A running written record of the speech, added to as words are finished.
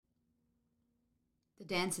The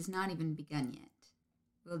dance has not even begun yet.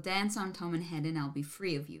 We'll dance on Toman Head and I'll be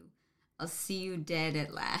free of you. I'll see you dead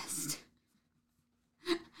at last.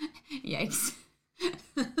 Yikes.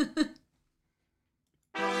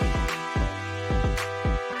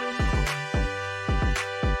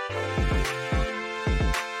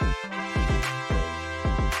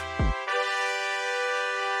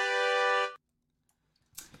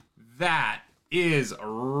 That is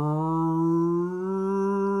right.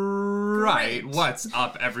 What's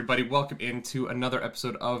up, everybody? Welcome into another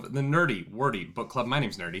episode of the Nerdy Wordy Book Club. My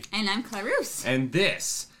name's Nerdy. And I'm Clarus. And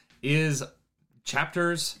this is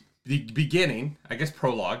chapters, the beginning, I guess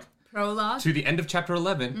prologue. Prologue. To the end of chapter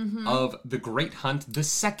 11 of The Great Hunt, the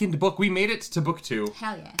second book. We made it to book 2.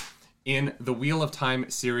 Hell yeah. In the Wheel of Time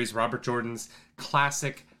series, Robert Jordan's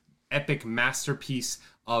classic, epic masterpiece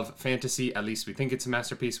of fantasy. At least we think it's a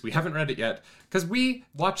masterpiece. We haven't read it yet because we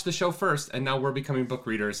watched the show first and now we're becoming book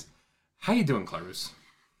readers. How you doing, Clarus?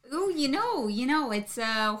 Ooh, you know, it's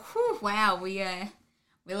wow, we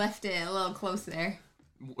left it a little close there.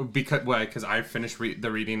 Because I finished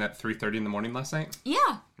the reading at 3:30 in the morning last night.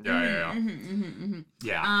 Yeah. Yeah.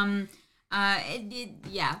 Yeah.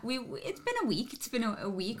 It's been a week. It's been a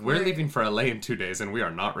week. We're leaving for LA in 2 days and we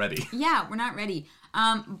are not ready. Yeah, we're not ready.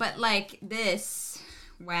 But like this,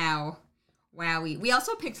 wow. We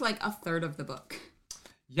also picked like a third of the book.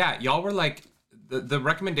 Yeah, y'all were like, the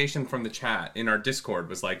recommendation from the chat in our Discord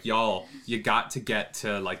was like, y'all, you got to get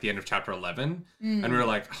to like the end of chapter 11. And we were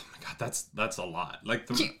like, oh my God, that's a lot. Like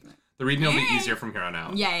the reading will be easier from here on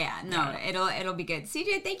out. Yeah. It'll be good.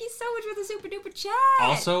 CJ, thank you so much for the super duper chat.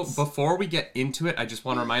 Also, before we get into it, I just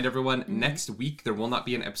want to remind everyone, next week there will not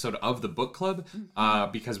be an episode of the book club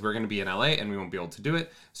because we're going to be in LA and we won't be able to do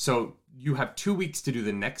it. So you have 2 weeks to do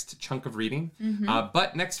the next chunk of reading.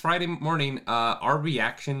 But next Friday morning, our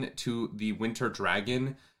reaction to the Winter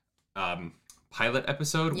Dragon pilot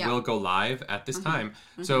episode will go live at this time.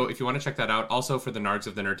 So if you want to check that out, also for the Nards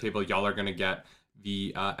of the Nerd Table, y'all are going to get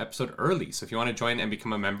the episode early. So if you want to join and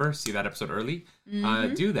become a member, see that episode early,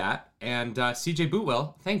 do that. And CJ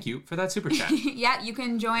Bootwell, thank you for that super chat. Yeah, you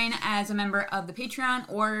can join as a member of the Patreon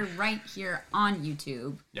or right here on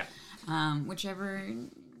YouTube. Yeah. Whichever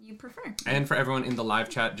you prefer. And for everyone in the live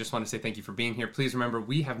chat, just want to say thank you for being here. Please remember,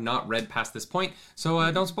 we have not read past this point,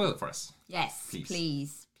 so don't spoil it for us. Yes,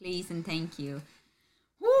 please, and thank you.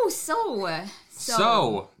 Ooh, so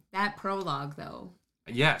that prologue, though.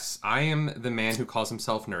 Yes, I am the man who calls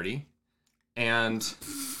himself nerdy, and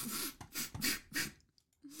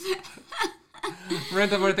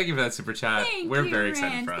Miranda, thank you for that super chat. We're very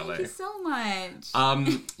excited for LA. Thank you so much.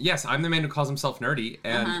 Yes, I'm the man who calls himself nerdy,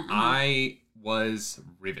 and I was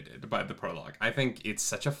riveted by the prologue. I think it's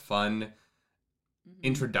such a fun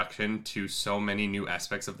introduction to so many new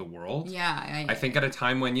aspects of the world. Yeah. I think at a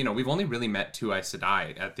time when, we've only really met two Aes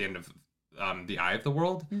Sedai at the end of the Eye of the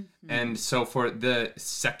World. And so for the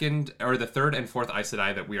second or the third and fourth Aes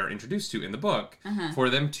Sedai that we are introduced to in the book,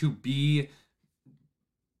 for them to be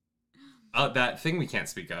that thing we can't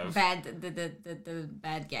speak of. The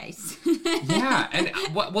bad guys. Yeah, and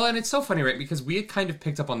and it's so funny, right? Because we had kind of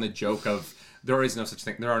picked up on the joke of there is no such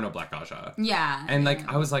thing. There are no Black Aja. Yeah. And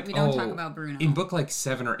I was like, we don't talk about Bruno. In book like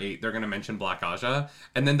 7 or 8, they're going to mention Black Aja.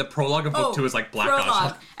 And then the prologue of book 2 is like Black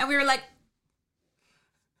Aja. And we were like,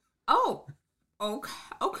 oh,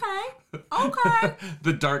 okay.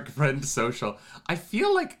 The Dark Friend Social. I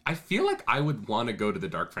feel like I would want to go to the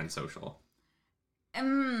Dark Friend Social.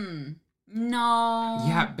 No.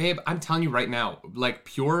 Yeah, babe, I'm telling you right now, like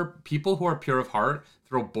pure people who are pure of heart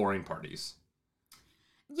throw boring parties.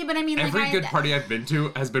 Yeah, but I mean, every good party I've been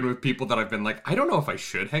to has been with people that I've been like, I don't know if I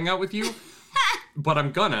should hang out with you, but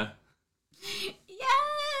I'm gonna. Yeah,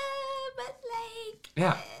 but like.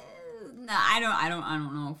 Yeah. No, I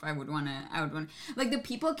don't know if I would want to. Like the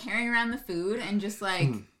people carrying around the food and just like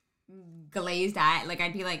glazed eye. Like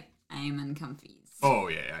I'd be like, I'm uncomfy. Oh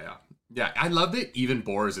yeah. Yeah, I love that even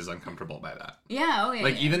Boris is uncomfortable by that. Yeah,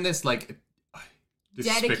 Like even this like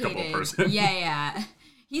despicable dedicated person. Yeah.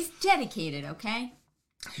 He's dedicated, okay?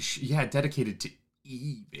 Yeah, dedicated to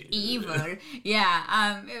evil.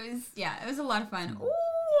 Yeah. It was a lot of fun.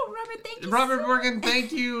 Ooh, Robert, thank you. Robert Morgan,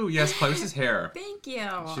 thank you. Yes, Clarice's hair. Thank you.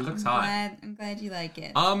 She looks hot. I'm glad you like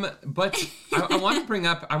it. But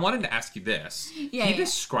I wanted to ask you this. Yeah. He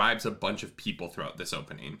describes a bunch of people throughout this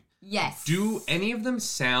opening. Yes. Do any of them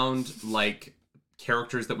sound like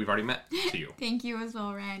characters that we've already met to you? Thank you as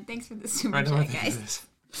well, Ryan. Thanks for the super chat, guys.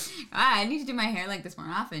 I need to do my hair like this more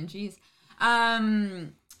often. Jeez.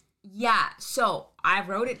 Yeah, so I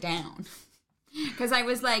wrote it down. Because I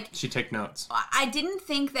was like... She take notes. I didn't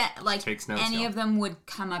think that, like, Takes notes, any of them would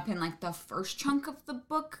come up in, like, the first chunk of the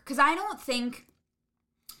book. Because I don't think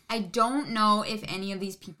I don't know if any of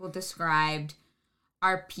these people described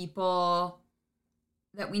are people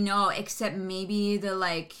that we know, except maybe the,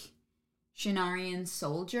 like, Shinarian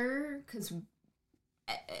soldier, because...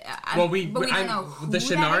 we don't know who the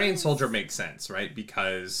Shinarian soldier makes sense, right?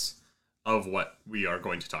 Because of what we are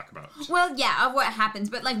going to talk about. Well, yeah, of what happens,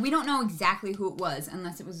 but, like, we don't know exactly who it was,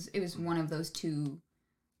 unless it was one of those two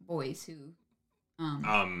boys who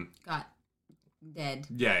got dead.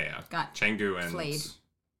 Yeah. Got Chengdu and... flayed.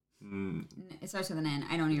 It starts with an N.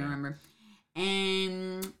 I don't even remember.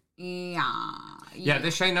 And... Yeah, the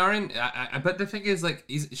Shinarian, but the thing is, like,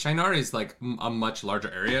 Shinar is, like, a much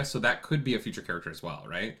larger area, so that could be a future character as well,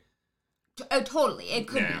 right? Totally, it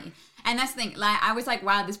could be. And that's the thing, like, I was like,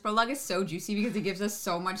 wow, this prologue is so juicy because it gives us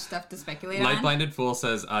so much stuff to speculate on. Light-Blinded Fool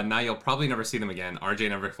says, now you'll probably never see them again. RJ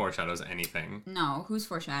never foreshadows anything. No, who's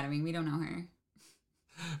foreshadowing? We don't know her.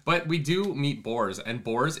 But we do meet Bors, and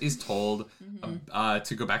Bors is told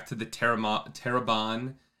to go back to the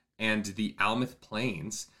Terabon and the Almith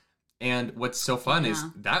Plains. And what's so fun is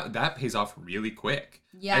that pays off really quick.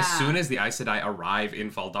 Yeah. As soon as the Aes Sedai arrive in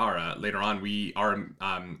Faldara, later on we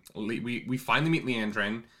finally meet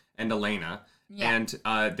Leandrin and Elena. Yeah. And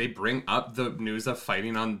they bring up the news of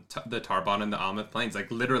fighting on the Tarbon and the Almith Plains, like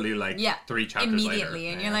literally 3 chapters immediately,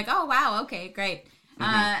 later. And you're like, oh wow, okay, great.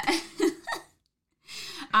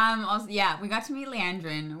 Also, we got to meet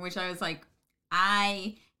Leandrin, which I was like,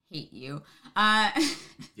 I hate you.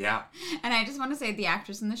 Yeah. And I just want to say the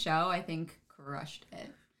actress in the show, I think, crushed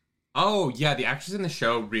it. Oh, yeah, the actress in the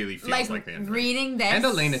show really feels like Leandrin. Reading this. And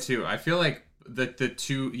Elena, too. I feel like the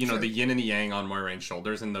two, the yin and the yang on Moiraine's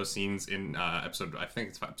shoulders in those scenes in episode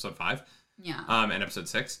 5. Yeah. And episode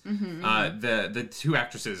 6. The two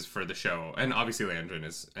actresses for the show, and obviously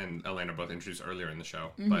Leandrin and Elena both introduced earlier in the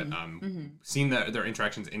show, but seeing their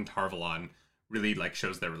interactions in Tarvalon really, like,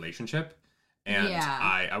 shows their relationship. And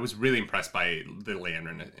I was really impressed by the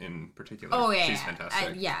Leandrin in particular. Oh, yeah. She's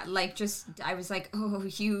fantastic. I was like, oh,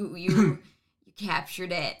 you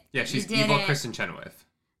captured it. Yeah, she's evil Kristen Chenoweth.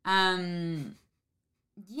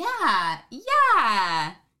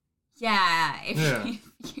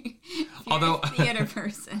 Although a theater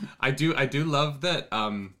person. I do love that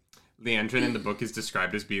Leandrin in the book is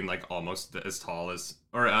described as being, like, almost as tall as,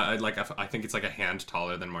 or I think it's like a hand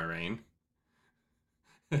taller than Moiraine.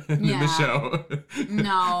 In the show.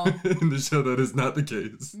 No. In the show, that is not the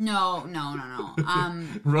case. No.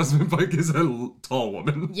 Rosamund Pike is a tall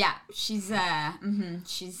woman. Yeah, she's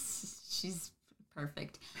she's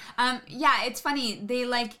perfect. It's funny. They,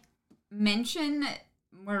 like, mention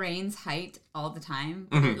Moraine's height all the time,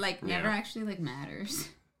 but it, never actually, matters.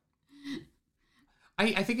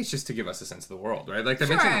 I think it's just to give us a sense of the world, right? Like, they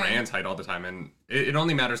mention Rand's height all the time, and it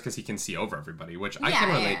only matters because he can see over everybody, which I can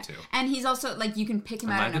relate to. And he's also, like, you can pick him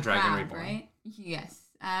out in a crowd, right? Yes.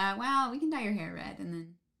 Well, we can dye your hair red, and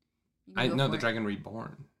then you can the Dragon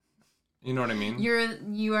Reborn. You know what I mean?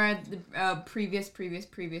 You are the previous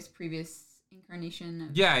incarnation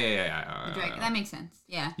of the dragon. That makes sense.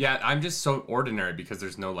 Yeah. Yeah, I'm just so ordinary because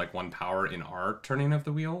there's no, like, one power in our turning of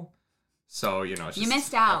the wheel. So, it's just, you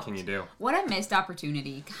missed out. What can you do? What a missed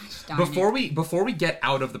opportunity. Gosh darn Before we get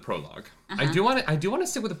out of the prologue, I do want to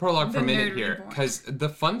stick with the prologue for a minute here, because the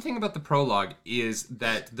fun thing about the prologue is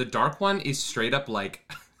that the Dark One is straight up like...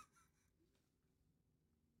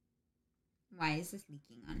 Why is this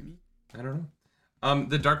leaking on me? I don't know.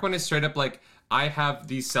 The Dark One is straight up like, I have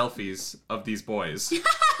these selfies of these boys.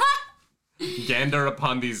 Gander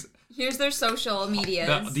upon these... Here's their social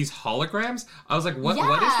medias. These holograms? I was like, what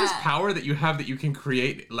is this power that you have that you can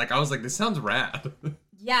create? Like, I was like, this sounds rad.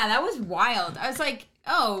 Yeah, that was wild. I was like,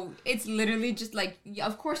 oh, it's literally just like,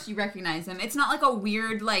 of course you recognize them. It's not like a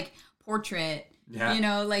weird, like, portrait.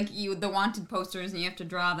 Yeah. Like the wanted posters, and you have to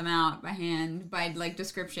draw them out by hand, by, like,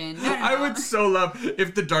 description. No. I would so love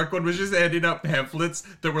if the Dark One was just handing out pamphlets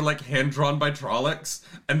that were, like, hand-drawn by Trollocs,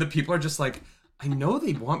 and the people are just like, I know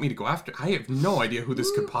they want me to go after. I have no idea who this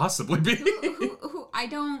could possibly be. Who I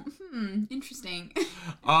don't. Interesting.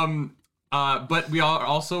 But we are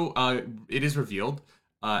also. It is revealed,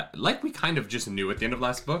 like we kind of just knew at the end of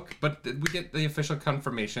last book, but we get the official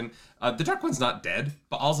confirmation. The Dark One's not dead,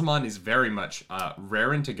 but Alzamon is very much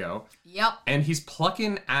raring to go. Yep. And he's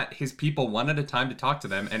plucking at his people one at a time to talk to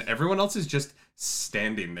them, and everyone else is just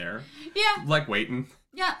standing there. Yeah. Like waiting.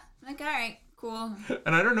 Yeah. Like, all right, cool.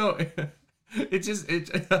 And I don't know.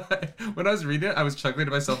 When I was reading it, I was chuckling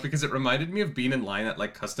to myself because it reminded me of being in line at,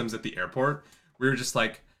 like, customs at the airport. We were just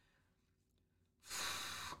like,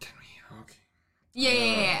 can we? Okay.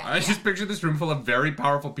 Yeah. I just pictured this room full of very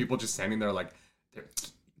powerful people just standing there like,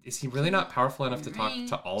 is he really not powerful enough to talk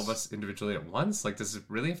to all of us individually at once? Like, does it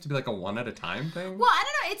really have to be like a one at a time thing? Well, I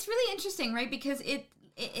don't know. It's really interesting, right? Because it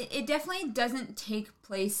definitely doesn't take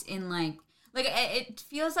place in like it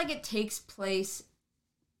feels like it takes place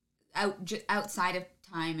outside of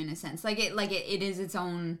time in a sense. Like it is its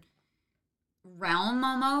own realm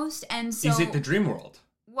almost. And so is it the dream world?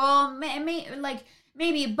 Well, maybe,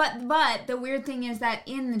 but the weird thing is that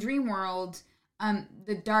in the dream world,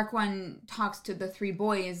 the Dark One talks to the three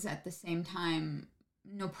boys at the same time,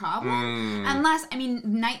 no problem. Unless, I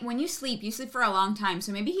mean, when you sleep for a long time,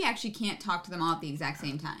 so maybe he actually can't talk to them all at the exact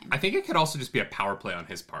same time. I think it could also just be a power play on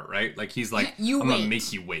his part, right? Like, he's like, I'm gonna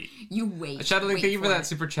make you wait. You wait. Shadowlink, thank you for that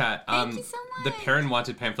super chat. Thank you so much. The Perrin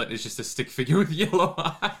Wanted pamphlet is just a stick figure with yellow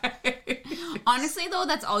eyes. Honestly, though,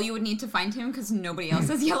 that's all you would need to find him because nobody else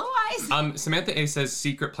has yellow eyes. Samantha A says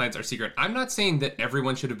secret plans are secret. I'm not saying that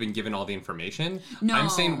everyone should have been given all the information. No. I'm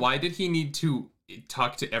saying, why did he need to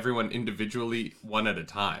talk to everyone individually one at a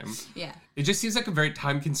time? Yeah. It just seems like a very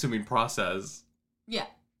time-consuming process. Yeah.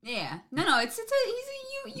 Yeah. No,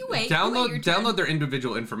 you wait. Download their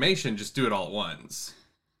individual information, just do it all at once.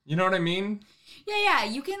 You know what I mean? Yeah.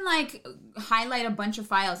 You can, like, highlight a bunch of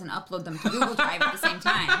files and upload them to Google Drive at the same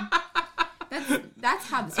time. That's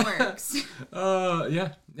how this works.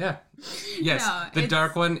 Yeah. Yes, no, the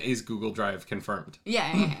Dark One is Google Drive confirmed.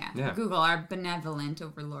 Yeah. Google, our benevolent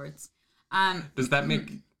overlords. Does that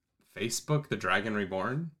make Facebook the Dragon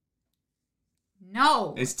Reborn?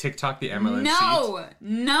 No. Is TikTok the MLM seat?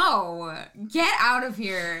 No. Get out of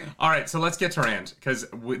here. All right, so let's get to Rand, because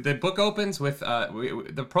the book opens with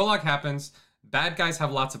the prologue happens. Bad guys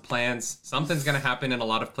have lots of plans. Something's going to happen in a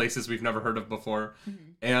lot of places we've never heard of before.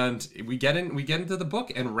 And we get into the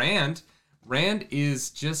book, and Rand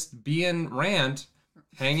is just being Rand,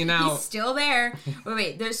 hanging out. He's still there.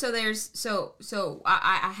 Wait. I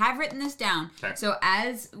have written this down. Okay. So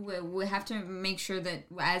as we have to make sure that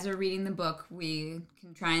as we're reading the book, we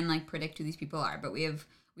can try and like predict who these people are. But we have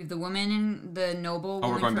the woman and the noble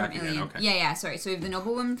woman from Alien. Again, okay. Yeah, sorry. So we have the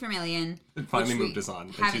noble woman from Alien. It finally moved us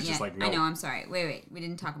on. And she's just like, no. I know, I'm sorry. Wait. We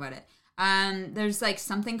didn't talk about it. There's like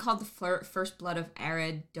something called the First Blood of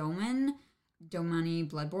Domani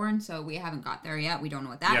Bloodborne. So we haven't got there yet. We don't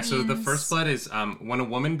know what that means. Yeah, so the First Blood is when a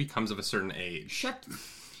woman becomes of a certain age. Shut.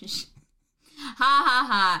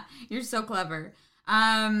 Ha. You're so clever.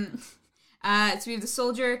 So we have the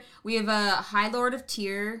soldier, we have a High Lord of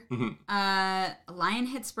Tyr, Lion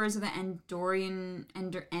Hit Spurs of the Andorian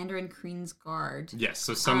Kreen's Guard. Yes,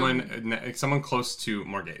 so someone close to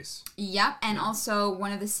Morghese. Yep, and also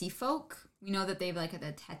one of the Sea Folk. We know that they've like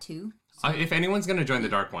a tattoo. So. If anyone's gonna join the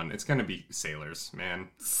Dark One, it's gonna be sailors, man.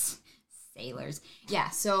 Sailors. Yeah,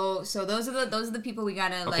 so those are the people we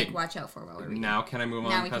gotta like watch out for while we're reading. Now can I move on?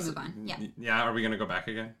 Now we can move on. Yeah. Yeah, are we gonna go back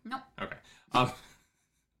again? Nope. Okay.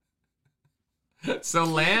 So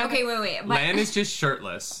Lan... Okay, wait. Lan is just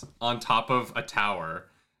shirtless on top of a tower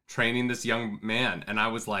training this young man. And I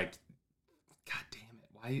was like, God damn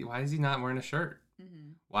it. Why is he not wearing a shirt?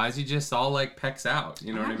 Mm-hmm. Why is he just all like pecs out?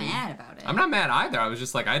 You know what I mean? I'm not mad about it. I'm not mad either. I was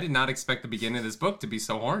just like, I did not expect the beginning of this book to be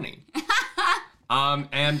so horny.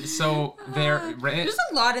 And so there's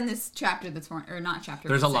a lot in this chapter that's horny, or not chapter.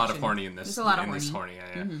 There's a lot of horny in this. There's a lot of horny.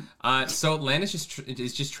 Yeah. Mm-hmm. So Lan is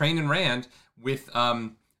just training Rand with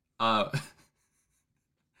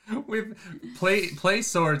with play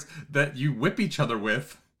swords that you whip each other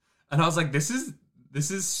with, and I was like, this is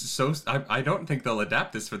so. I don't think they'll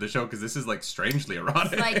adapt this for the show because this is like strangely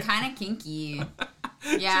erotic. It's like kind of kinky.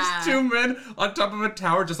 Yeah. Just two men on top of a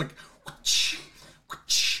tower, just like, whoosh,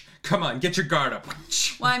 whoosh. Come on, get your guard up.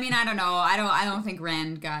 Whoosh. Well, I mean, I don't know. I don't think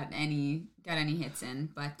Rand got any hits in,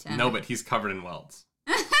 but no, but he's covered in welts.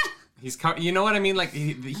 He's you know what I mean? Like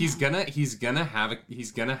he's gonna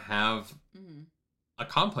have a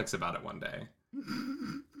complex about it one day.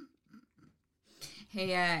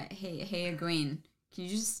 Hey, Egwene, can you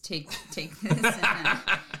just take this and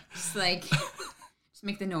just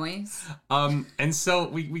make the noise? And so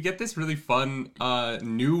we get this really fun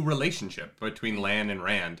new relationship between Lan and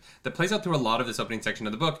Rand that plays out through a lot of this opening section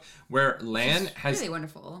of the book, where Lan has really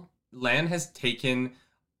wonderful. Lan has taken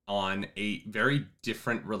on a very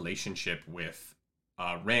different relationship with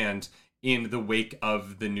Rand in the wake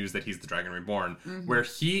of the news that he's the Dragon Reborn, where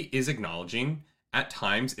he is acknowledging at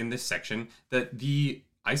times in this section that the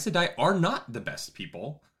Aes Sedai are not the best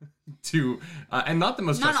people and not the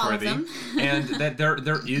most trustworthy, and that there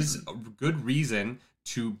is a good reason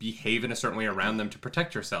to behave in a certain way around them to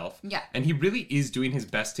protect yourself. Yeah. And he really is doing his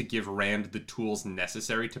best to give Rand the tools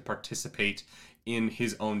necessary to participate in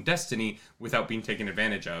his own destiny without being taken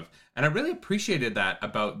advantage of. And I really appreciated that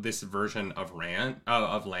about this version of Lan.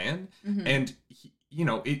 And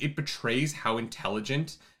it betrays how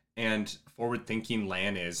intelligent and forward-thinking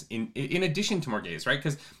Lan is in addition to Morghese, right?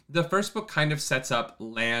 Because the first book kind of sets up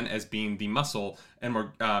Lan as being the muscle and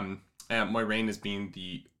Moiraine as being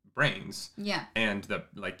the brains. Yeah. And the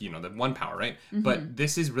one power, right? Mm-hmm. But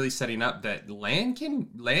this is really setting up that Lan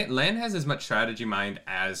has as much strategy mind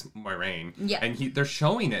as Moiraine. Yeah. And they're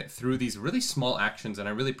showing it through these really small actions, and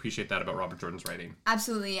I really appreciate that about Robert Jordan's writing.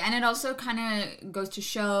 Absolutely. And it also kind of goes to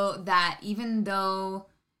show that even though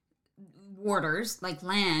warders like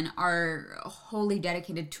Lan are wholly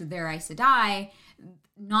dedicated to their Aes Sedai,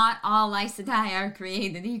 not all Aes Sedai are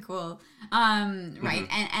created equal, right?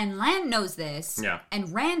 And Lan knows this, yeah.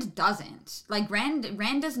 And Rand doesn't. Like Rand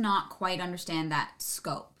does not quite understand that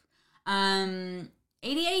scope.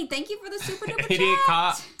 88, thank you for the super duper 88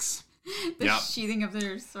 Cox. The sheathing of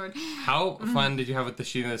their sword. How fun did you have with the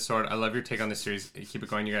sheathing of the sword? I love your take on this series. Keep it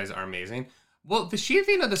going, you guys are amazing. Well, the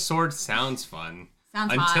sheathing of the sword sounds fun.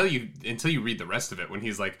 Until you read the rest of it, when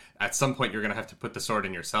he's like, at some point you're gonna have to put the sword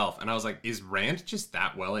in yourself, and I was like, is Rand just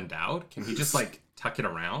that well endowed? Can he just like tuck it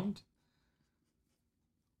around?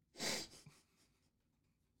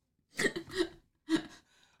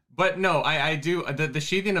 But no, I do. The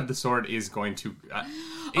sheathing of the sword is going to.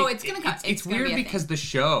 It's gonna come. It's weird because the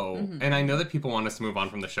show, and I know that people want us to move on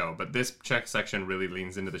from the show, but this check section really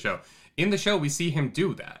leans into the show. In the show, we see him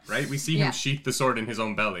do that, right? We see him sheath the sword in his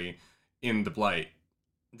own belly in the Blight.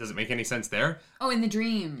 Does it make any sense there? Oh, in the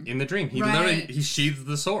dream. In the dream. He literally, he sheathes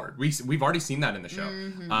the sword. We've already seen that in the show.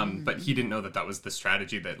 But he didn't know that was the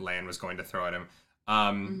strategy that Lan was going to throw at him.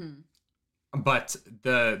 But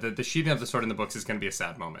the sheathing of the sword in the books is going to be a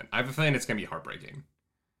sad moment. I have a feeling it's going to be heartbreaking.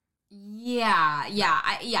 Yeah,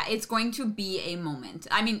 it's going to be a moment.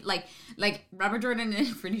 I mean, like Robert Jordan,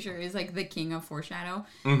 I'm pretty sure, is like the king of foreshadow.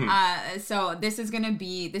 So this is going to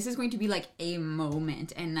be like a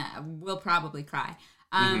moment, and we'll probably cry.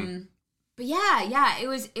 But yeah, it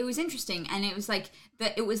was interesting, and it was like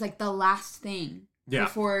the last thing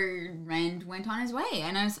before Rand went on his way,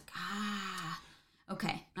 and I was like,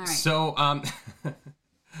 okay, all right. So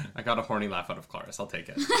I got a horny laugh out of Clarice. I'll take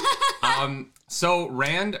it. So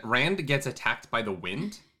Rand gets attacked by the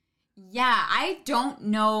wind. Yeah, I don't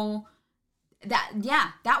know that. Yeah,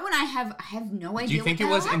 that one I have no idea. Do you think it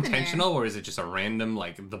was intentional, or is it just a random,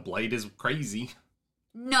 like, the Blight is crazy?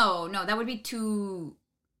 No, that would be too,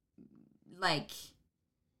 like,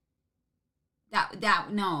 that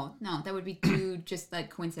would be too just, like,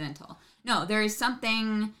 coincidental. No, there is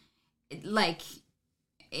something, like,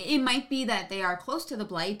 it might be that they are close to the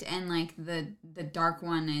Blight, and, like, the Dark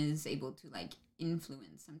One is able to, like,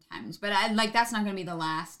 influence sometimes. But, that's not going to be the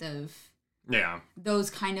last of those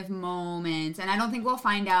kind of moments. And I don't think we'll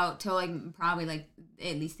find out till, like, probably, like,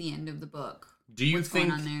 at least the end of the book. Do you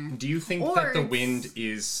think that the wind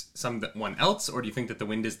is someone else, or do you think that the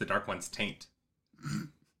wind is the Dark One's taint?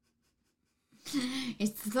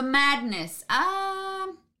 It's the madness.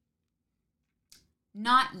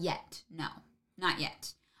 Not yet. No, not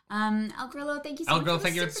yet. El Grillo, thank you so much. El Grillo,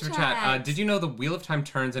 thank you for the super chat. Did you know the Wheel of Time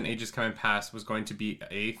turns and ages come and pass was going to be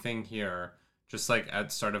a thing here, just like at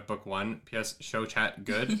the start of book 1? P.S. Show chat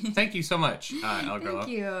good. Thank you so much, El Grillo.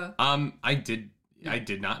 Thank you. I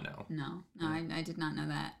did not know. No, I did not know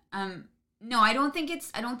that. No, I don't think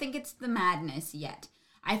it's the madness yet.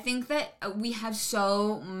 I think that we have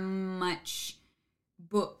so much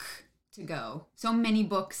book to go, so many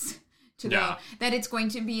books to go, that it's going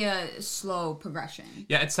to be a slow progression.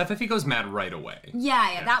 Yeah, it's tough if he goes mad right away.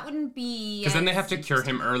 Yeah. That wouldn't be... Because then they have to cure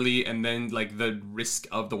him early, and then, like, the risk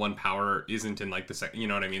of the one power isn't in, like, the second... You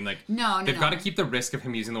know what I mean? Like, they've got to keep the risk of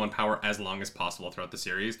him using the one power as long as possible throughout the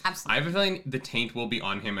series. Absolutely. I have a feeling the taint will be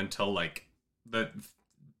on him until, like, the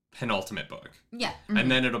penultimate book. Yeah. Mm-hmm.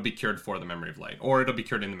 And then it'll be cured for the Memory of Light. Or it'll be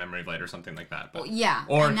cured in the Memory of Light or something like that. But, or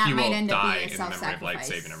he will die in the Memory of Light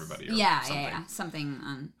saving everybody or something.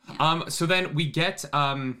 Something. So then we get...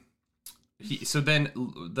 so then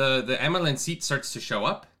the Emmeline seat starts to show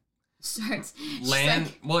up. Lan...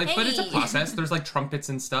 But it's a process. There's, like, trumpets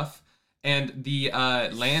and stuff. And the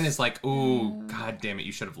Lan is like, "Oh, god damn it,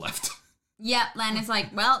 you should have left." Yeah, Lan is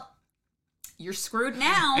like, "Well, you're screwed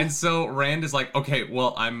now." And so Rand is like, "Okay,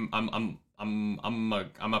 well, I'm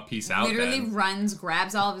a peace out." Literally runs,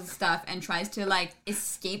 grabs all of his stuff, and tries to, like,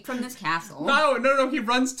 escape from this castle. No, he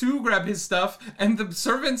runs to grab his stuff, and the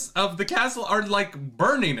servants of the castle are, like,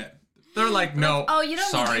 burning it. They're like, "No, oh, you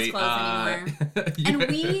don't need these clothes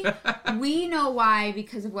anymore." And we know why,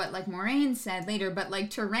 because of what, like, Moiraine said later, but, like,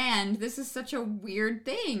 to Rand, this is such a weird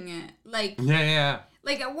thing. Like, yeah.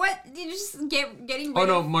 Like, what? You just getting rid Oh,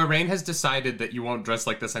 no, Moiraine has decided that you won't dress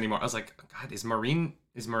like this anymore. I was like, God, is Moiraine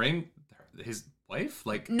his wife?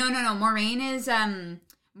 Like No. Moraine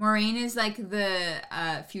is like the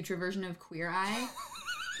future version of Queer Eye.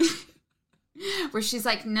 Where she's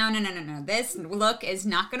like, no. This look is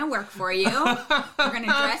not going to work for you. We're going to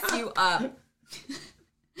dress you up.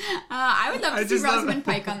 I would love to see Rosamund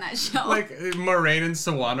Pike on that show. Like, Moraine and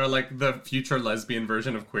Sawan are like the future lesbian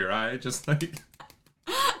version of Queer Eye. Just like...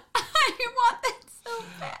 I want that so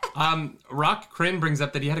bad. Rock Kryn brings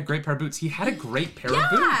up that he had a great pair of boots. He had a great pair of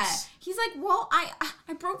boots. He's like, well, I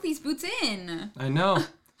broke these boots in. I know.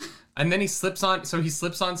 And then he slips on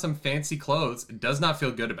some fancy clothes. Does not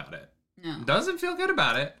feel good about it. No. Doesn't feel good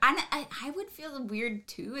about it. I would feel weird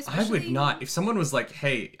too, especially... I would not. If someone was like,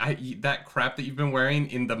 hey, that crap that you've been wearing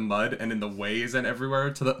in the mud and in the ways and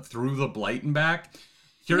everywhere through the blight and back,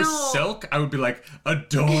 here's silk, I would be like,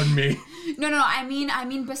 adorn me. No, I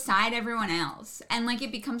mean beside everyone else. And like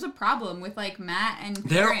it becomes a problem with like Matt and Perrin.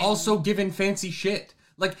 They're also given fancy shit.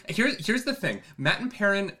 Like, here's the thing. Matt and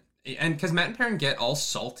Perrin... And because Matt and Perrin get all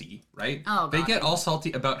salty, right? Oh, God. They get all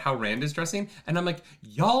salty about how Rand is dressing. And I'm like,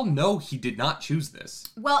 y'all know he did not choose this.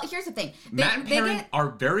 Well, here's the thing. Matt and Perrin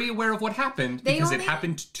are very aware of what happened because it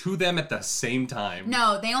happened to them at the same time.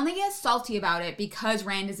 No, they only get salty about it because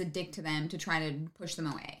Rand is a dick to them to try to push them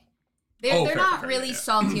away. They're not really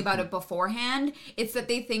salty about it beforehand. It's that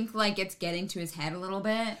they think like it's getting to his head a little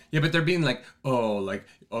bit. Yeah, but they're being like, oh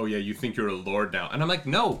yeah, you think you're a lord now. And I'm like,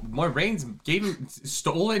 no, Moraine's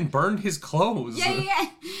stole and burned his clothes.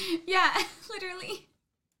 Yeah, literally.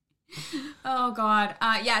 Oh God.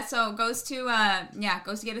 So goes to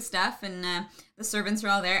get his stuff and the servants are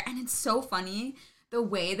all there. And it's so funny the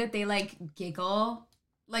way that they like giggle,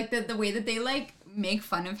 like the way that they like make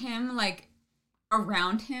fun of him, like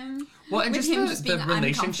around him. Well, and just the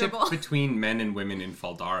relationship uncomfortable between men and women in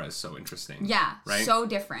Faldara is so interesting. Yeah, right? So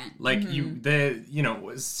different. Like there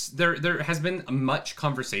has been much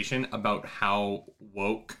conversation about how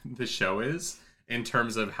woke the show is in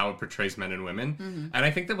terms of how it portrays men and women. Mm-hmm. And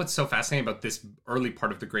I think that what's so fascinating about this early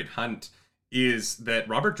part of The Great Hunt is that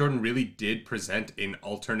Robert Jordan really did present an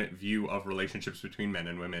alternate view of relationships between men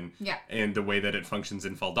and women, and the way that it functions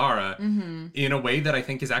in Faldara, in a way that I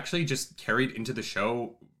think is actually just carried into the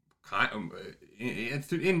show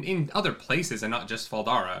in other places and not just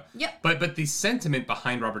Faldara. Yep. But the sentiment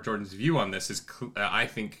behind Robert Jordan's view on this is, I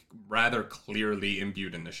think, rather clearly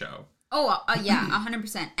imbued in the show. Oh, yeah,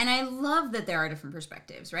 100%. And I love that there are different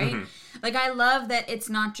perspectives, right? Mm-hmm. Like, I love that it's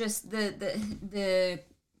not just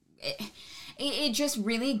it just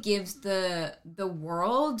really gives the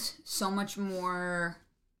world so much more,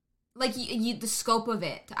 like, the scope of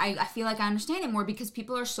it. I feel like I understand it more because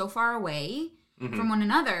people are so far away from one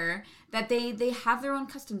another that they have their own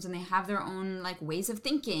customs and they have their own, like, ways of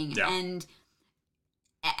thinking. Yeah. And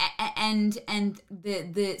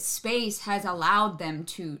the space has allowed them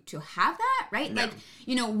to have that, right? Yeah.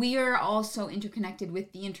 Like, we are all so interconnected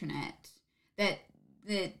with the internet that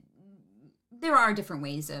there are different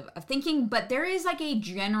ways of thinking, but there is like a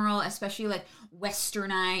general, especially like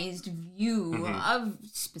westernized view of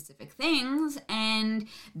specific things, and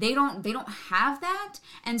they don't have that,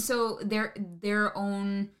 and so their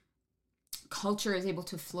own culture is able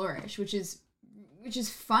to flourish, which is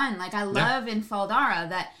fun. Like, I love in Faldara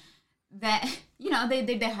that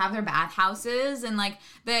they have their bathhouses, and like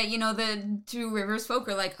the Two Rivers folk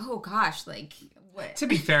are like, oh gosh, like what? To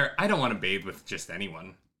be fair, I don't want to bathe with just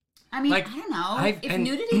anyone. I mean, like, I don't know. If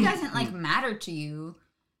nudity doesn't like matter to you,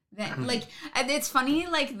 then like it's funny,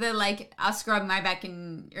 like the like I'll scrub my back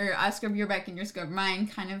or I'll scrub your back and you scrub mine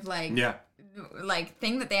kind of like like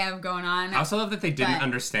thing that they have going on. I also love that they didn't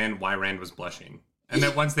understand why Rand was blushing, and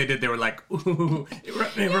that once they did, they were like, ooh.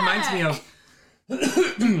 It reminds me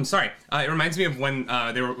of sorry, it reminds me of when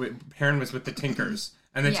Perrin was with the Tinkers.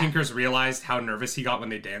 And the Tinkers realized how nervous he got when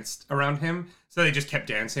they danced around him, so they just kept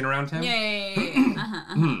dancing around him. Yeah.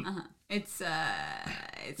 It's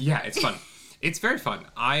it's fun. It's very fun.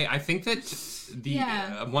 I think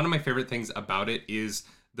that one of my favorite things about it is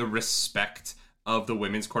the respect of the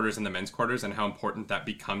women's quarters and the men's quarters, and how important that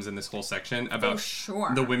becomes in this whole section about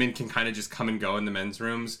the women can kind of just come and go in the men's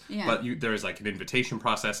rooms, but there's like an invitation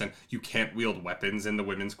process, and you can't wield weapons in the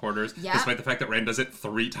women's quarters, despite the fact that Rand does it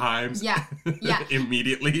 3 times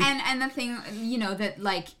immediately. And the thing,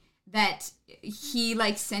 that he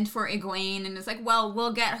like sent for Egwene and it's like, well,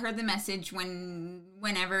 we'll get her the message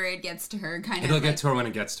whenever it gets to her, kind of. It'll get to her when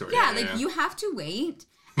it gets to her. Yeah, you have to wait.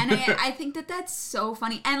 And I think that's so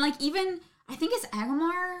funny. And like, even I think it's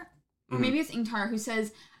Agamar, or maybe it's Ingtar, who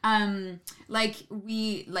says, even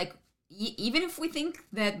if we think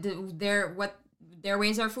that their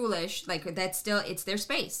ways are foolish, like, that's still, it's their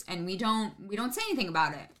space, and we don't say anything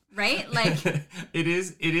about it. right? Like it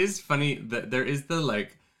is funny that there is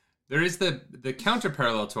the counter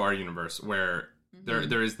parallel to our universe where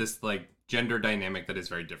there is this like gender dynamic that is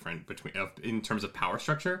very different in terms of power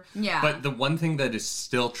structure. Yeah. But the one thing that is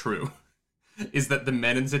still true is that the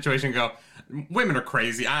men in the situation go, women are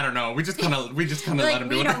crazy. I don't know. We just kind of like, let them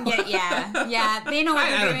do it. We don't get it. Yeah. They know what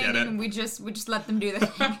they're doing. Get it. And we just let them do the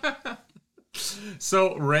thing.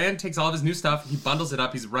 So Rand takes all of his new stuff. He bundles it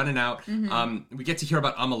up. He's running out. We get to hear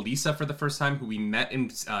about Amalisa for the first time, who we met in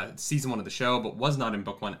season 1 of the show, but was not in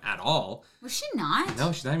book 1 at all. Was she not?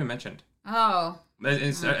 No, she's not even mentioned. Oh.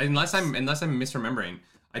 Unless I'm misremembering.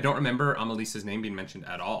 I don't remember Amalisa's name being mentioned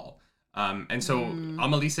at all. And so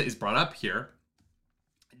Amalisa is brought up here.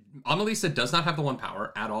 Amalisa does not have the one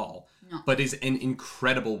power at all, but is an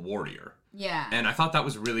incredible warrior. Yeah. And I thought that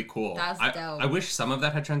was really cool. That's dope. I wish some of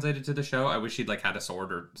that had translated to the show. I wish she'd like had a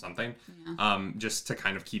sword or something. Yeah. Just to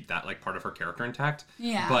kind of keep that like part of her character intact.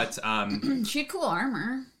 Yeah. But she had cool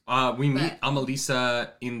armor. We meet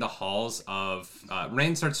Amalisa in the halls of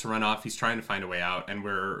Rain starts to run off. He's trying to find a way out, and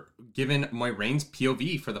we're given Moiraine's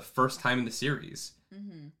POV for the first time in the series,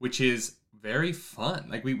 which is very fun.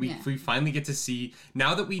 Like we finally get to see,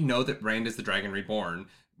 now that we know that Rand is the Dragon Reborn,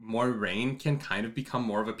 Moiraine can kind of become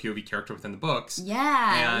more of a POV character within the books.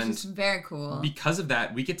 Yeah, which is very cool. Because of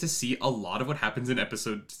that, we get to see a lot of what happens in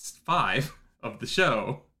episode 5 of the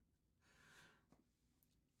show.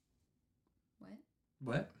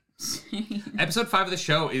 What? Episode 5 of the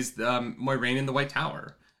show is Moiraine in the White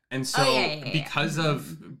Tower. And so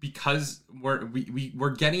because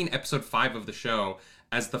we're getting episode 5 of the show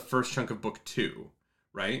as the first chunk of book 2,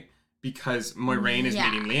 right? Because Moiraine is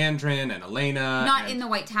meeting Leandrin and Elena. Not in the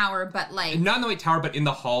White Tower, but like... Not in the White Tower, but in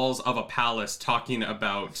the halls of a palace talking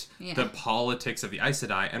about the politics of the Aes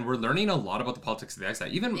Sedai. And we're learning a lot about the politics of the Aes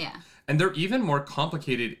Sedai. And they're even more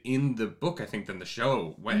complicated in the book, I think, than the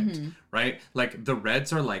show went, right? Like, the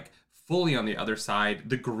Reds are, like, fully on the other side.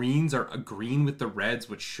 The Greens are agreeing with the Reds,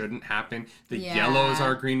 which shouldn't happen. The Yellows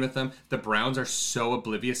are agreeing with them. The Browns are so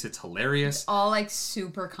oblivious, it's hilarious. It's all, like,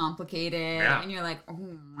 super complicated. And you're like,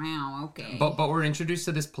 oh, wow, okay. But we're introduced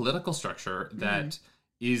to this political structure that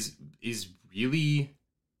is really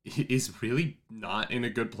not in a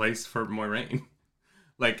good place for Moiraine.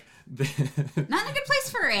 Like, not in a good place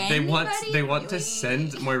for anybody. They want to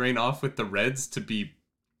send Moiraine off with the Reds to be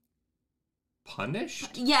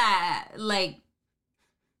punished. Yeah, like,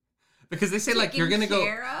 because they say like you're gonna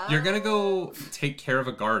go take care of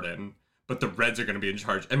a garden, but the Reds are gonna be in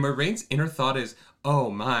charge. And Moiraine's inner thought is,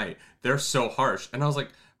 oh my, they're so harsh. And I was like,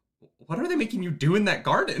 what are they making you do in that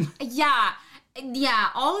garden? Yeah,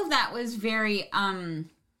 all of that was very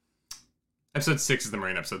Episode 6 is the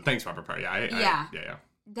Moiraine episode. Thanks, Robert Parr. I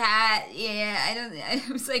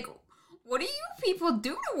was like, what do you people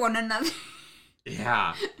do to one another?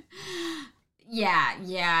 Yeah.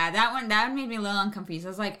 Yeah. That one made me a little uncomfortable. I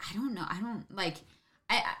was like, I don't know.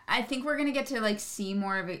 I think we're gonna get to like see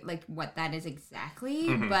more of it, like what that is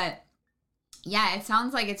exactly. But yeah, it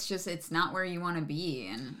sounds like it's not where you want to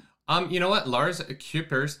be. And you know what, Lars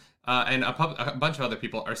Kuipers and a bunch of other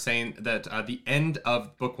people are saying that the end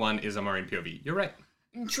of book 1 is a Moiraine POV. You're right.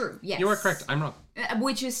 True. Yes. You are correct. I'm wrong.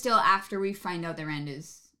 Which is still after we find out the Rand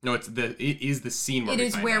is. No, it is the scene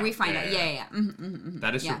where we find out. Yeah.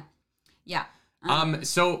 That is true. Yeah.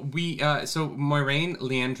 So Moiraine,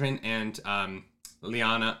 Leandrin, and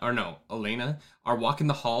Elena are walking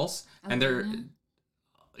the halls, and they're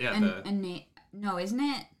no, isn't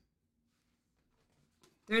it?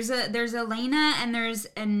 There's Elena and there's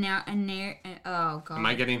oh god. Am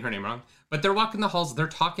I getting her name wrong? But they're walking the halls. They're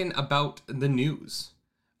talking about the news.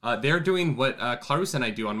 They're doing what Clarissa and I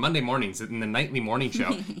do on Monday mornings in the nightly morning show.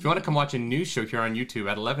 If you want to come watch a news show here on YouTube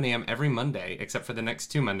at 11 a.m. every Monday, except for the next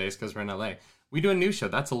 2 Mondays because we're in LA, we do a news show.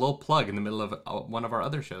 That's a little plug in the middle of one of our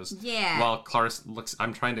other shows. Yeah. While Clarissa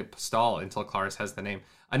I'm trying to stall until Clarissa has the name.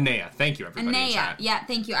 Anea. Thank you, everybody in chat. Yeah,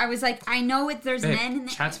 thank you. I was like, I know there's an N in there.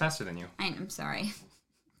 Chat's faster than you. I'm sorry.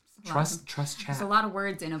 Trust chat. There's a lot of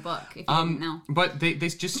words in a book, if you didn't know. But they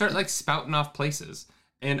just start like spouting off places.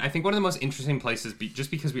 And I think one of the most interesting places,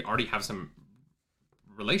 just because we already have some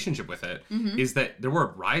relationship with it, is that there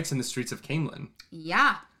were riots in the streets of Caemlyn.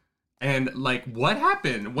 Yeah. And like, what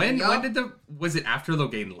happened? When was it after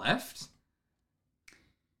Logain left?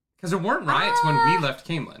 Because there weren't riots when we left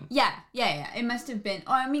Caemlyn. Yeah. It must have been.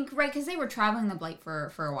 Oh, I mean, right, because they were traveling the Blight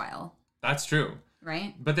for a while. That's true.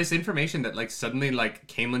 Right? But this information that like suddenly like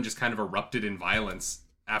Caemlyn just kind of erupted in violence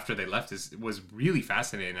after they left was really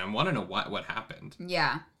fascinating. I want to know what happened.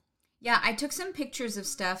 Yeah, I took some pictures of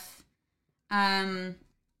stuff. I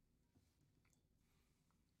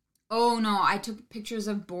took pictures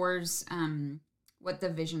of Bor's what the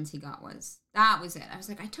visions he got was. That was it. I was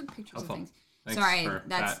like, I took pictures of things. Sorry,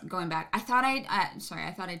 that's going back. I thought I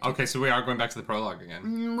Okay, so we are going back to the prologue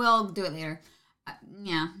again. We'll do it later.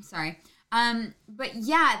 Yeah, sorry. But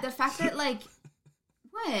yeah, the fact that, like,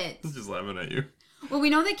 what? I was just laughing at you. Well,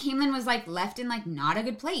 we know that Caemlyn was, like, left in, like, not a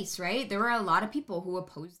good place, right? There were a lot of people who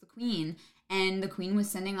opposed the queen, and the queen was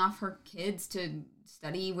sending off her kids to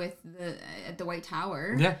study at the White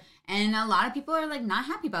Tower. Yeah. And a lot of people are, like, not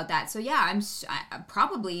happy about that. So, yeah, I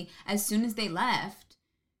probably, as soon as they left,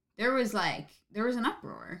 there was an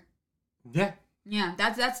uproar. Yeah. Yeah,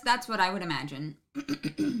 that's what I would imagine.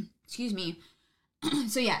 Excuse me.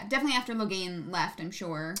 So yeah, definitely after Logain left, I'm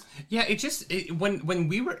sure. Yeah, when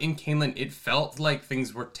we were in Caemlyn, it felt like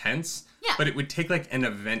things were tense. Yeah. But it would take like an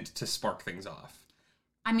event to spark things off.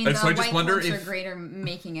 I mean, the White Cloaks are great at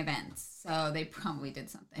making events, so they probably did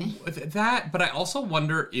something. That, but I also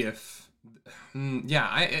wonder if...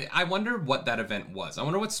 I wonder what that event was. I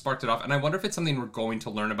wonder what sparked it off, and I wonder if it's something we're going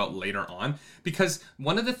to learn about later on, because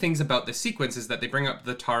one of the things about this sequence is that they bring up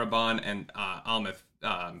the Tarabon and Almeth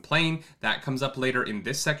Plain. That comes up later in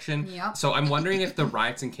this section. Yep. So I'm wondering if the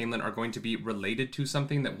riots in Caemlyn are going to be related to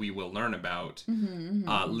something that we will learn about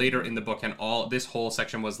later in the book, and all this whole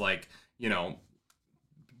section was like,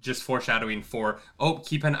 just foreshadowing for,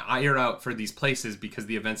 keep an eye out for these places, because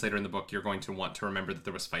the events later in the book, you're going to want to remember that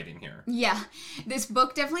there was fighting here. Yeah. This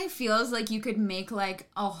book definitely feels like you could make, like,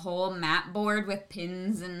 a whole map board with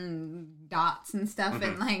pins and dots and stuff,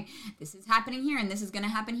 and, like, this is happening here, and this is going to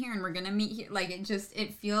happen here, and we're going to meet here. Like,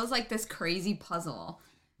 it feels like this crazy puzzle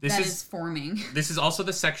that is forming. This is also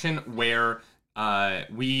the section where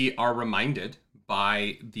we are reminded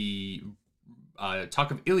by the talk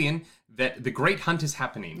of Ilion that the great hunt is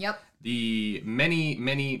happening. Yep. The many,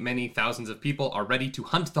 many, many thousands of people are ready to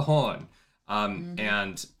hunt the horn.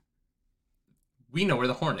 And we know where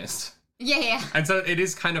the horn is. Yeah. And so it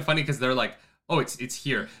is kind of funny because they're like, it's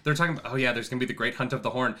here. They're talking about, there's going to be the great hunt of the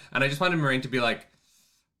horn. And I just wanted Moiraine to be like,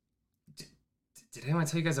 did anyone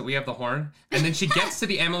tell you guys that we have the horn? And then she gets to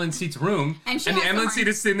the Amelin Seat's room, and the Amelin Seat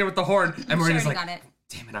is sitting there with the horn, and Moiraine is like,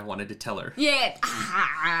 damn it, I wanted to tell her. Yeah.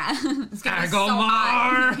 It's gonna go so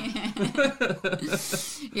more.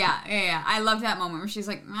 Yeah. I love that moment where she's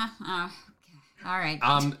like, okay. All right.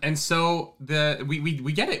 And so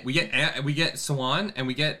we get it. We get Swan and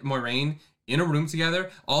we get Moiraine in a room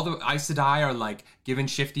together. All the Aes Sedai are like giving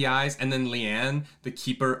shifty eyes, and then Leanne, the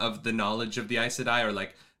keeper of the knowledge of the Aes Sedai, are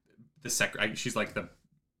like she's like the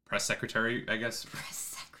press secretary, I guess.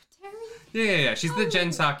 Press secretary? Yeah. She's the Jen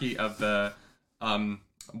Psaki of the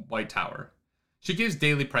White Tower. She gives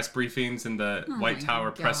daily press briefings in the White Tower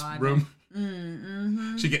press room.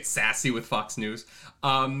 Mm-hmm. She gets sassy with Fox News.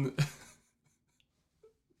 Wow.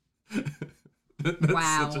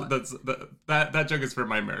 That joke is for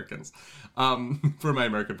my Americans. For my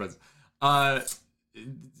American friends.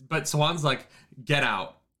 But Swan's like, get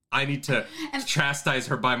out. I need to chastise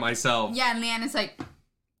her by myself. Yeah, and Leanne is like,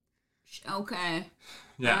 okay.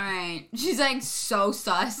 Yeah. All right. She's like so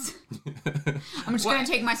sus. I'm just gonna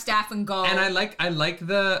take my staff and go. And I like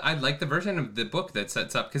the version of the book that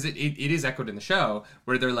sets up, because it is echoed in the show,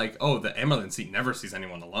 where they're like, the Amelin Seat never sees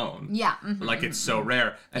anyone alone. Yeah. Like it's so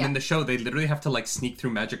rare. And in the show, they literally have to like sneak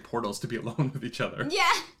through magic portals to be alone with each other.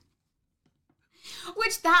 Yeah.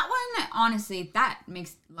 Which that one, honestly, that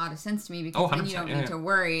makes a lot of sense to me, because then you don't need to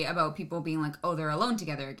worry about people being like, they're alone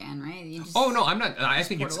together again, right? You just, no, I'm not. I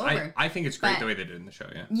think it's great the way they did it in the show.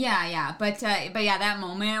 Yeah. Yeah. But yeah, that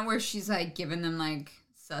moment where she's like giving them like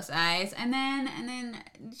sus eyes, and then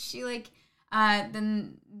she like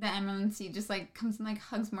then the Emerald Sea just like comes and like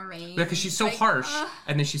hugs Moiraine. Yeah, because she's so harsh,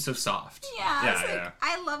 and then she's so soft. Yeah.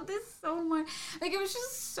 I love this so much. Like, it was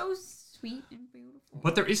just so sweet and beautiful.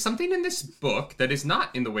 But there is something in this book that is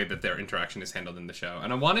not in the way that their interaction is handled in the show,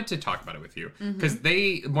 and I wanted to talk about it with you, because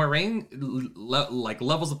Moiraine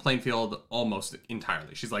levels the playing field almost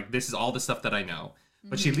entirely. She's like, this is all the stuff that I know,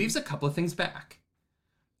 but she leaves a couple of things back.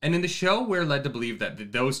 And in the show, we're led to believe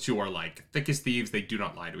that those two are like thick as thieves. They do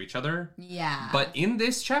not lie to each other. Yeah. But in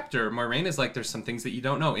this chapter, Moiraine is like, there's some things that you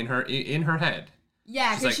don't know in her head.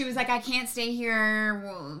 Yeah, because she was like, I can't stay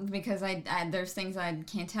here because I there's things I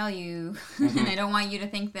can't tell you, and I don't want you to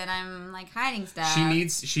think that I'm like hiding stuff.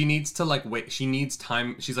 She needs to like wait. She needs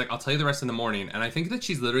time. She's like, I'll tell you the rest in the morning. And I think that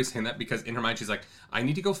she's literally saying that because in her mind she's like, I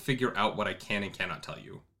need to go figure out what I can and cannot tell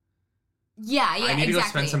you. Yeah, I need to go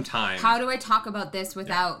spend some time. How do I talk about this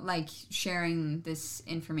without like sharing this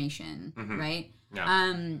information, right?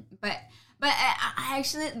 Yeah. But I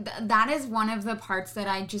actually, that is one of the parts that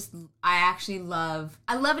I actually love.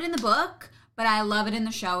 I love it in the book, but I love it in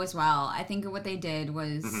the show as well. I think what they did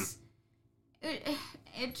was,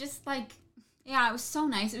 it just like, Yeah, it was so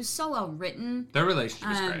nice. It was so well written. Their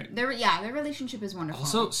relationship is great. Their relationship is wonderful.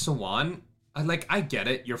 Also, Swan, I get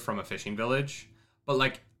it. You're from a fishing village, but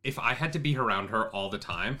like, if I had to be around her all the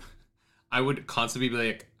time, I would constantly be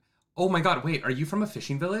like, "Oh my god, wait, are you from a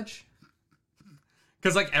fishing village?"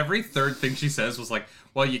 Because like every third thing she says was like,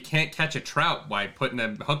 "Well, you can't catch a trout by putting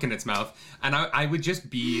a hook in its mouth," and I would just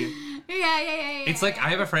be, yeah. It's like I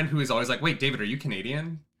have a friend who is always like, "Wait, David, are you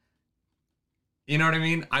Canadian?" You know what I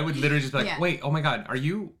mean? I would literally just be like, "Wait, oh my god, are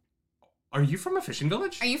you from a fishing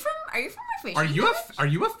village? Are you from a fishing village? Are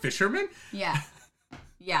you a fisherman?" Yeah.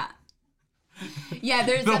 Yeah,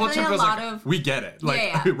 there's the whole definitely trip a was lot like, of... we get it.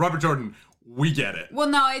 Like, Robert Jordan, we get it. Well,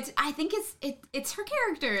 no, I think it's her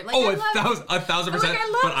character. Like, a thousand percent. I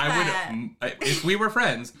love but that. I would, if we were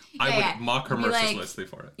friends, I would mock her mercilessly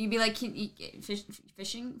for it. You'd be like,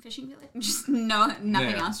 fishing village? Just nothing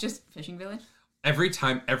else, just fishing village? Every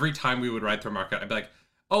time we would ride through market, I'd be like,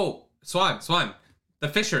 "Oh, Swan, the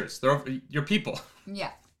fishers, they're your people."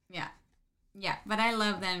 Yeah, but I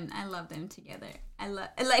love them. I love them together.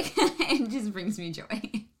 It just brings me joy.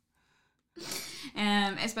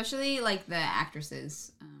 Especially like the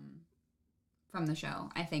actresses from the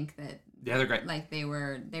show. I think that they're great. Like they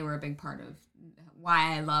were a big part of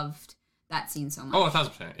why I loved that scene so much. Oh,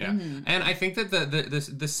 1,000%, yeah. Mm-hmm. And I think that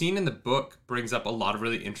the scene in the book brings up a lot of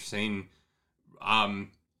really interesting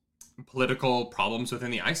political problems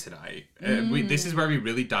within the Aes Sedai. This is where we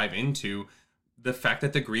really dive into the fact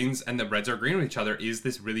that the Greens and the Reds are agreeing with each other is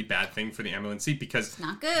this really bad thing for the Amyrlin seat, because it's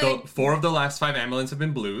not good. 4 of the last 5 Amyrlins have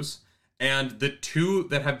been Blues, and the 2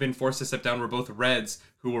 that have been forced to step down were both Reds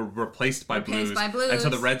who were replaced by Blues. And so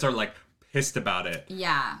the Reds are like pissed about it.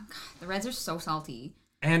 Yeah, the Reds are so salty.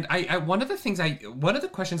 And one of the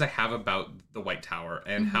questions I have about the White Tower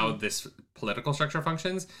and how this political structure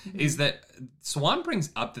functions is that Swan brings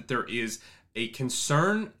up that there is a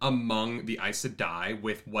concern among the Aes Sedai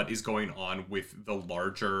with what is going on with the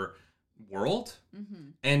larger world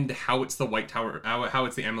and how it's the White Tower, how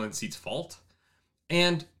it's the Amyrlin seat's fault.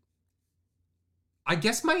 And I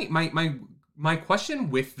guess my question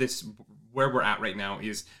with this, where we're at right now,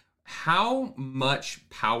 is how much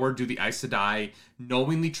power do the Aes Sedai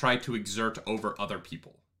knowingly try to exert over other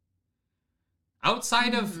people?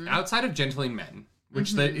 Outside of gentling men,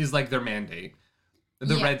 which is like their mandate.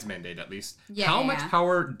 The Reds' mandate, at least. Yeah, how much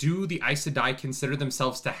power do the Aes Sedai consider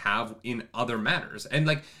themselves to have in other matters? And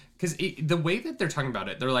like, because the way that they're talking about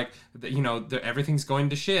it, they're like, everything's going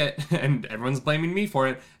to shit, and everyone's blaming me for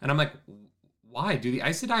it. And I'm like, why do the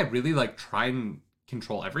Aes Sedai really like try and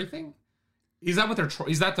control everything? Is that what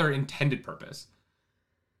is that their intended purpose?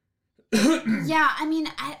 Yeah, I mean,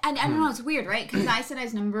 I don't know. It's weird, right? Because Aes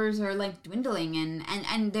Sedai's numbers are like dwindling,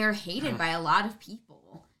 and they're hated by a lot of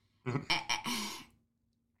people.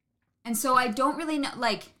 And so I don't really know,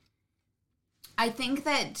 like, I think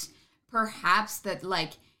that perhaps that,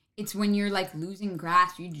 like, it's when you're, like, losing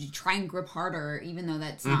grasp, you try and grip harder, even though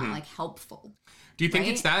that's not, like, helpful. Do you think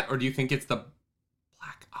it's that, or do you think it's the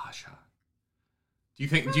Black Aja? Do you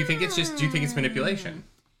think it's manipulation?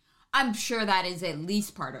 I'm sure that is at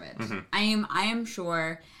least part of it. I am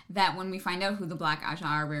sure that when we find out who the Black Aja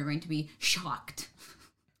are, we're going to be shocked.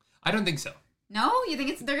 I don't think so. No? You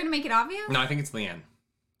think they're going to make it obvious? No, I think it's Leanne.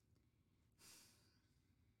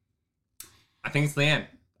 I think it's Leanne.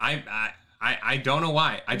 I don't know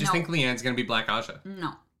why. I just think Leanne's gonna be Black Aja.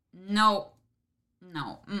 No.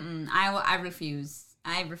 I refuse.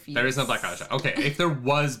 There is no Black Aja. Okay, if there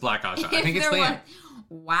was Black Aja, I think it's Leanne.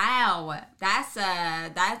 Wow,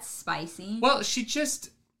 that's spicy. Well, she's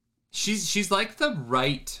like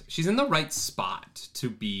she's in the right spot to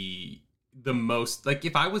be the most, like,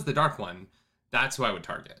 if I was the Dark One, that's who I would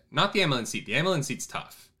target. Not the Amyrlin seat. The Amyrlin seat's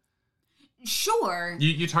tough. Sure.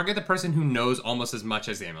 You target the person who knows almost as much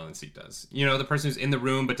as the Amyrlin seat does. You know, the person who's in the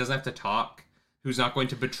room but doesn't have to talk, who's not going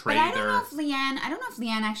to betray I don't know if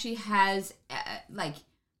Leanne actually has like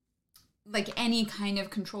any kind of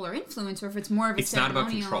control or influence, or if it's more of a It's not about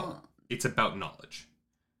control. It's about knowledge.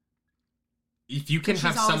 If you can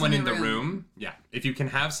have someone in the room, if you can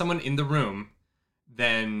have someone in the room,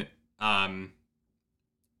 then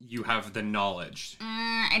you have the knowledge.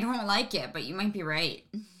 I don't like it, but you might be right.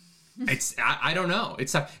 I don't know.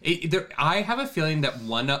 I have a feeling that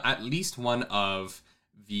at least one of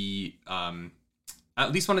the Aes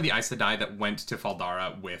Sedai that went to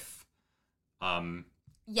Faldara with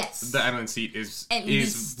yes, the Amyrlin seat is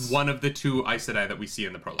one of the 2 Aes Sedai that we see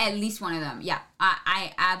in the prologue. At least one of them. Yeah.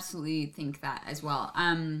 I absolutely think that as well.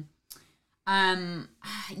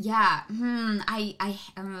 Yeah.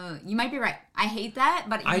 You might be right. I hate that,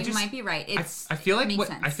 but you might be right. I feel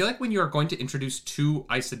like when you are going to introduce 2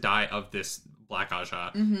 Aes Sedai of this Black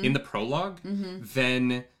Aja in the prologue,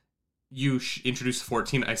 then you introduce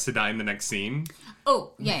 14 Aes Sedai in the next scene.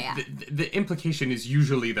 Oh, yeah. The implication is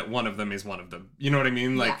usually that one of them is one of them. You know what I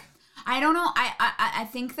mean? Like, I don't know. I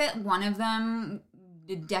think that one of them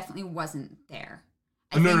definitely wasn't there.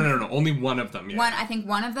 No. Only one of them. Yeah. I think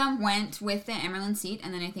one of them went with the Emerald seat,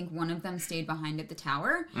 and then I think one of them stayed behind at the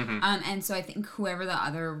tower. And so I think whoever the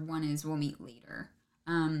other one is, we'll meet later.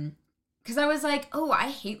 Because I was like, oh, I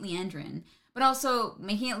hate Leandrin, but also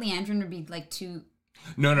making it Leandrin would be like too.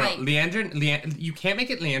 No. Like, Leandrin. You can't make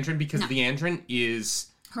it Leandrin because Leandrin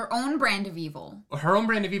is her own brand of evil. But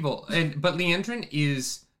Leandrin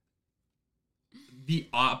is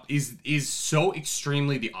is so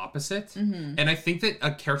extremely the opposite. And I think that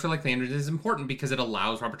a character like Leandrin is important because it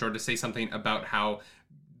allows Robert Jordan to say something about how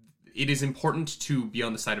it is important to be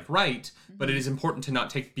on the side of right, but it is important to not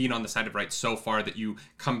take being on the side of right so far that you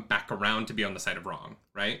come back around to be on the side of wrong,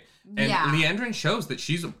 right? And Leandrin shows that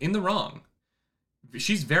she's in the wrong.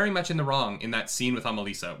 She's very much in the wrong in that scene with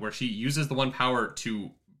Amalisa, where she uses the one power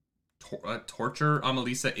to torture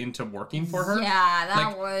Amalisa into working for her.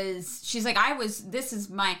 Yeah, she's like, this is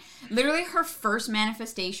my, literally her first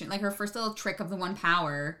manifestation, like her first little trick of the one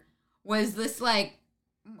power was this like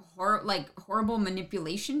horrible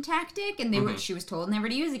manipulation tactic, and she was told never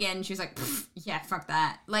to use again, and she was like, yeah, fuck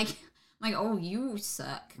that. Like, oh, you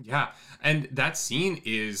suck. Yeah, and that scene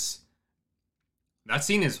is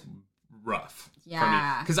rough for me.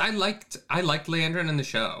 Because I liked Leandrin in the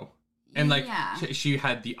show. And, like, she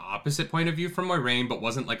had the opposite point of view from Moiraine, but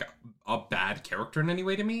wasn't, like, a bad character in any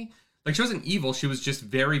way to me. Like, she wasn't evil. She was just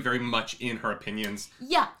very, very much in her opinions.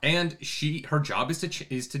 Yeah. And her job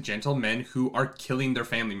is to gentle men who are killing their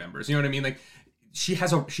family members. You know what I mean? Like, she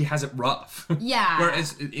has it rough. Yeah.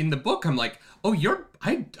 Whereas in the book, I'm like, oh,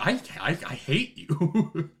 I hate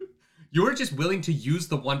you. You're just willing to use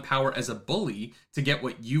the one power as a bully to get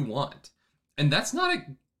what you want. And that's not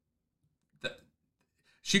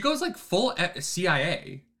she goes like full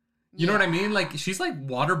CIA. You know what I mean? Like, she's like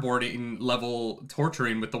waterboarding level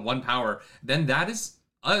torturing with the one power. Then that is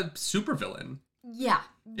a supervillain. Yeah.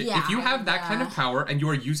 If you have that kind of power and you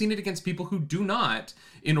are using it against people who do not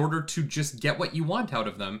in order to just get what you want out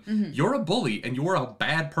of them, you're a bully and you're a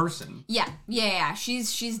bad person. Yeah.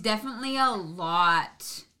 She's definitely a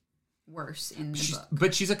lot worse in the book.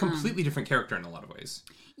 But she's a completely different character in a lot of ways.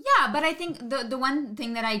 Yeah, but I think the one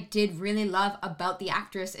thing that I did really love about the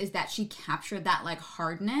actress is that she captured that, like,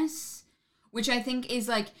 hardness, which I think is,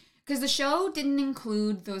 like, because the show didn't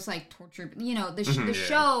include those, like, torture, you know, the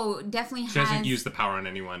show definitely has... She hasn't used the power on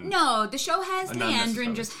anyone. No, the show has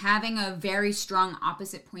Leandrin just having a very strong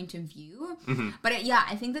opposite point of view. But,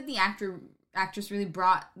 I think that the actress really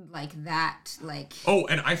brought, like, that, like... Oh,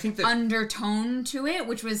 and I think that... undertone to it,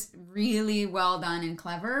 which was really well done and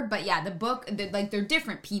clever. But, the book, they're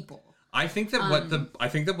different people. I think that what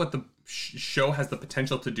the show has the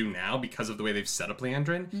potential to do now, because of the way they've set up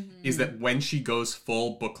Leandrin, is that when she goes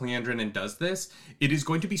full book Leandrin and does this, it is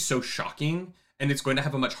going to be so shocking, and it's going to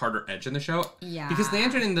have a much harder edge in the show. Yeah. Because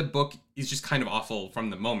Leandrin in the book is just kind of awful from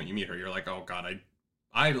the moment you meet her. You're like, oh, God,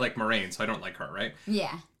 I like Moiraine, so I don't like her, right?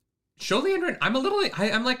 Yeah. Show Leandrin, I'm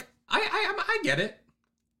like, I get it.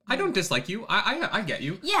 I don't dislike you. I get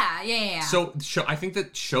you. Yeah. So I think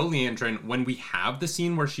that show Leandrin, when we have the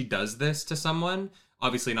scene where she does this to someone,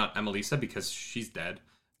 obviously not Amalisa because she's dead,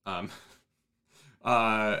 and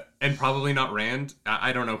probably not Rand.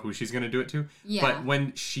 I don't know who she's going to do it to. Yeah. But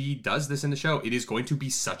when she does this in the show, it is going to be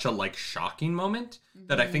such a, like, shocking moment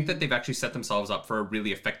that I think that they've actually set themselves up for a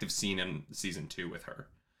really effective scene in season 2 with her.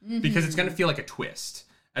 Because it's going to feel like a twist.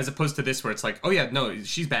 As opposed to this where it's like, oh yeah, no,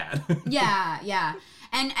 she's bad. Yeah.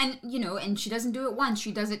 And you know, and she doesn't do it once,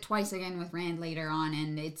 she does it twice again with Rand later on,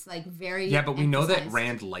 and it's like very... Yeah, but we know that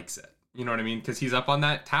Rand likes it. You know what I mean? Because he's up on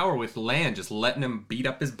that tower with Lan, just letting him beat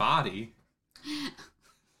up his body.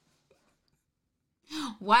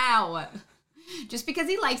 Wow. Just because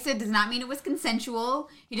he likes it does not mean it was consensual.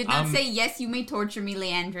 He did not say, yes, you may torture me,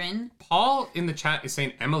 Leandrin. Paul in the chat is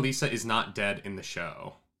saying Amalisa is not dead in the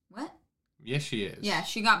show. What? Yes, she is. Yeah,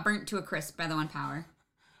 she got burnt to a crisp by the one power.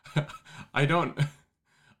 I don't know.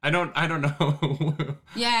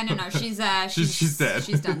 Yeah, no. She's dead. She's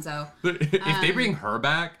done so. If they bring her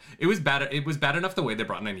back, it was bad. It was bad enough the way they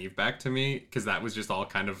brought Nynaeve back to me, because that was just all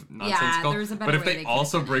kind of nonsensical. Yeah, there was a better way. But if they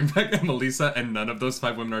also bring back Amalisa and none of those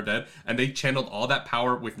 5 women are dead, and they channeled all that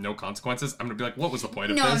power with no consequences, I'm gonna be like, what was the point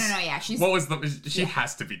of this? No. Yeah, she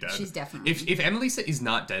has to be dead. She's definitely. If Amalisa is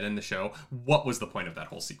not dead in the show, what was the point of that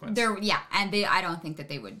whole sequence? I don't think that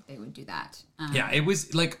they would do that. It was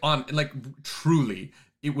truly.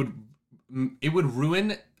 It would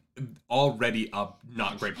ruin already a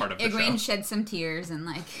not great part of the show. Egwene shed some tears and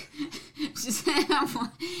she's,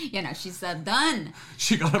 she's done.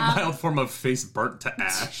 She got a mild form of face burnt to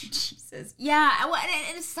ash. Jesus. Yeah, well,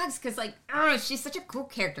 and it sucks because she's such a cool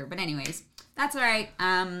character. But anyways, that's all right.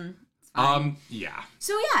 Yeah.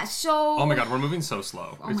 So oh my god, we're moving so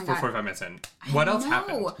slow. It's 45 minutes in. What else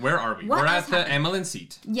happened? Where are we? We're at the Amelin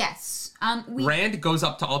seat. Yes. Rand goes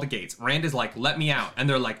up to all the gates. Rand is like, let me out. And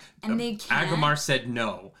they're like, and they can't. Agomar said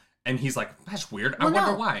no. And he's like, that's weird. I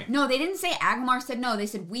wonder why. No, they didn't say Agomar said no. They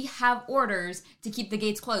said, we have orders to keep the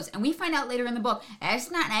gates closed. And we find out later in the book,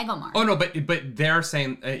 it's not Agomar. Oh, no, but they're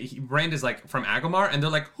saying, Rand is like, from Agomar? And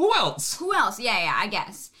they're like, who else? Who else? Yeah, I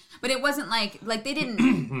guess. But it wasn't like they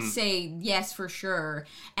didn't say yes for sure.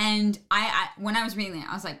 And I when I was reading it,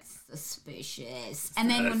 I was like, suspicious. And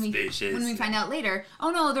then when we find out later,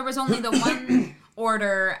 oh no, there was only the one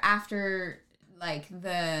order after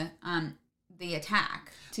the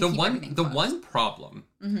attack. The one problem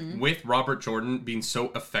with Robert Jordan being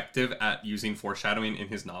so effective at using foreshadowing in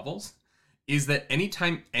his novels is that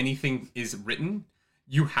anytime anything is written,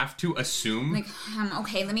 you have to assume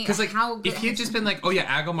okay, let me because if he had just been like, oh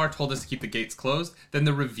yeah, Agomar told us to keep the gates closed, then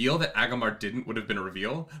the reveal that Agomar didn't would have been a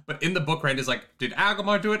reveal. But in the book, Rand is like, did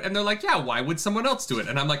Agomar do it? And they're like, yeah, why would someone else do it?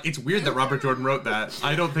 And I'm like, it's weird that Robert Jordan wrote that.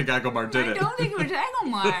 I don't think Agomar did it. I don't think it was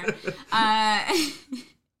Agomar.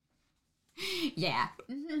 Yeah.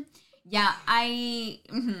 Mm-hmm. Yeah,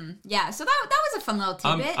 yeah, so that was a fun little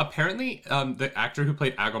tidbit. Apparently, the actor who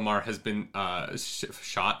played Agomar has been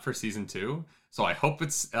shot for season 2. So I hope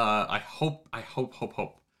it's I hope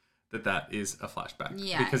that is a flashback.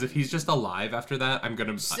 Yeah. Because if he's just alive after that, I'm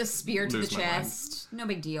gonna just a spear to the chest. No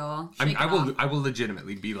big deal. I will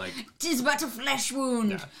legitimately be like, "'Tis but a flesh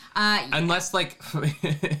wound." Yeah. Unless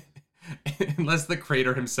unless the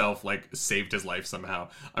creator himself saved his life somehow,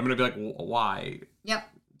 I'm gonna be like, why? Yep.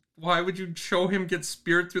 Why would you show him get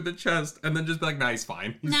speared through the chest and then just be like, nah, he's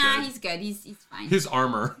fine. He's good. He's fine. His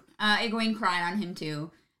armor. Egwene cried on him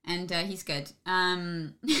too. And he's good. Yeah,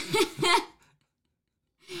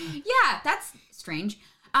 that's strange.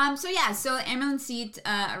 So Amelin Seat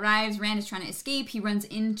arrives. Rand is trying to escape. He runs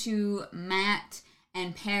into Matt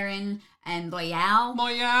and Perrin and Loyal.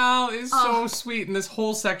 Loyal is so sweet in this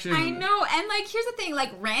whole section. I know. And here's the thing.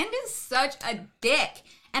 Rand is such a dick.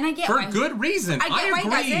 And I get for good reason. I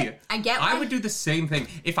agree. I get why. I would do the same thing.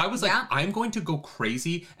 If I was I'm going to go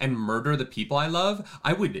crazy and murder the people I love,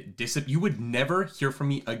 I would you would never hear from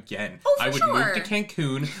me again. Oh, I would move to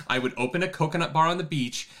Cancun. I would open a coconut bar on the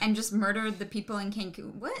beach. And just murder the people in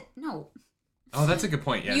Cancun. What? No. Oh, that's a good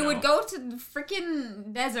point. Yeah, you would go to the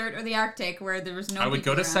freaking desert or the Arctic where there was no I would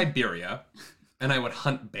go to around. Siberia and I would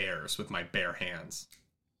hunt bears with my bare hands.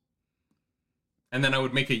 And then I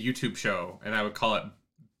would make a YouTube show and I would call it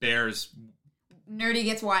Bears. Nerdy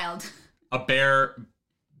gets wild. A bare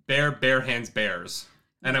hands bears.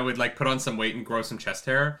 And I would put on some weight and grow some chest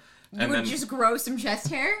hair. You would just grow some chest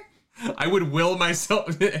hair? I would will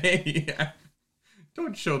myself. Hey,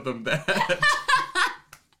 don't show them that.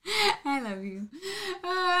 I love you.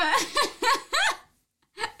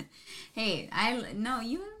 Hey,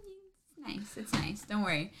 nice. It's nice. Don't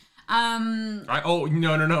worry.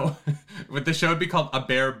 No. But the show would be called A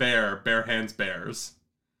Bare Hands Bears.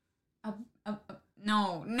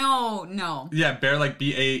 No. Yeah, bear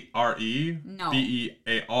Bare. No.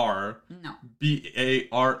 Bear. No.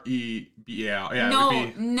 Bare.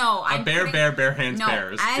 Yeah. No. A Bare Hands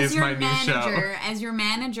Bears is my new show. As your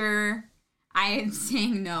manager, I am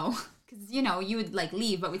saying no. Because, you would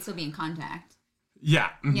leave, but we'd still be in contact. Yeah.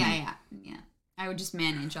 Mm-hmm. Yeah. I would just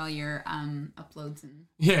manage all your uploads and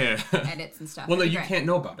edits and stuff. Well, no, you can't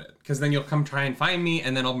know about it because then you'll come try and find me,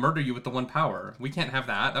 and then I'll murder you with the one power. We can't have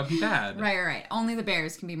that. That'd be bad. Right. Only the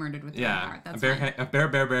bears can be murdered with the one power. That's fine. A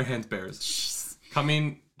bare hands bears. Jeez.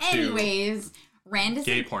 Coming. Anyways, Rand is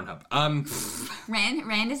gay Pornhub.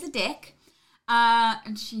 Rand is a dick.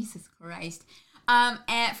 Jesus Christ.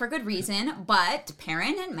 For good reason, but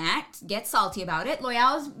Perrin and Matt get salty about it.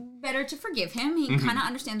 Loyal is better to forgive him. He kind of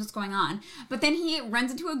understands what's going on. But then he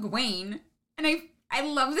runs into Egwene, and I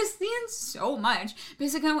love this scene so much.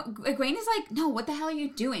 Because Egwene is like, no, what the hell are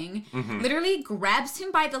you doing? Literally grabs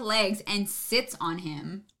him by the legs and sits on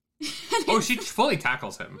him. She fully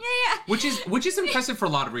tackles him. Yeah. Which is impressive for a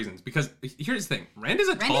lot of reasons. Because here's the thing. Rand is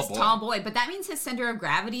a tall boy. But that means his center of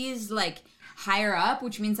gravity is higher up,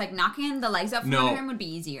 which means knocking the legs up from under him would be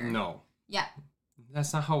easier. No. Yeah.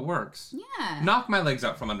 That's not how it works. Yeah. Knock my legs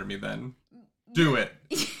out from under me then. Do it.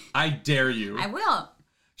 I dare you. I will.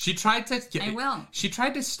 She tried to She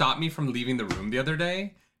tried to stop me from leaving the room the other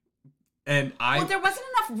day. And Well, there wasn't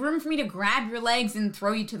enough room for me to grab your legs and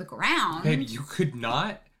throw you to the ground. Babe, you could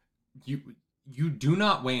not you do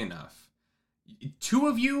not weigh enough. 2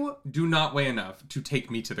 of you do not weigh enough to take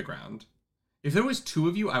me to the ground. If there was 2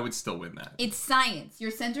 of you, I would still win that. It's science.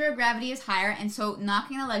 Your center of gravity is higher, and so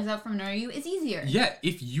knocking the legs out from under you is easier. Yeah,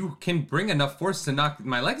 if you can bring enough force to knock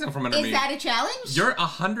my legs out from under me. Is that a challenge? You're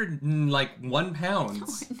 101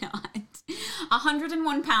 pounds. No, I'm not.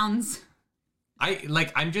 101 pounds.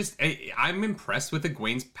 I'm impressed with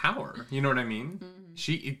Egwene's power. You know what I mean?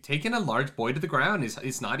 Mm-hmm. Taking a large boy to the ground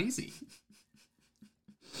is not easy.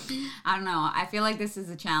 I don't know. I feel like this is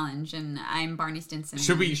a challenge, and I'm Barney Stinson.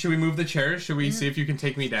 Should we move the chairs? Should we see if you can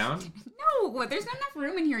take me down? No, there's not enough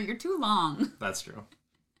room in here. You're too long. That's true.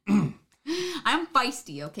 I'm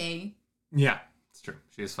feisty, okay? Yeah, it's true.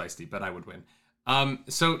 She is feisty, but I would win.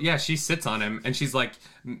 So yeah, she sits on him, and she's like,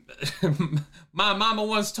 "My mama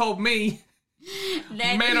once told me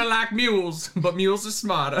men are like mules, but mules are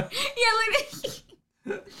smarter."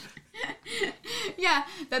 Yeah, yeah,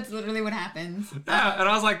 that's literally what happens. Yeah, and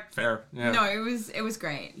I was like, fair. Yeah. No, it was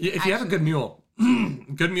great. Yeah, if you have a good mule,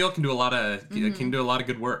 good mule can do a lot of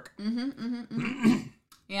good work.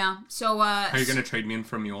 Yeah. So are you gonna trade me in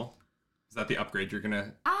for a mule? Is that the upgrade you're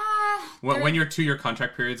gonna? When your 2-year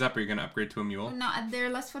contract period's up, are you gonna upgrade to a mule? No, they're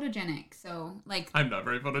less photogenic. So like, I'm not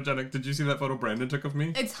very photogenic. Did you see that photo Brandon took of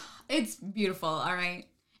me? It's beautiful. All right.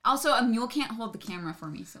 Also, a mule can't hold the camera for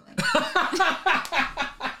me, so like.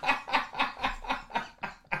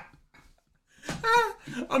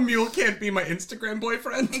 A mule can't be my Instagram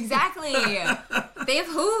boyfriend. Exactly. They have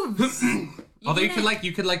hooves. Although you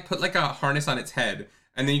could put like a harness on its head,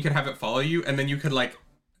 and then you could have it follow you, and then you could like.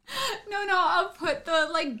 No, I'll put the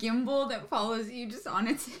like gimbal that follows you just on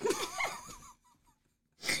its head.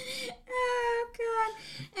 Oh god.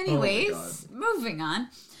 Anyways, moving on.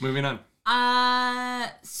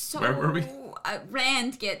 So where were we?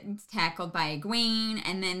 Rand gets tackled by Egwene,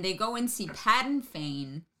 and then they go and see Padan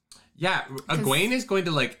Fane. Yeah, Egwene is going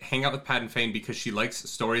to like hang out with Padan Fane because she likes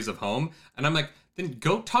stories of home, and I'm like, then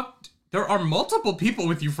go talk. There are multiple people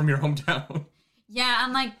with you from your hometown. Yeah,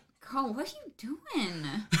 I'm like, Cole, what are you doing?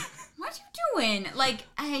 What are you doing? Like,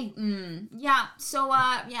 yeah. So,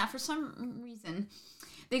 yeah, for some reason,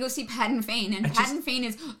 they go see Padan Fane, and Padan Fane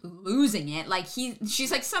is losing it. Like,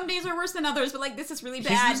 she's like, some days are worse than others, but like, this is really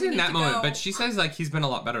bad. He's losing that moment, but she says like he's been a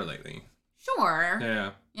lot better lately. Sure.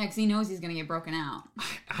 Yeah. Yeah, because he knows he's going to get broken out.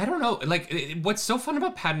 I don't know. Like, what's so fun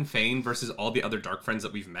about Padan Fane versus all the other dark friends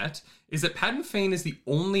that we've met is that Padan Fane is the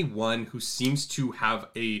only one who seems to have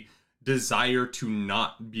a desire to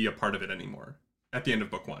not be a part of it anymore at the end of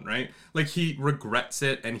book 1, right? Like, he regrets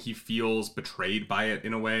it and he feels betrayed by it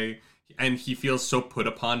in a way. And he feels so put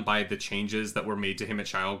upon by the changes that were made to him at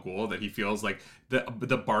Shia Ghul that he feels like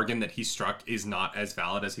the bargain that he struck is not as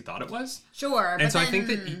valid as he thought it was. Sure. And so I think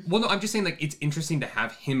that, well, no, I'm just saying like it's interesting to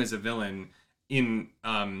have him as a villain in,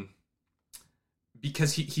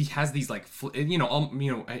 because he has these like,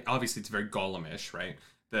 obviously it's very Gollum-ish, right?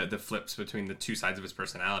 The flips between the two sides of his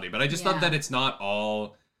personality. But I just thought that it's not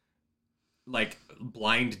all like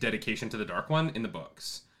blind dedication to the Dark One in the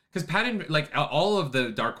books. Because Padan, like, all of the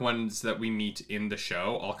Dark Ones that we meet in the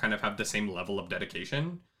show all kind of have the same level of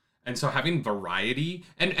dedication. And so having variety,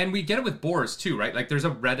 and we get it with Bors too, right? Like, there's a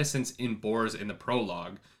reticence in Bors in the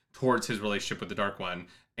prologue towards his relationship with the Dark One.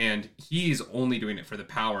 And he's only doing it for the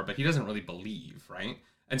power, but he doesn't really believe, right?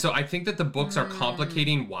 And so I think that the books are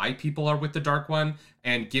complicating why people are with the Dark One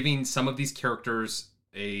and giving some of these characters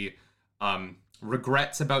a...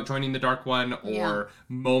 regrets about joining the Dark One or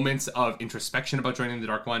moments of introspection about joining the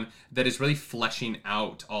Dark One that is really fleshing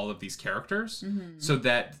out all of these characters so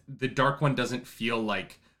that the Dark One doesn't feel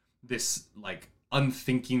like this like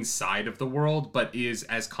unthinking side of the world, but is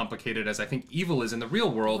as complicated as I think evil is in the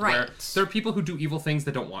real world, where there are people who do evil things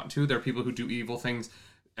that don't want to. There are people who do evil things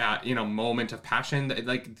at, moment of passion.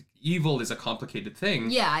 Like, evil is a complicated thing.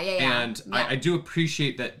 Yeah. And I do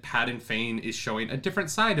appreciate that Padan Fane is showing a different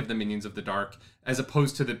side of the Minions of the Dark, as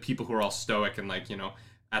opposed to the people who are all stoic and like,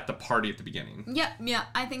 at the party at the beginning. Yeah.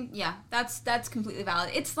 I think, that's completely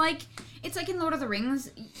valid. It's like in Lord of the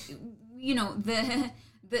Rings,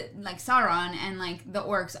 the like Sauron and like the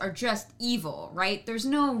orcs are just evil, right? There's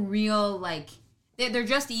no real like, they're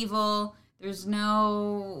just evil. There's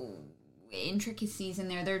no intricacies in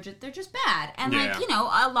there. They're just bad, and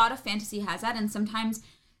a lot of fantasy has that, and sometimes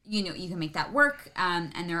you can make that work,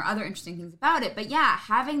 and there are other interesting things about it. But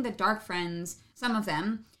having the dark friends, some of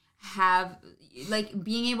them have like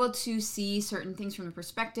being able to see certain things from the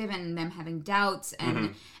perspective and them having doubts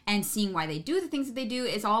and seeing why they do the things that they do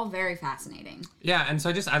is all very fascinating. And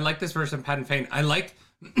so I like this version of Padan Fane. I like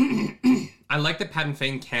that Padan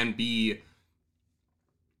Fane can be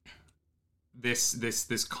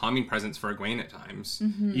this calming presence for Egwene at times,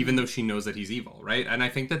 even though she knows that he's evil, right? And I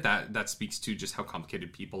think that speaks to just how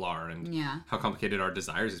complicated people are and how complicated our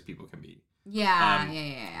desires as people can be. Yeah.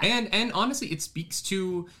 And honestly, it speaks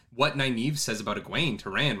to what Nynaeve says about Egwene to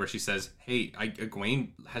Rand, where she says, hey, Egwene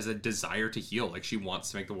has a desire to heal. Like, she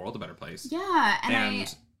wants to make the world a better place. Yeah,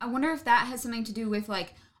 and I wonder if that has something to do with,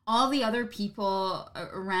 like, all the other people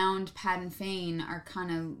around Padden Fane are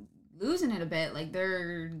kind of losing it a bit. Like,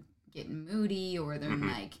 they're getting moody, or they're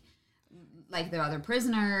like the other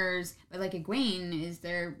prisoners. But like Egwene is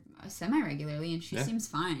there semi-regularly, and she seems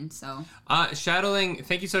fine. So Shadowling,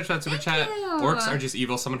 thank you so much for that super chat. Orcs are just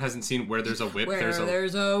evil. Someone hasn't seen Where There's a Whip.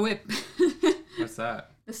 There's a whip. What's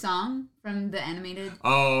that? The song from the animated.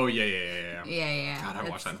 Oh yeah. God, I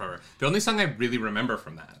haven't watched that in forever. The only song I really remember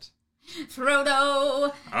from that.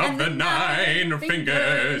 Frodo of the nine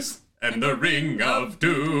fingers and the ring of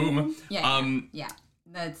doom. Yeah.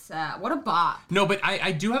 That's what a bop. No, but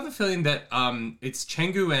I do have a feeling that it's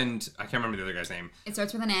Chengu and I can't remember the other guy's name. It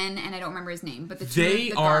starts with an N, and I don't remember his name. But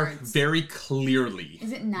they are guards. Very clearly.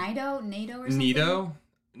 Is it Nido or something? Nido.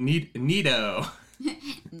 Nido.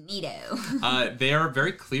 They are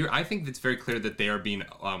very clear. I think it's very clear that they are being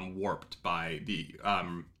warped by the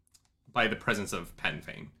presence of Padden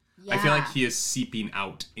Fane. Yeah. I feel like he is seeping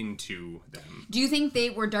out into them. Do you think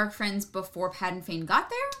they were dark friends before Padden Fane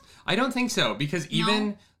got there? I don't think so, because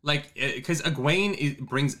because Egwene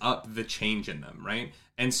brings up the change in them, right?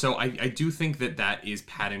 And so I do think that is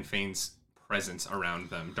Padden Fane's presence around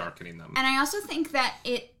them, darkening them. And I also think that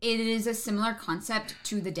it is a similar concept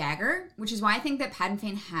to the dagger, which is why I think that Padden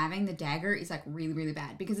Fane having the dagger is like really, really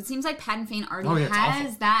bad, because it seems like Padden Fane already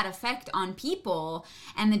has that effect on people,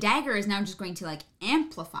 and the dagger is now just going to like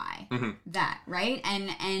amplify that, right?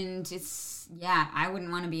 And it's I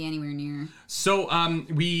wouldn't want to be anywhere near. So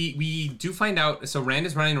we do find out. So Rand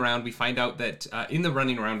is running around. We find out that in the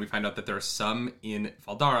running around, we find out that there are some in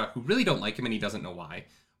Valdara who really don't like him, and he doesn't know why.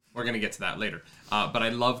 We're going to get to that later. But I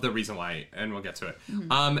love the reason why, and we'll get to it.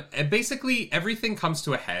 And basically, everything comes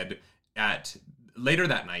to a head later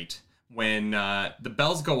that night when the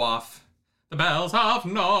bells go off. The bells of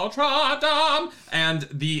Notre Dame! And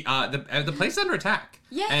the place is under attack.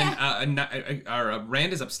 And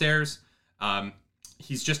Rand is upstairs.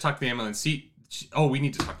 He's just talked to the ambulance seat. We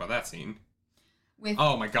need to talk about that scene.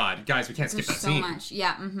 Oh my god, guys, we can't skip that scene. There's so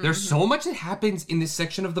much, There's so much that happens in this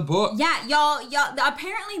section of the book. Yeah, y'all,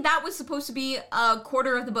 apparently that was supposed to be a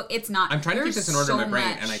quarter of the book. It's not. I'm trying to keep this in order in my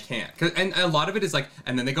brain, and I can't. And a lot of it is like,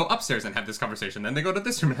 and then they go upstairs and have this conversation, then they go to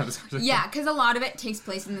this room and have this conversation. Yeah, because a lot of it takes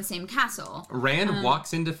place in the same castle. Rand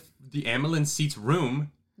walks into the ambulance seat's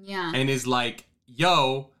room, and is like,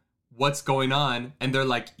 yo, what's going on? And they're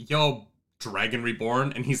like, yo, Dragon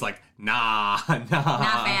Reborn, and he's like, nah,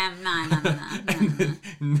 fam, nah,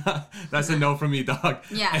 that's a no from me, dog.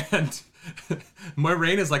 Yeah. And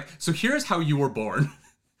Moiraine is like, so here's how you were born.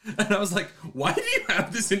 And I was like, why do you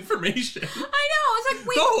have this information? I know. I was like,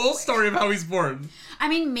 wait, the whole story of how he's born. I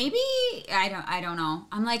mean, maybe I don't know.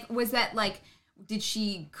 I'm like, was that like, did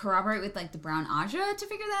she corroborate with like the Brown Aja to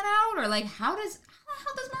figure that out, or like how the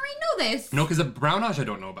hell does Moiraine know this? No, because the Brown Aja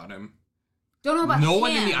don't know about him. Don't know about him. No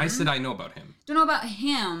one in the Aes Sedai know about him. Don't know about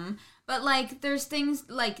him, but like, there's things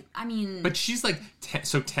like, I mean. But she's like,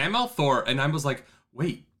 so Tam al'Thor, and I was like,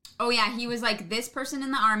 wait. Oh yeah, he was like this person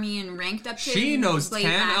in the army and ranked up to. She knows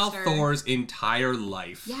Tam al'Thor's entire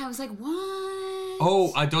life. Yeah, I was like, what?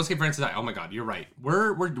 Oh, don't skip Aes Sedai. Oh my god, you're right.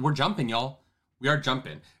 We're jumping, y'all. We are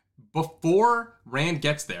jumping. Before Rand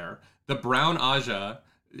gets there, the Brown Aja,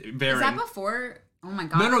 Varen. Is that before? Oh my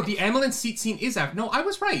god. No, the ambulance seat scene is after. No, I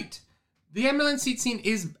was right. The ambulance seat scene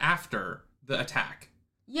is after the attack.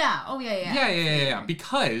 Yeah. Oh, yeah. Yeah.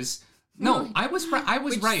 Because, no, I was right. I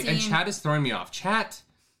was right, and chat is throwing me off. Chat,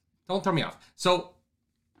 don't throw me off. So,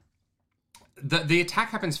 the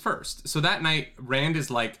attack happens first. So that night, Rand is,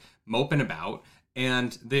 like, moping about,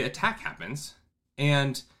 and the attack happens,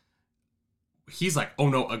 and he's like, oh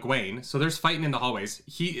no, Egwene. So there's fighting in the hallways.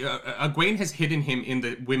 Egwene has hidden him in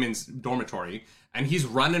the women's dormitory, and he's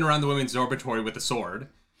running around the women's dormitory with a sword.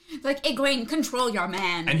 Like, Egwene, control your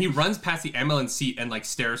man. And he runs past the ambulance seat and, like,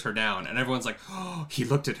 stares her down. And everyone's like, oh, he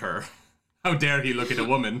looked at her. How dare he look at a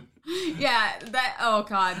woman? Yeah, oh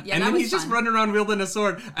god. Yeah, and that then was he's just running around wielding a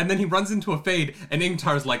sword. And then he runs into a fade. And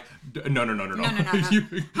Ingtar's like, no. No.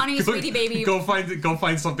 Honey, sweetie baby. Go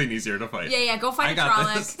find something easier to fight. Yeah, go find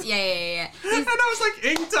Prologue. Yeah. And I was like,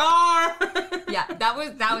 Ingtar! Yeah, that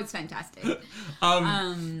was fantastic.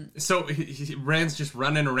 So Rand's just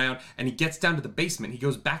running around, and he gets down to the basement. He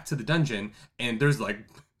goes back to the dungeon, and there's like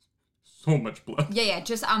so much blood. Yeah,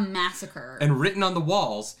 just a massacre. And written on the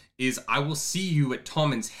walls is, I will see you at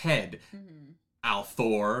Tommen's head.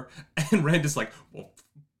 Althor. And Rand is like, well,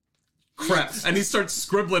 crap. And he starts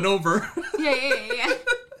scribbling over. Yeah.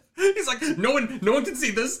 He's like, no one can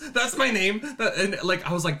see this. That's my name. And like,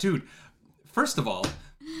 I was like, dude, first of all,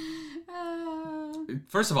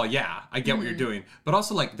 yeah, I get what you're doing, but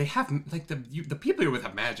also like they have like the people you're with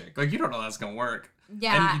have magic. Like you don't know that's gonna work.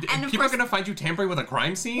 Yeah, and people are gonna find you tampering with a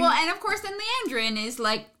crime scene. Well, and of course, then Leandrin is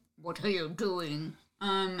like, "What are you doing?"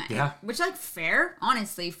 Yeah, which like fair,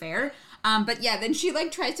 honestly fair. But yeah, then she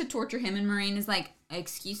like tries to torture him, and Moraine is like,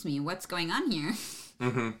 "Excuse me, what's going on here?"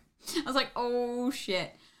 Mm-hmm. I was like, "Oh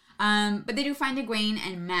shit." But they do find Egwene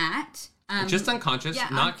and Matt. Just unconscious,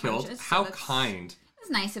 not killed. So How kind. It's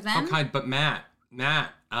nice of them. How kind, but Matt.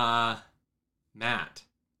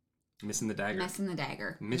 Missing the dagger. Missing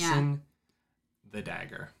the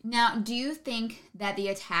dagger. Now, do you think that the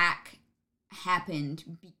attack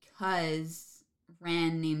happened because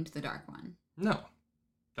Rand named the Dark One? No.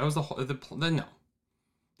 That was no.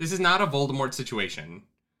 This is not a Voldemort situation.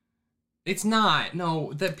 It's not.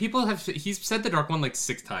 No, he's said the Dark One like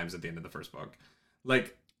 6 times at the end of the first book.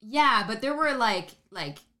 Like, yeah, but there were like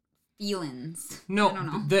feelings. No, I don't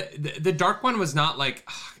know. The Dark One was not like,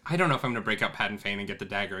 I don't know if I'm gonna break out Pat and Fane and get the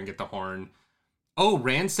dagger and get the horn. Oh,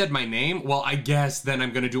 Rand said my name? Well, I guess then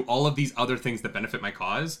I'm gonna do all of these other things that benefit my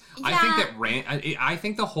cause. Yeah. I think that I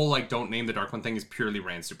think the whole like don't name the Dark One thing is purely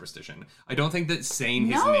Rand superstition. I don't think that saying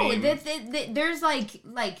his name. No, there's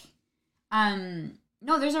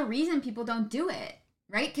no, there's a reason people don't do it,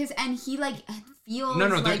 right? And he like feels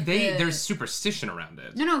like there's superstition around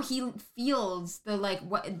it. No, he feels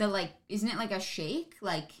isn't it like a shake?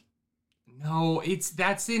 Like, no,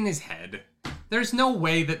 that's in his head. There's no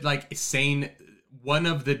way that like saying any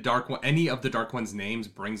of the Dark One's names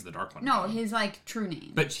brings the Dark One. No, his like true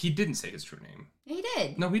name. But he didn't say his true name. Yeah, he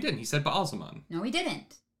did. No, he didn't. He said Baalzamon. No, he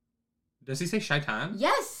didn't. Does he say Shaitan?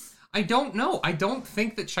 Yes. I don't know. I don't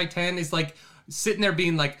think that Shaitan is like sitting there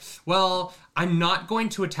being like, well, I'm not going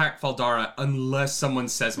to attack Faldara unless someone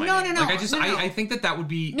says my name. No. Like I think that would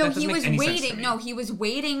be no. That He was waiting. No, he was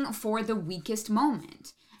waiting for the weakest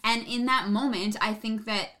moment. And in that moment, I think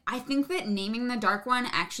that naming the Dark One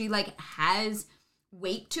actually like has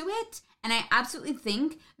weight to it, and I absolutely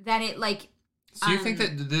think that it like. So you think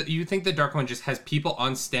that you think the Dark One just has people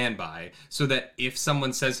on standby so that if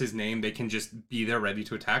someone says his name, they can just be there ready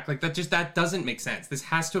to attack? Like that doesn't make sense. This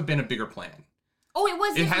has to have been a bigger plan. Oh, it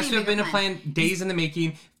was. It has to have been a plan. Days in the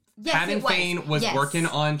making. Yes, Pat and Fane was working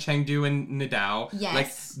on Chengdu and Nidao.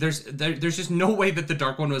 Yes. Like there's just no way that the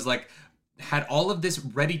Dark One was like had all of this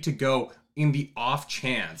ready to go in the off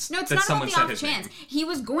chance that someone said his name. He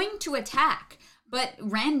was going to attack, but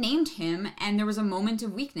Rand named him, and there was a moment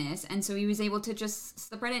of weakness, and so he was able to just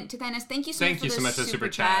slip right into Thanos. Thank you so much for the super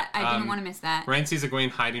chat. I didn't want to miss that. Rand sees Egwene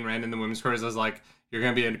hiding Rand in the women's quarters. I was like, you're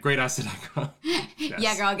going to be a great asset. Yes.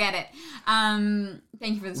 Yeah, girl, get it.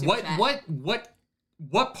 Thank you for the super chat.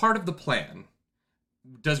 What part of the plan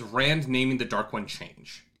does Rand naming the Dark One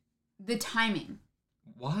change? The timing.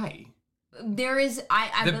 Why? There is,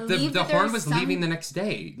 I believe the horn was leaving the next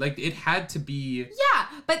day. Like, it had to be... Yeah,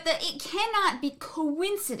 but it cannot be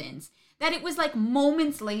coincidence that it was, like,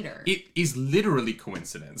 moments later. It is literally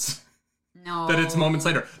coincidence. No. That it's moments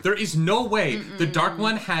later. There is no way the Dark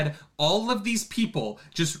One had all of these people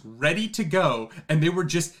just ready to go, and they were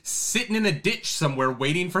just sitting in a ditch somewhere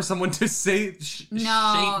waiting for someone to say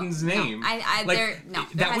Shaitan's name.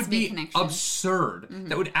 That would be absurd.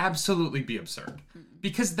 That would absolutely be absurd.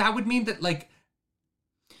 Because that would mean that, like,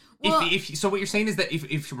 so what you're saying is that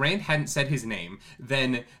if Rand hadn't said his name,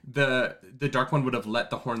 then the Dark One would have let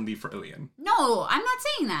the horn leave for Ilian. No, I'm not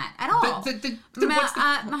saying that at all.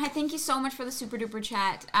 Maha, thank you so much for the super duper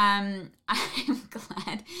chat. I'm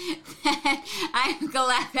glad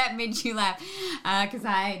that made you laugh because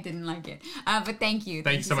I didn't like it. But thank you.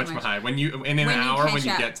 Thank you so much, Maha. When you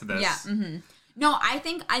get to this. Yeah. Mm-hmm. No, I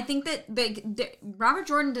think that the Robert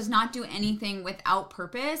Jordan does not do anything without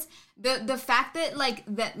purpose. The fact that like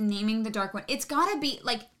that naming the Dark One, it's gotta be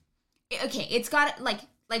like, okay, it's gotta like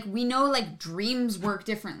we know like dreams work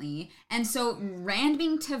differently, and so Rand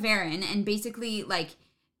being Ta'veren and basically like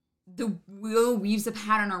the will weaves a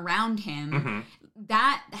pattern around him.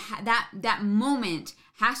 That moment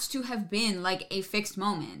has to have been like a fixed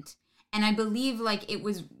moment, and I believe like it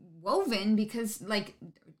was woven because like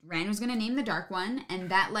Rand was gonna name the Dark One, and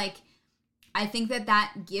that like I think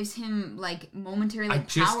that gives him like momentary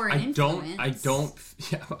like power and influence.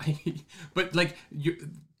 But like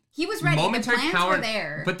he was ready. Momentary the plans power, were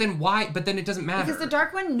there. But then why? But then it doesn't matter because the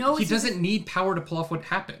Dark One knows he doesn't need power to pull off what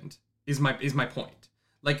happened. Is my point.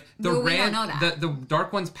 Like the we don't know that. the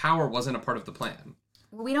Dark One's power wasn't a part of the plan.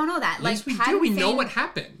 Well, we don't know that. Yes, we do. We know what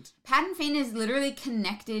happened. Padan Fain is literally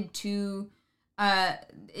connected to,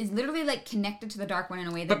 connected to the Dark One in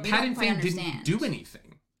a way that we don't quite understand. But Padan Fain didn't do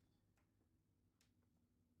anything.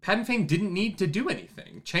 Padan Fain didn't need to do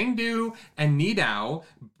anything. Chengdu and Nidao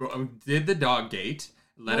did the dog gate,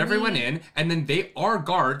 let everyone in, and then they are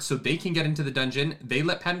guards, so they can get into the dungeon. They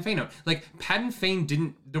let Padan Fain out. Like, Padan Fain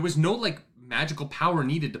didn't... There was no, like, magical power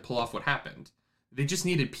needed to pull off what happened. They just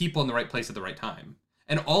needed people in the right place at the right time.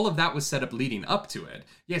 And all of that was set up leading up to it.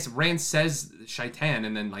 Yes, Rand says Shaitan,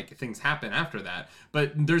 and then, like, things happen after that.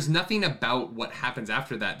 But there's nothing about what happens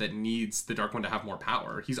after that that needs the Dark One to have more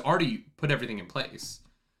power. He's already put everything in place.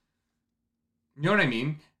 You know what I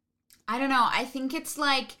mean? I don't know. I think it's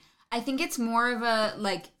more of a,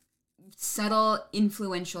 like, subtle,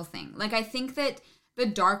 influential thing. Like, I think that the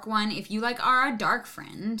Dark One, if you, like, are a dark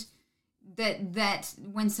friend, that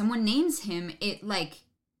when someone names him, I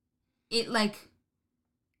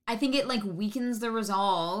think it, like, weakens the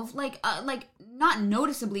resolve, like, not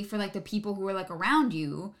noticeably for, like, the people who are, like, around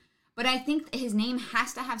you, but I think his name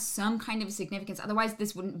has to have some kind of significance, otherwise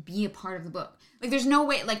this wouldn't be a part of the book. Like, there's no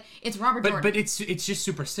way, like, it's Robert Jordan. But it's just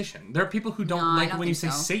superstition. There are people who don't like when you say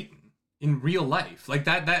Satan in real life. Like,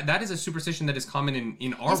 that is a superstition that is common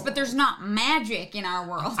in our world. But there's not magic in our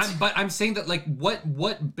world. But I'm saying that, like,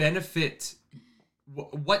 what benefit...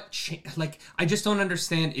 like, I just don't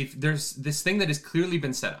understand if there's this thing that has clearly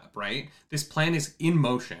been set up, right? This plan is in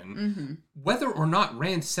motion. Whether or not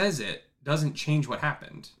Rand says it doesn't change what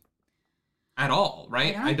happened at all,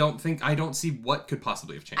 right? I don't see what could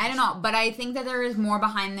possibly have changed. I don't know, but I think that there is more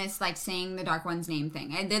behind this, like, saying the Dark One's name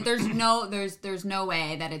thing. There's no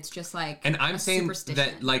way that it's just like, and I'm saying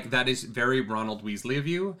that, like, that is very Ronald Weasley of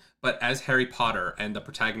you, but as Harry Potter and the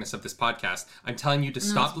protagonist of this podcast, I'm telling you to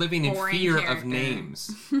stop living in fear of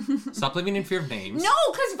names. Stop living in fear of names. No,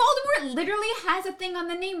 because Voldemort literally has a thing on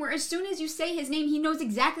the name where as soon as you say his name, he knows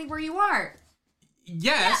exactly where you are.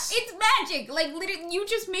 Yes. Yeah, it's magic. Like, literally, you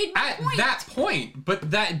just made my point. At that point,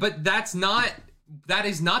 but that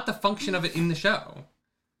is not the function of it in the show.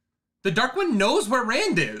 The Dark One knows where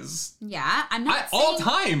Rand is. Yeah, I'm not at all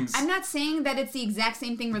times. I'm not saying that it's the exact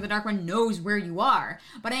same thing where the Dark One knows where you are,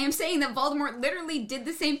 but I am saying that Voldemort literally did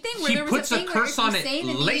the same thing. Where he there was puts a curse on it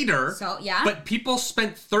later. So yeah, but people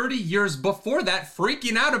spent 30 years before that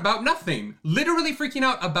freaking out about nothing. Literally freaking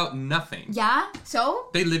out about nothing. Yeah. So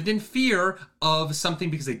they lived in fear of something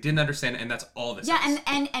because they didn't understand, and that's all this is. Yeah,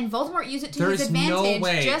 and Voldemort used it to his advantage, no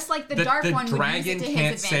way just like the Dark One would use it to his advantage. The dragon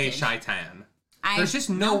can't say Shaitan. There's just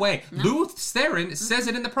no way. No. Luth Theron says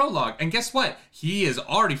it in the prologue, and guess what? He is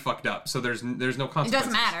already fucked up, so there's no consequences. It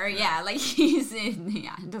doesn't matter. Yeah, like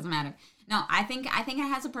it doesn't matter. No, I think it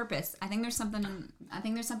has a purpose. I think there's something there.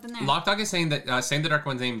 Lockdog is saying that saying the Dark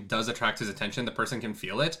One's name does attract his attention. The person can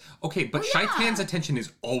feel it. Okay, but Shaitan's attention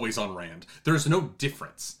is always on Rand. There's no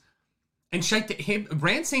difference. And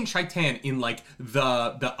Rand saying Shaitan in, like,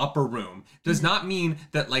 the upper room does not mean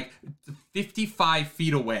that, like, 55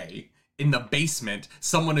 feet away in the basement,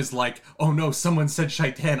 someone is like, oh no, someone said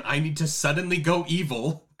Shaitan, I need to suddenly go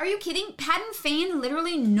evil. Are you kidding? Padan Fain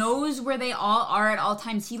literally knows where they all are at all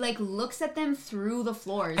times. He, like, looks at them through the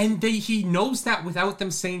floors. And he knows that without them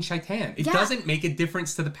saying Shaitan. It doesn't make a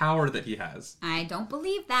difference to the power that he has. I don't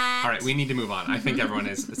believe that. All right, we need to move on. I think everyone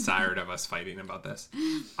is tired of us fighting about this.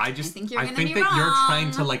 I think you're trying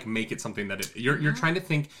to, like, make it something that you're trying to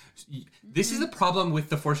think. This is the problem with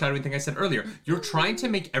the foreshadowing thing I said earlier. You're trying to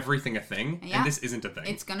make everything a thing, and this isn't a thing.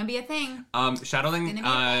 It's gonna be a thing. Shadowling,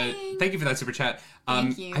 thank you for that super chat.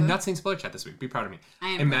 Thank you. I'm not saying spoiler chat this week. Be proud of me.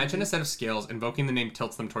 Imagine a set of scales. Invoking the name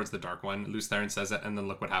tilts them towards the Dark One. Luce Theron says it, and then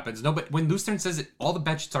look what happens. No, but when Luce Theron says it, all the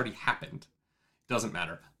bad shit's already happened. Doesn't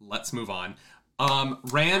matter. Let's move on.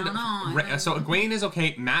 Rand. So Egwene is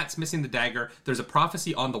okay. Matt's missing the dagger. There's a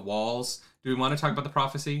prophecy on the walls. Do we want to talk about the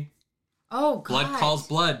prophecy? Oh, God. Blood calls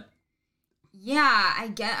blood. Yeah, I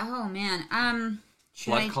get. Oh man.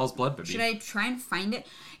 Blood calls blood, baby. Should I try and find it?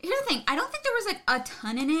 Here's the thing. I don't think there was, like, a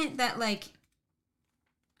ton in it that, like.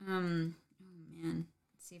 Oh man.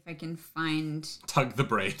 Let's see if I can find. Tug the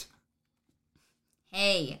braid.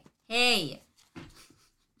 Hey.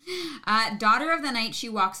 Daughter of the night, she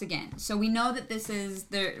walks again. So we know that this is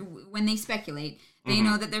when they speculate, they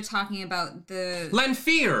know that they're talking about the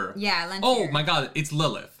Lanfear. Yeah, Lanfear. Oh my God, it's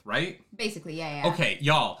Lilith, right? Basically, yeah. Okay,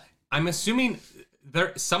 y'all. I'm assuming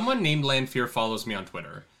someone named Lanfear follows me on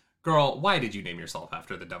Twitter. Girl, why did you name yourself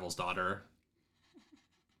after the Devil's Daughter?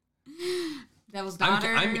 Devil's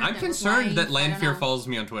Daughter. I'm concerned that Lanfear follows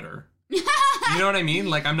me on Twitter. You know what I mean?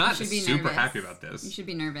 Like, I'm not super happy about this. You should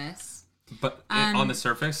be nervous. But on the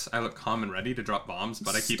surface, I look calm and ready to drop bombs,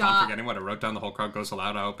 but I keep on forgetting what I wrote down. The whole crowd goes so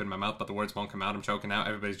loud, I open my mouth, but the words won't come out. I'm choking out.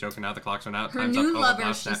 Everybody's joking out. The clocks are out. Her Time's new up. lover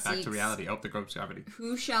Oh, she snap back seeks. to reality. Oh, the gross gravity.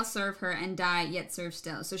 Who shall serve her and die, yet serve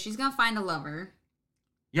still? So she's gonna find a lover.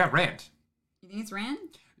 Yeah, Rand. You think it's Rand?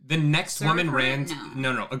 The next Serve woman her? Rand...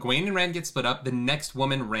 No. Egwene and Rand get split up. The next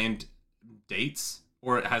woman Rand dates,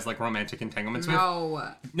 or it has, like, romantic entanglements with...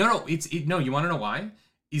 No, no, you want to know why?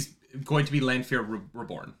 Is going to be Lanfear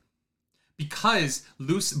Reborn. Because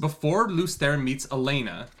before Luce Theron meets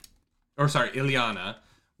Ileana,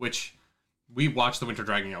 which we watched The Winter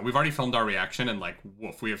Dragon. We've already filmed our reaction, and like,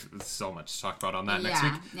 woof, we have so much to talk about on that next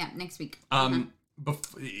week. Yeah, next week.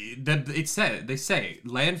 They say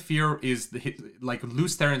Lanfear is like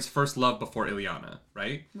Luce Theron's first love before Ileana,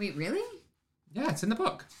 right? Wait, really? Yeah, it's in the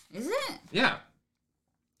book. Is it? Yeah.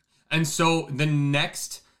 And so the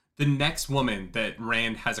next woman that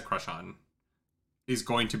Rand has a crush on is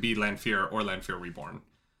going to be Lanfear or Lanfear Reborn.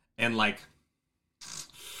 And like,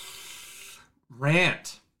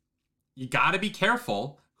 Rand, you gotta be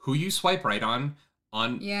careful who you swipe right on.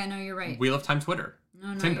 Yeah, no, you're right. Wheel of Time Twitter.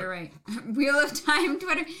 No, Tinder. You're right. Wheel of Time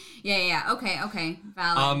Twitter. Yeah. Okay.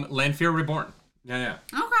 Valid. Lanfear Reborn. Yeah.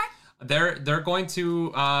 Okay. They're going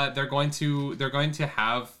to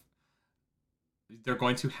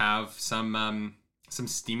have some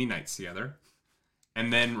steamy nights together.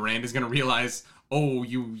 And then Rand is going to realize, oh,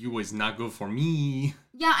 you was not good for me.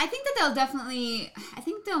 Yeah, I think that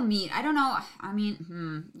they'll meet. I don't know. I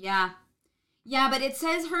mean, yeah. Yeah, but it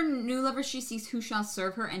says her new lover she seeks who shall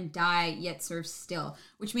serve her and die, yet serve still.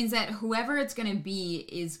 Which means that whoever it's going to be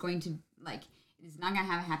is going to, like, is not going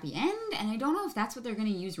to have a happy end. And I don't know if that's what they're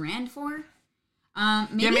going to use Rand for.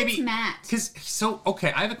 Maybe it's Matt.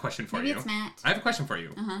 Okay, I have a question for you. Maybe it's Matt. I have a question for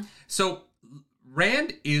you. Uh-huh. So,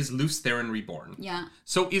 Rand is Luce Theron Reborn. Yeah.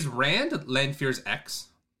 So, is Rand Lanfear's ex?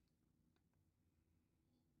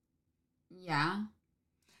 Yeah.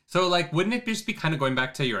 So, like, wouldn't it just be kind of going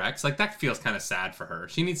back to your ex? Like, that feels kind of sad for her.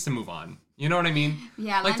 She needs to move on. You know what I mean?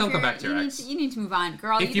 Yeah. Like, don't go back to your ex. You need to move on.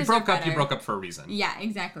 Girl, if you broke up, you broke up for a reason. Yeah,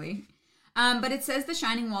 exactly. But it says the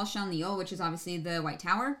Shining Wall shall kneel, which is obviously the White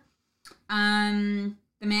Tower. The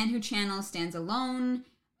man who channels stands alone.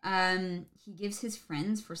 He gives his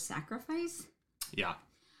friends for sacrifice. Yeah.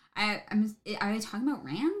 Are they talking about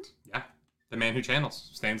Rand? Yeah. The man who channels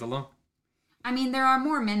stands alone. I mean, there are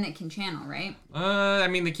more men that can channel, right? I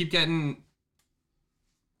mean, they keep getting...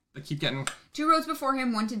 Two roads before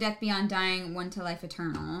him, one to death beyond dying, one to life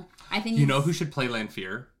eternal. I think you know who should play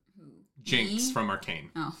Lanfear? Who? Jinx Me? from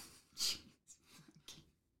Arcane. Oh, jeez.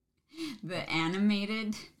 The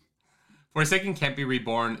animated... Forsaken can't be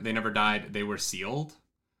reborn. They never died. They were sealed.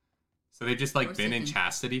 So they've just, like, Forsaken. been in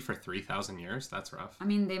chastity for 3,000 years. That's rough. I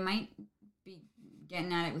mean, they might be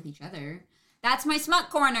getting at it with each other. That's my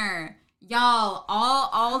smut corner. Y'all,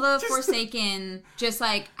 all the Forsaken just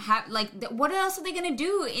like have like what else are they gonna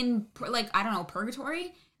do in like I don't know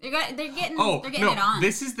purgatory? They're getting it on.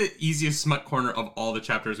 This is the easiest smut corner of all the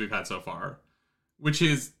chapters we've had so far, which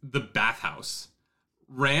is the bathhouse.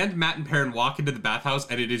 Rand, Matt, and Perrin walk into the bathhouse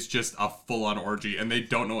and it is just a full-on orgy, and they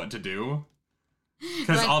don't know what to do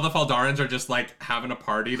because like, all the Faldarans are just like having a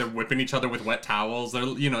party. They're whipping each other with wet towels.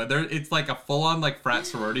 It's like a full-on like frat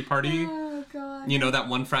sorority party. Oh god! You know that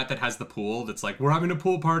one frat that has the pool that's like, we're having a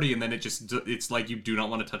pool party, and then it's like you do not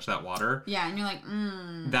want to touch that water. Yeah, and you're like,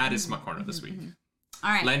 That is Smut Corner this week. All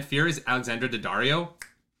right. Lanfear is Alexandra Daddario.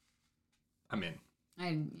 I'm in.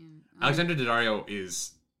 Alexandra Daddario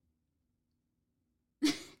is...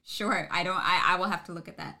 Sure. I will have to look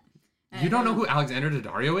at that. You don't know who Alexandra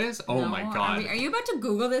Daddario is? Oh no, my god. Are you about to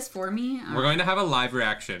Google this for me? We're going to have a live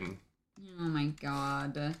reaction. Oh my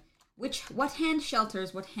god. What hand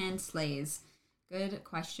shelters, what hand slays? Good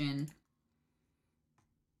question.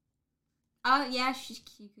 Oh, yeah, she's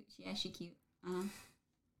cute. Yeah, she's cute.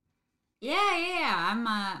 Yeah, I'm,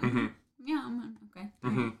 yeah, I'm, okay.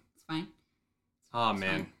 It's fine. Oh,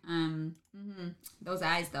 man. Those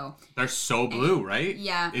eyes, though. They're so blue, right?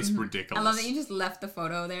 Yeah. It's ridiculous. I love that you just left the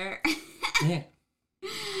photo there. Yeah.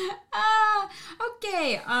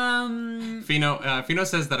 Okay. Fino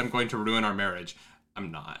says that I'm going to ruin our marriage.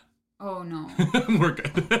 I'm not. Oh, no. We're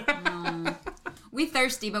good. No. We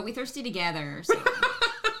thirsty, but we thirsty together, so,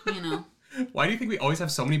 you know. Why do you think we always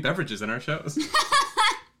have so many beverages in our shows?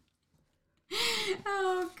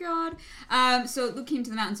 Oh, God. So Luke came to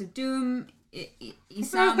the Mountains of Doom.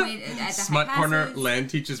 Esau made it at the Smut High Corner, Passes. Lan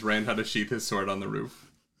teaches Rand how to sheath his sword on the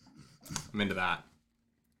roof. I'm into that.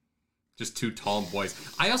 Just two tall boys.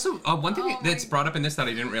 I also, one thing that's brought up in this that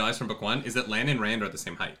I didn't realize from book one is that Lan and Rand are the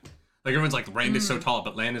same height. Like, everyone's like, Rand is so tall,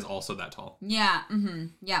 but Lan is also that tall. Yeah,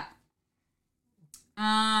 yeah.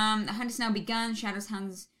 The hunt is now begun. Shadows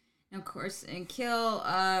hounds, of course, and kill.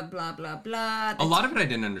 Blah blah blah. A lot of it I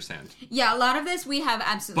didn't understand. Yeah, a lot of this we have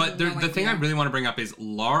absolutely. But the thing I really want to bring up is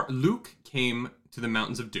Luke came to the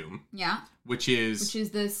Mountains of Doom. Yeah. Which is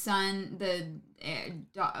the son, the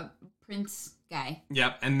prince guy.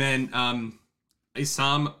 Yep, and then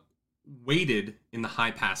Isam waited in the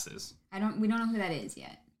high passes. We don't know who that is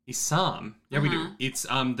yet. Isam, yeah, we do. It's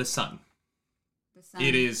the son. The son.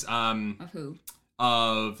 It is of who?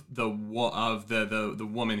 Of the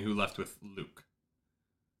woman who left with Luke.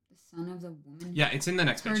 The son of the woman. Yeah, it's in the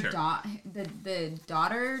next picture. The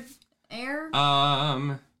daughter heir.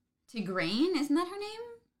 Tigraine, isn't that her name?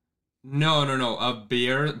 No.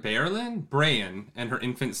 Bearlin? Brian and her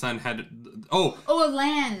infant son had...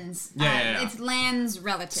 Lan's. Yeah. It's Lan's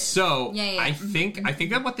relative. So, I think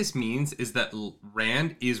that what this means is that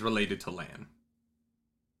Rand is related to Lan.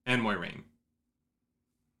 And Moiraine.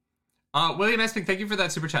 William Esping, thank you for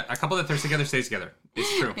that super chat. A couple that thirst together stays together.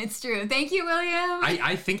 It's true. It's true. Thank you, William.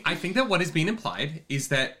 I think that what is being implied is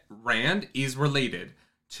that Rand is related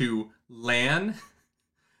to Lan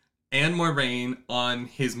and Moiraine on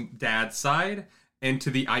his dad's side, and to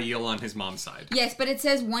the Aiel on his mom's side. Yes, but it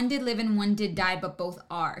says one did live and one did die, but both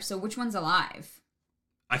are. So which one's alive?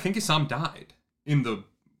 I think Isam died in the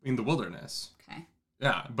wilderness. Okay.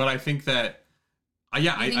 Yeah, but I think that... You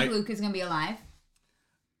think Luke is going to be alive?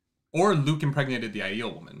 Or Luke impregnated the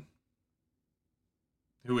Aiel woman,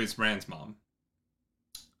 who is Rand's mom.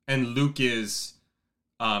 And Luke is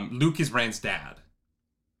Rand's dad.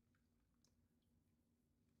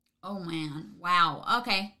 Oh, man. Wow.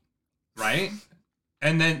 Okay. Right?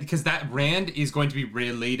 And then, because that Rand is going to be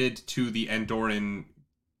related to the Andorran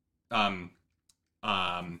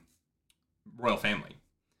royal family.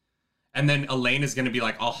 And then Elaine is going to be,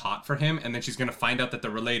 like, all hot for him, and then she's going to find out that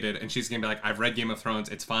they're related, and she's going to be like, I've read Game of Thrones,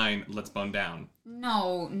 it's fine, let's bone down.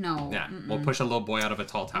 No. Yeah, we'll push a little boy out of a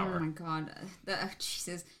tall tower. Oh, my God.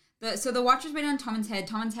 Jesus. So the Watchers wait on Tommen's Head.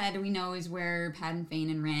 Tommen's Head, we know, is where Padden,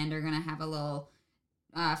 Fane, and Rand are going to have a little...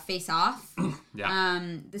 face off. Yeah.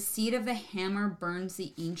 The seed of the hammer burns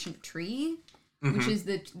the ancient tree, which is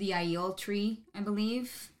the Aiel tree, I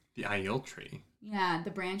believe. The Aiel tree. Yeah, the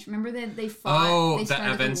branch. Remember that they fought. Oh, they the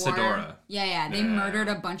Avensadora. Yeah. They murdered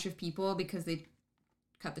a bunch of people because they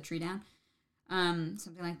cut the tree down.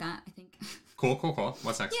 Something like that, I think. Cool.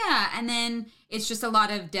 What's next? Yeah, and then it's just a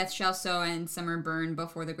lot of death shall sow and summer burn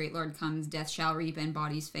before the great lord comes. Death shall reap and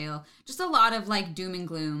bodies fail. Just a lot of like doom and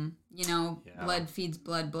gloom. You know, blood feeds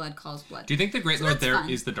blood, blood calls blood. Do you think the great lord there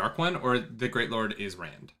is the Dark One, or the great lord is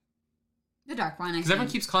Rand? The Dark One, I think. Because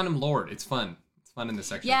everyone keeps calling him Lord. It's fun. It's fun in this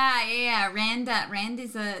section. Yeah. Rand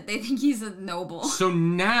is they think he's a noble. So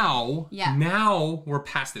now we're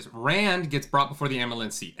past this. Rand gets brought before the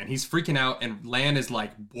Amerlin seat, and he's freaking out, and Lan is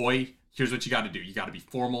like, boy, here's what you got to do. You got to be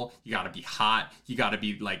formal. You got to be hot. You got to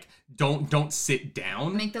be like, don't sit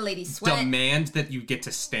down. Make the ladies sweat. Demand that you get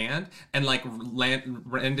to stand. And like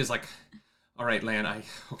Rand is like, all right, Lan,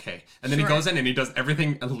 okay. And then he goes in and he does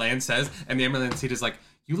everything Lan says, and the Amerlin seat is like,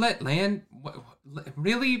 you let Lan,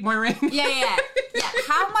 really, Moiraine? Yeah.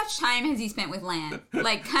 How much time has he spent with Lan?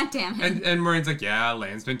 Like, God damn it. And Moraine's like, yeah,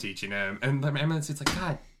 Lan's been teaching him. And the Amerlin seat's like,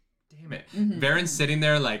 God damn it. Varen's sitting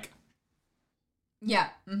there like, yeah.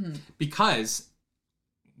 Because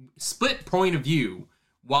split point of view,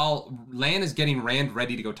 while Lan is getting Rand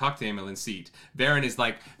ready to go talk to Amelin Seat, Varen is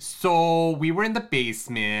like, so we were in the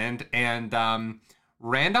basement and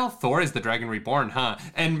Rand al'Thor is the Dragon Reborn, huh?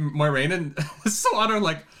 And Moiraine and Swan are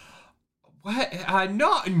like, what?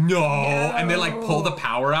 No. And they like pull the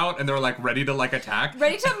power out and they're like ready to like attack.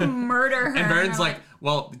 Ready to murder her. And Varen's like,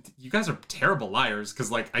 well, you guys are terrible liars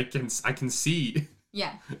because like I can see.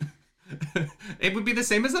 Yeah. It would be the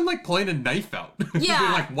same as them like pulling a knife out.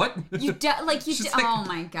 Yeah. Like what? Oh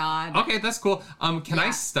my God. Okay, that's cool. Can I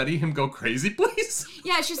study him go crazy, please?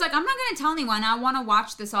 Yeah, she's like, I'm not gonna tell anyone. I want to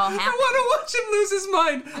watch this all happen. I want to watch him lose his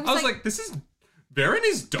mind. I was like, this is Varen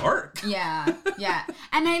is dark. Yeah.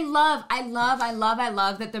 And I love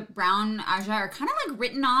that the Brown Aja are kind of like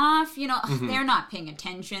written off. You know, they're not paying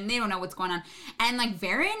attention. They don't know what's going on. And like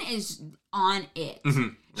Varen is on it. Yeah.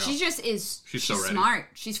 She just is. She's so smart.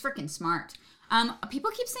 She's freaking smart.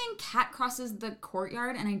 People keep saying cat crosses the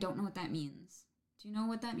courtyard, and I don't know what that means. Do you know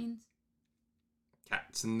what that means?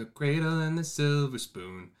 Cats in the cradle and the silver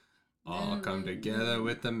spoon all come together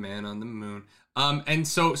with the man on the moon. And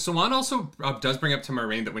so Swan also does bring up to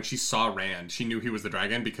Moiraine that when she saw Rand, she knew he was the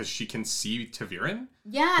dragon because she can see Ta'Veren.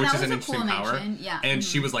 Yeah, which that is was an a interesting cool power. mention. Yeah. And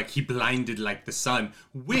she was like, he blinded like the sun,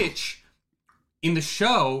 which in the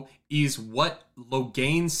show is what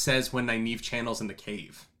Logain says when Nynaeve channels in the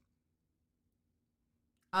cave.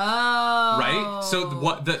 Oh. Right? So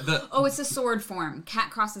what the Oh, it's a sword form.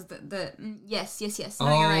 Cat crosses the yes. No,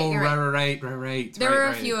 oh, you're right. right. There were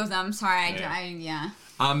a right. few of them. Sorry, Yeah.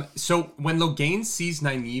 So when Logain sees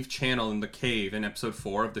Nynaeve channel in the cave in episode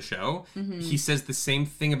 4 of the show, he says the same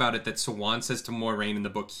thing about it that Swan says to Moiraine in the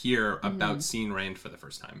book here about seeing Rand for the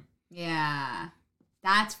first time. Yeah.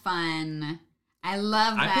 That's fun. I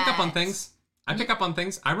love that. I pick up on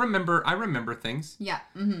things. I remember things. Yeah.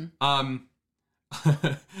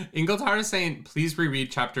 Ingletar is saying, please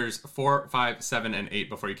reread chapters 4, 5, 7, and 8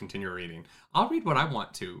 before you continue reading. I'll read what I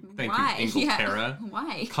want to. Thank you, Ingletara. Yeah.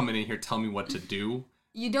 Why? Coming in here, tell me what to do.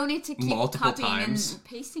 You don't need to keep multiple copying times and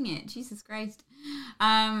pasting it. Jesus Christ.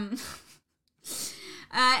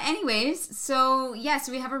 Anyways, so we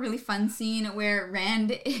have a really fun scene where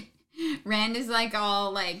Rand is like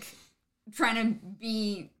all like trying to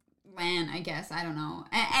be Lan, I guess. I don't know.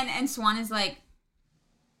 And Swan is like,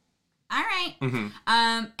 all right.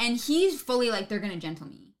 And he's fully like, they're gonna gentle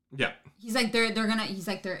me. Yeah. He's like,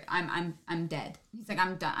 I'm dead. He's like,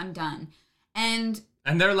 I'm done. And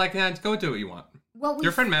they're like, yeah, go do what you want. Well,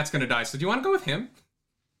 your friend Matt's gonna die, so do you want to go with him?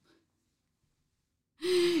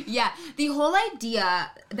 Yeah, the whole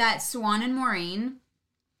idea that Swan and Moiraine,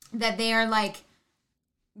 that they are like,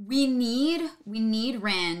 we need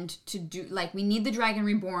Rand to do, like, we need the Dragon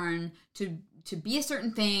Reborn to be a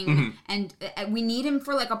certain thing, and we need him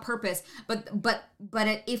for like a purpose. But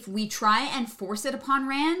if we try and force it upon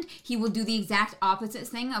Rand, he will do the exact opposite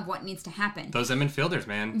thing of what needs to happen. Those Emmon Fielders,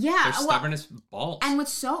 man. Yeah, they're stubborn as balls. And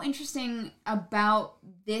what's so interesting about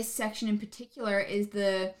this section in particular is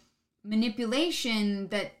the manipulation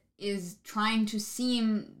that is trying to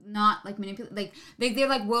seem not like manipulate. Like they're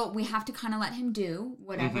like, well, we have to kind of let him do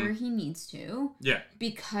whatever he needs to. Yeah,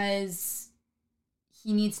 because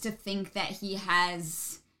he needs to think that he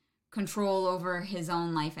has control over his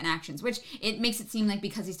own life and actions, which it makes it seem like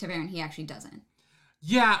because he's Targaryen, he actually doesn't.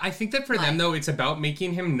 Yeah, I think that for them, though, it's about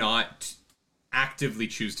making him not actively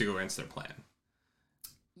choose to go against their plan.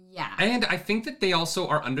 Yeah. And I think that they also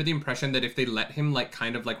are under the impression that if they let him, like,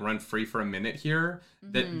 kind of, like, run free for a minute here,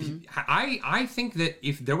 that I think that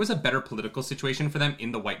if there was a better political situation for them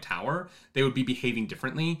in the White Tower, they would be behaving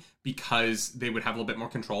differently because they would have a little bit more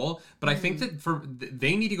control. But I think that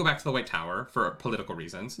they need to go back to the White Tower for political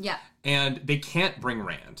reasons. Yeah. And they can't bring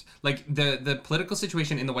Rand. Like, the political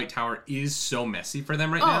situation in the White Tower is so messy for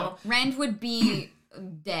them right now. Rand would be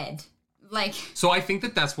dead. Like, so I think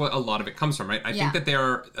that that's what a lot of it comes from, right? I think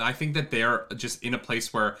that they're just in a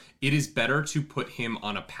place where it is better to put him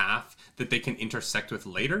on a path that they can intersect with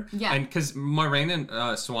later. Yeah. And because Moiraine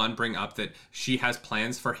and Swan bring up that she has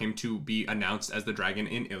plans for him to be announced as the dragon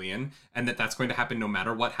in Ilion, and that's going to happen no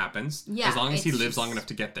matter what happens, as long as he lives long enough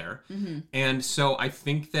to get there. And so I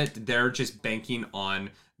think that they're just banking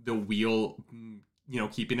on the wheel,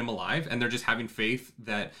 keeping him alive, and they're just having faith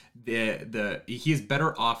that he is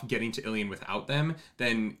better off getting to Ilion without them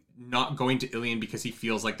than not going to Ilion because he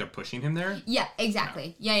feels like they're pushing him there. Yeah,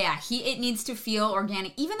 exactly. Yeah. It needs to feel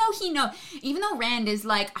organic, even though Rand is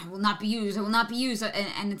like, I will not be used,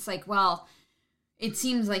 and it's like, well, it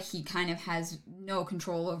seems like he kind of has no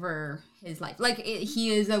control over his life. Like,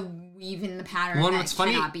 he is a weave in the pattern that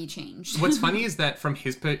cannot be changed. What's funny is that from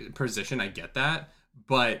his position, I get that,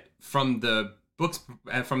 but from the books,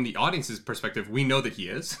 from the audience's perspective, we know that he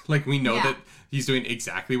is. Like, we know that he's doing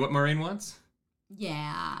exactly what Moiraine wants.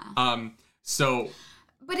 Yeah. So...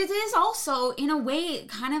 But it is also, in a way,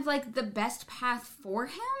 kind of like the best path for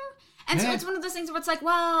him. And so it's one of those things where it's like,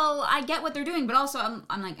 well, I get what they're doing, but also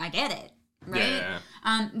I'm like, I get it. Right?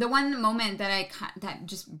 Yeah. The one moment that that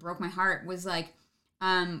just broke my heart was like,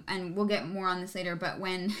 and we'll get more on this later, but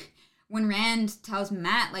when Rand tells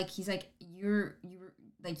Matt, like, he's like, you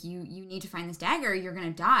need to find this dagger, you're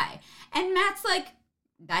gonna die. And Matt's like,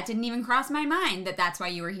 that didn't even cross my mind that's why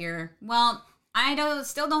you were here. Well, I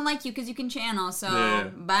still don't like you because you can channel,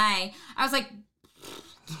 so bye. I was like,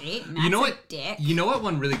 okay, Matt's a dick. You know what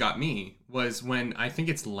one really got me was when, I think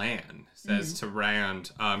it's Lan says to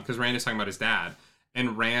Rand, because Rand is talking about his dad,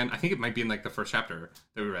 and Rand, I think it might be in like the first chapter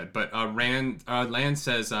that we read, but Lan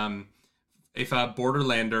says, if a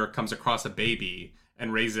Borderlander comes across a baby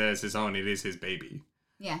and raises it as his own, it is his baby.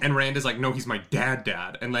 Yeah. And Rand is like, no, he's my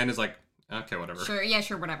dad. And Lan is like, okay, whatever. Sure,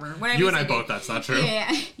 whatever. You and I both, that's not true.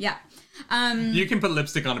 Yeah. You can put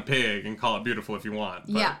lipstick on a pig and call it beautiful if you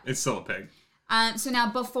want, but it's still a pig. So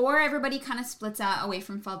now, before everybody kind of splits out away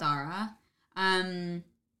from Faldara, I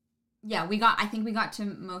think we got to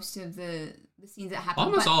most of the scenes that happened.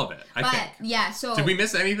 Almost all of it, I think. Yeah, so... Did we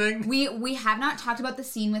miss anything? We have not talked about the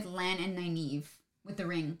scene with Lan and Nynaeve with the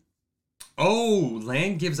ring. Oh,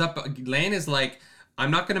 Lan gives up. Lan is like, I'm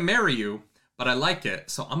not going to marry you, but I like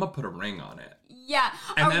it, so I'm gonna put a ring on it. Yeah,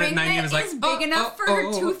 and a ring that is like, big enough for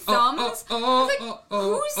her two thumbs.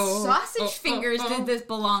 Whose sausage fingers did this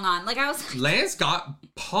belong on? Like, I was like... Lan's got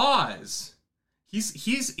paws.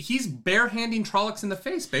 He's barehanding Trollocs in the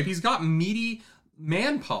face, babe. He's got meaty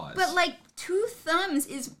man paws. But, like, 2 thumbs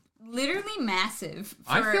is literally massive.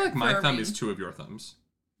 I feel like my thumb is 2 of your thumbs.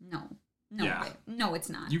 No. No, it's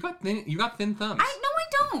not. You got thin thumbs. No, I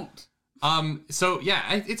don't. So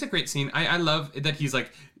yeah, it's a great scene. I love that he's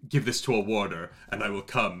like, give this to a warder and I will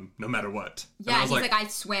come no matter what. Yeah, he's like, I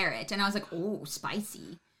swear it. And I was like, oh,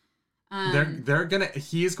 spicy.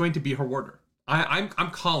 He is going to be her warder.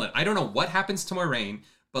 I'm calling. I don't know what happens to Moiraine,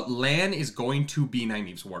 but Lan is going to be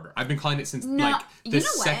Nynaeve's warder. I've been calling it since the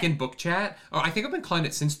second book chat. Or I think I've been calling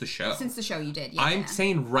it since the show. Since the show you did, yeah. I'm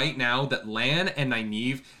saying right now that Lan and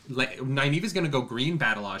Nynaeve is going to go green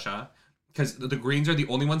Battleaja. Because the Greens are the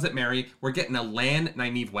only ones that marry. We're getting a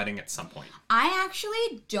Lan-Nynaeve wedding at some point. I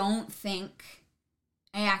actually don't think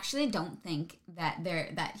that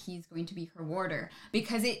he's going to be her warder.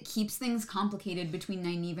 Because it keeps things complicated between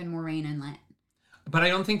Nynaeve and Moiraine and Lan. But I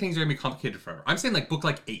don't think things are going to be complicated for her. I'm saying like book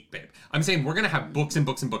like 8, babe. I'm saying we're going to have books and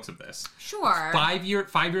books and books of this. Sure. 5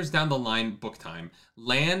 years down the line book time.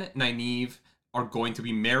 Lan, Nynaeve are going to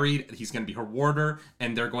be married. He's going to be her warder,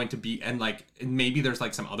 and they're going to be, and like maybe there's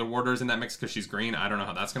like some other warders in that mix because she's green. I don't know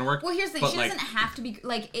how that's going to work. Well, here's the thing: she doesn't have to be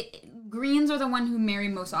like greens are the one who marry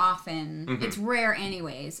most often. Mm-hmm. It's rare,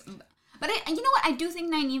 anyways. But you know what? I do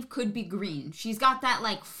think Nynaeve could be green. She's got that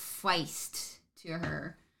like feist to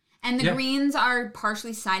her. And the greens are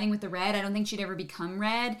partially siding with the red. I don't think she'd ever become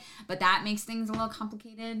red, but that makes things a little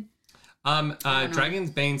complicated.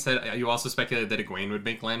 Dragon's Bane said you also speculated that Egwene would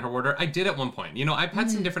make Lan her warder. I did at one point. You know, I've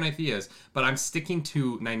had some different ideas, but I'm sticking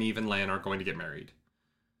to Nynaeve and Lan are going to get married.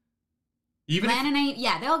 Lan and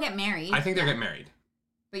Nynaeve, they'll get married. I think they'll get married.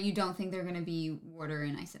 But you don't think they're going to be warder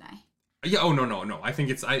and Aes Sedai? Yeah. Oh no. I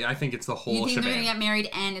think it's the whole. You think shebang. they're gonna get married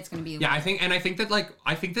and it's gonna be. Yeah, I think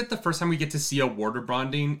that the first time we get to see a warder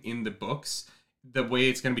bonding in the books, the way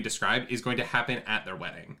it's gonna be described is going to happen at their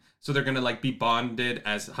wedding. So they're gonna like be bonded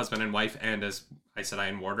as husband and wife and as Aes Sedai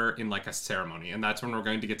and warder in like a ceremony, and that's when we're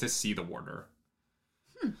going to get to see the warder.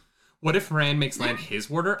 What if Rand makes Lan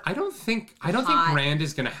his warder? I don't think Rand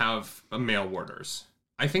is gonna have male warders.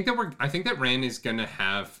 I think that Rand is gonna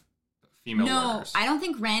have female warders. I don't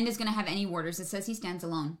think Rand is going to have any warders. It says he stands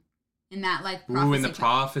alone. In that, like, prophecy. Ooh, in the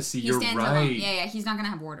prophecy, you're right. Alone. Yeah, he's not going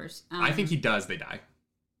to have warders. I think he does. They die.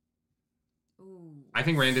 Ooh. I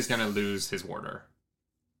think Rand is going to lose his warder.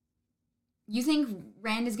 You think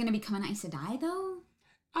Rand is going to become an Aes Sedai, though?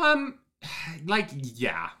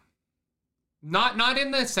 Yeah. Not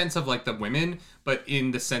in the sense of, like, the women, but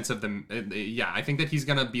in the sense of the I think that he's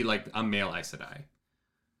going to be, like, a male Aes Sedai.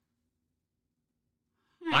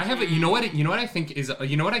 You know what I think is,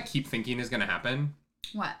 you know what I keep thinking is going to happen?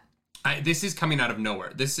 What? This is coming out of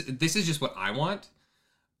nowhere. This is just what I want.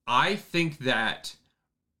 I think that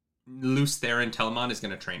Luce Theron Telamon is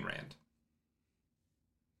going to train Rand.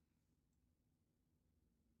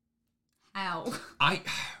 How? I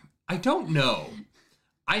don't know.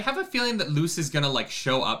 I have a feeling that Luce is going to like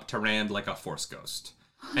show up to Rand like a Force ghost.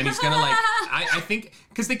 And he's gonna like, I think,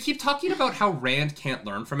 because they keep talking about how Rand can't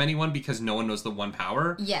learn from anyone because no one knows the one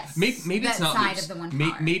power. Yes. Maybe it's not side Luce. of the one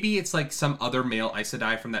power. Maybe it's like some other male Aes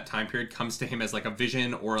Sedai from that time period comes to him as like a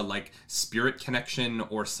vision or a like spirit connection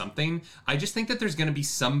or something. I just think that there's gonna be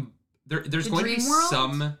some, there's going to be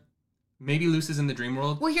some, maybe Luce is in the dream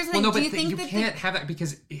world. Well, here's the thing. No, do but you think you can't have that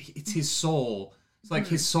because it's his soul. It's like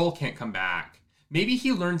his soul can't come back. Maybe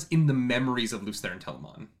he learns in the memories of Luce Theron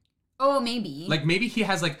Telamon. Oh, maybe. Like, maybe he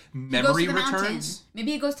has, like, memory returns. Mountain.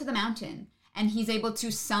 Maybe he goes to the mountain, and he's able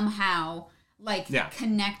to somehow, like,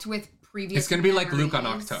 connect with previous It's going to be like Luke on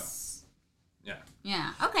Octo. Yeah.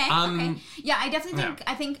 Yeah. Okay. Okay. Yeah, I definitely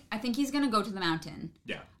think, I think he's going to go to the mountain.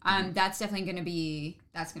 Yeah. That's definitely going to be,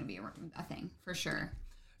 a thing, for sure.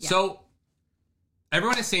 Yeah. So,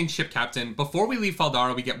 everyone is saying ship captain. Before we leave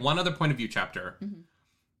Faldara, we get one other point of view chapter. Mm-hmm.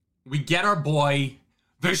 We get our boy...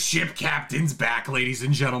 The ship captain's back, ladies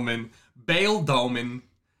and gentlemen. Bail Doman.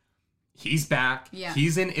 He's back. Yeah.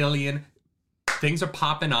 He's in Ilion. Things are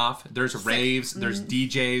popping off. There's raves. There's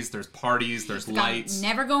DJs. There's parties. There's lights.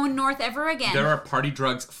 Never going north ever again. There are party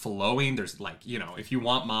drugs flowing. There's like, you know, if you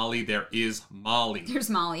want Molly, there is Molly.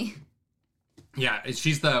 There's Molly. Yeah,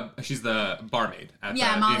 she's the barmaid at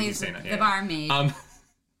Molly's the barmaid.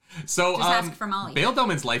 So just ask for Molly. Bail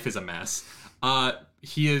Doman's life is a mess.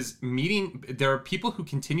 he is meeting... There are people who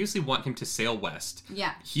continuously want him to sail west.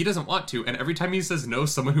 Yeah. He doesn't want to, and every time he says no,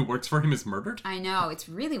 someone who works for him is murdered. I know, it's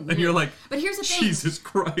really weird. And you're like, but here's the thing. Jesus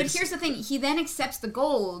Christ. But here's the thing. He then accepts the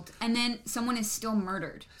gold, and then someone is still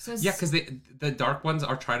murdered. So yeah, because the Dark Ones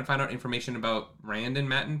are trying to find out information about Rand and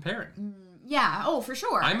Matt and Perrin. Yeah, oh, for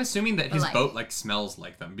sure. I'm assuming that his boat, like, smells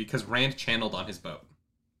like them, because Rand channeled on his boat.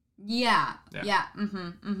 Yeah.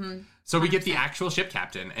 So we get the actual ship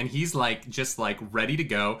captain, and he's like, just like ready to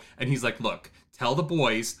go. And he's like, look, tell the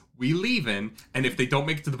boys we leaving. And if they don't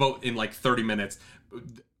make it to the boat in like 30 minutes,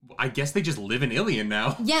 I guess they just live in Ilion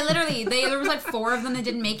now. Yeah, literally. There was like 4 of them that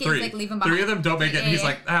didn't make it. He's like, leave them behind. 3 of them don't make it. And he's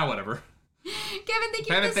like, whatever.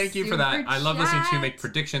 Kevin, thank you for that. I love listening to you make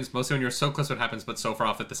predictions, mostly when you're so close to what happens, but so far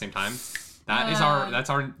off at the same time.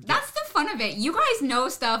 That's the fun of it. You guys know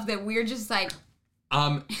stuff that we're just like...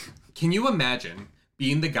 Can you imagine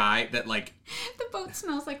being the guy that, like... The boat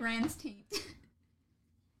smells like Rand's taint.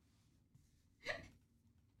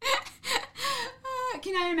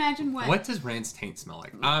 Can I imagine what? What does Rand's taint smell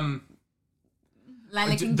like?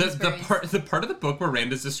 The part of the book where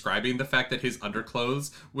Rand is describing the fact that his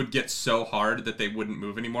underclothes would get so hard that they wouldn't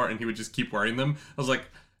move anymore and he would just keep wearing them. I was like,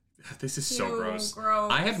 this is so gross.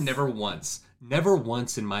 I have never once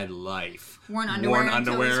in my life worn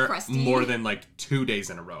underwear more than like 2 days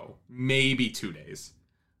in a row. Maybe 2 days.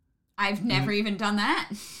 I've never even done that.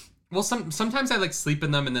 Well, sometimes I like sleep in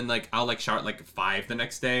them and then like I'll like shower at like 5 the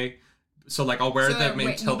next day. So like I'll wear them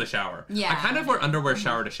until the shower. Yeah. I kind of wear underwear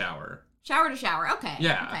shower to shower. Shower to shower. Okay.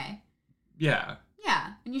 Yeah. Okay. Yeah.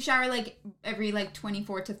 Yeah. And you shower like every like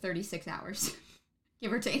 24 to 36 hours.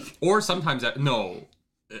 Give or take. Or sometimes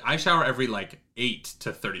I shower every like 8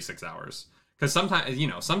 to 36 hours. Because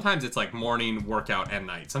sometimes it's like morning, workout, and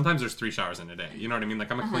night. Sometimes there's 3 showers in a day. You know what I mean?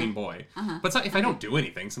 Like I'm a clean boy. But if I don't do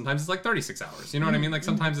anything, sometimes it's like 36 hours. You know what I mean? Like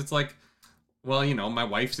sometimes it's like, well, my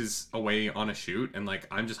wife is away on a shoot and like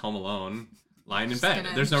I'm just home alone, lying in bed.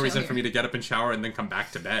 There's no reason for me to get up and shower and then come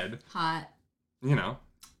back to bed. Hot.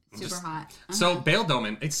 Super hot. So Bail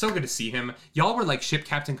Doman, it's so good to see him. Y'all were like, ship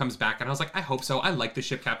captain comes back, and I was like, I hope so. I like the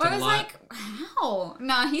ship captain a lot. I was like, how?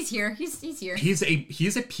 No, he's here. He's here. He's a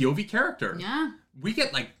POV character. Yeah. We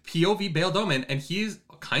get like POV Bail Doman, and he's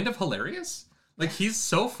kind of hilarious. Like he's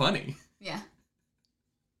so funny. Yeah.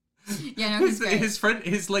 Yeah, no, he's great.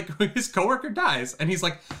 His coworker dies, and he's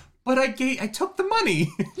like, but I took the money.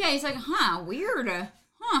 Yeah, he's like, weird.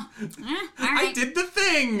 All right. I did the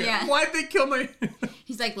thing. Yeah. Why'd they kill me?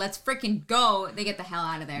 He's like, let's freaking go. They get the hell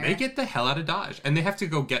out of there. They get the hell out of Dodge. And they have to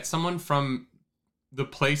go get someone from the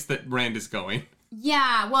place that Rand is going.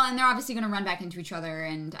 Yeah, well, and they're obviously going to run back into each other,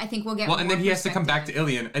 and I think we'll get and then he has to come back to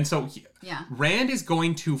Ilion. And so Rand is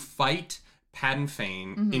going to fight Padden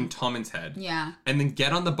Fane in Tommen's Head. Yeah. And then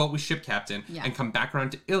get on the boat with ship captain and come back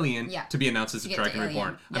around to Ilion to be announced as a Dragon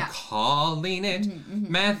Reborn. Yeah. I'm calling it.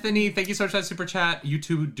 Mathany, thank you so much for that super chat. You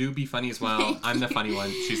two do be funny as well. I'm the funny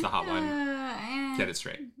one. She's the hot one. Get it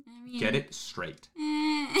straight. Get it straight.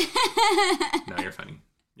 No, you're funny.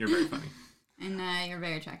 You're very funny. And you're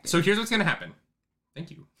very attractive. So here's what's going to happen.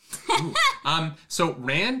 Thank you. So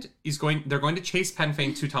Rand they're going to chase Padden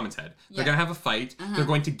Fane to Tommen's Head. They're going to have a fight. They're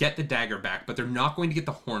going to get the dagger back, but they're not going to get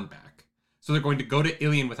the horn back. So they're going to go to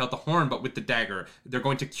Ilion without the horn, but with the dagger. They're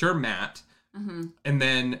going to cure Matt, and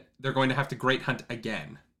then they're going to have to Great Hunt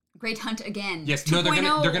again. Great Hunt again. Yes, no,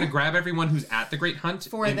 they're gonna grab everyone who's at the Great Hunt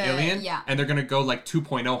in Ilion, and they're gonna go like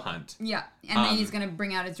 2.0 hunt. Yeah, and then he's gonna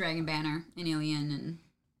bring out his dragon banner in Ilion and.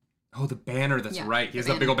 Oh, the banner, that's right. He has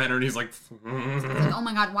that big old banner and he's like... oh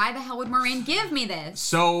my god, why the hell would Moraine give me this?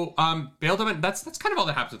 So, Bail Doman, that's kind of all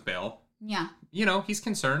that happens with Bail. Yeah. He's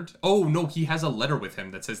concerned. Oh, no, he has a letter with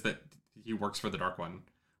him that says that he works for the Dark One,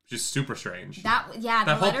 which is super strange. That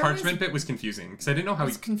whole parchment bit was confusing, because I didn't know how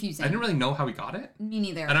confusing. I didn't really know how he got it. Me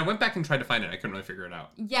neither. And I went back and tried to find it. I couldn't really figure it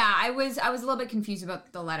out. Yeah, I was a little bit confused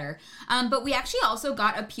about the letter. But we actually also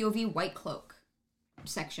got a POV White Cloak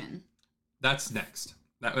section. That's next.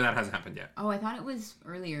 That hasn't happened yet. Oh, I thought it was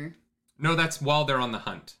earlier. No, that's while they're on the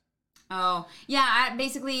hunt. Oh. Yeah,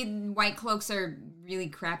 basically, White Cloaks are really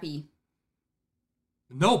crappy.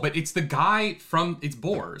 No, but it's the guy it's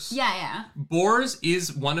Bors. Yeah. Bors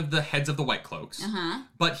is one of the heads of the White Cloaks.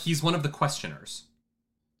 But he's one of the questioners.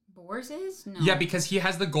 Bors is? No. Yeah, because he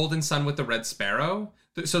has the Golden Sun with the Red Sparrow.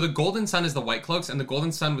 So the Golden Sun is the White Cloaks, and the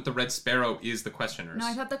Golden Sun with the Red Sparrow is the questioners. No,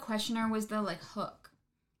 I thought the questioner was the, hook.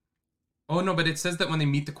 Oh, no, but it says that when they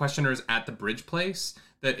meet the questioners at the bridge place,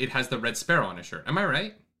 that it has the Red Sparrow on his shirt. Am I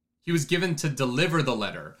right? He was given to deliver the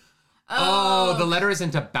letter. Oh, the letter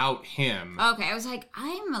isn't about him. Okay, I was like,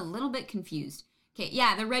 I'm a little bit confused. Okay,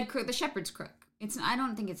 yeah, the shepherd's crook. I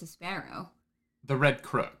don't think it's a sparrow. The Red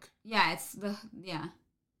Crook. Yeah, it's the... Yeah.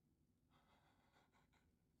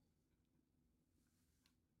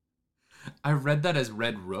 I read that as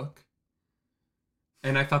Red Rook.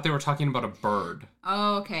 And I thought they were talking about a bird.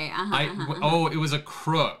 Oh, okay. Oh, it was a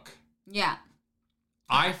crook. Yeah.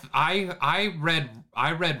 I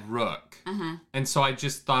read Rook. And so I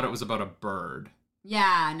just thought it was about a bird.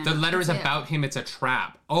 Yeah, no. The letter is about him. It's a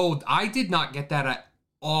trap. Oh, I did not get that at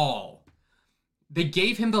all. They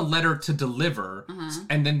gave him the letter to deliver,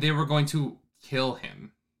 and then they were going to kill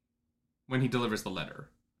him when he delivers the letter.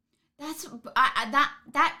 That's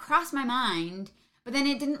that crossed my mind, but then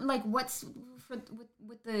it didn't. Like, what's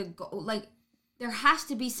with the like? There has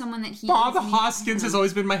to be someone that he. Bob Hoskins has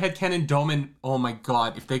always been my headcanon. Doman. Oh my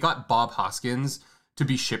god! If they got Bob Hoskins to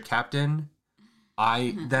be ship captain,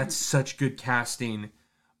 that's such good casting.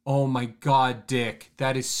 Oh my god, Dick,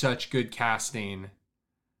 that is such good casting.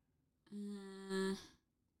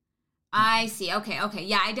 I see. Okay.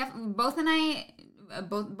 Yeah, I definitely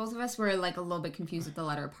both of us were like a little bit confused with the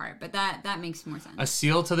letter part, but that makes more sense. A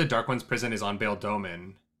seal to the Dark One's prison is on Bail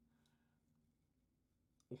Doman.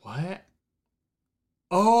 What?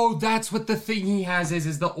 Oh, that's what the thing he has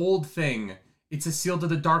is the old thing. It's a seal to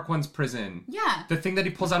the Dark One's prison. Yeah. The thing that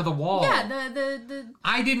he pulls out of the wall. Yeah, the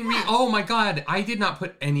I didn't read. Oh my god, I did not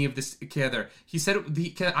put any of this together. He said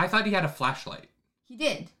I thought he had a flashlight. He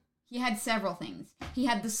did. He had several things. He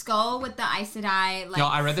had the skull with the Aes Sedai. Like, no,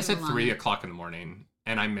 I read this at 3:00 in the morning,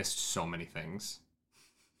 and I missed so many things.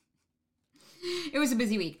 It was a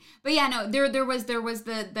busy week, but yeah, no, there was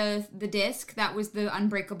the disc that was the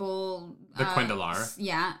unbreakable. The Quendalar.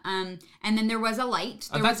 Yeah, and then there was a light.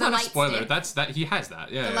 That's not a spoiler. Stick. That's that he has that.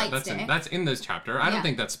 Yeah, that's in this chapter. I don't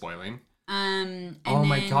think that's spoiling.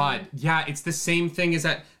 My god, yeah, it's the same thing as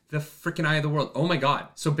at the freaking Eye of the World. Oh my god,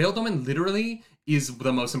 so Bail Doman literally is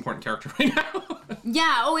the most important character right now.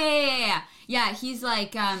 Yeah. Oh yeah. He's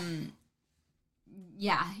like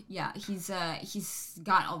he's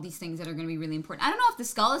got all these things that are going to be really important. I don't know if the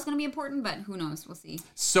skull is going to be important, but who knows? We'll see.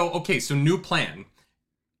 So new plan.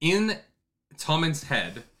 In Tommen's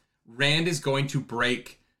head, Rand is going to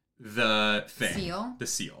break the thing. The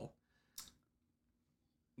seal.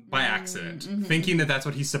 By accident. Thinking that that's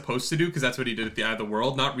what he's supposed to do, because that's what he did at the Eye of the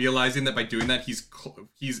World, not realizing that by doing that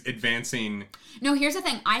he's advancing. No, here's the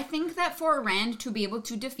thing. I think that for Rand to be able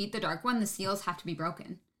to defeat the Dark One, the seals have to be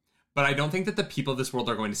broken. But I don't think that the people of this world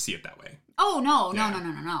are going to see it that way. Oh, no.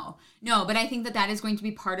 No, but I think that is going to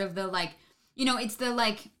be part of the, like, it's the,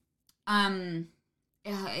 like,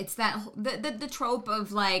 it's that, the trope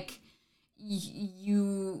of, like,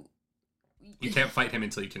 you can't fight him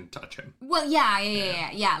until you can touch him. Well,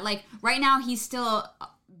 yeah. Like, right now he's still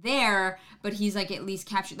there, but he's, like, at least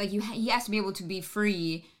captured. Like, he has to be able to be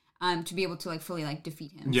free to be able to, like, fully, like,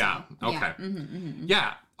 defeat him. Yeah, so, okay.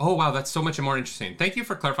 Yeah. Oh, wow, that's so much more interesting. Thank you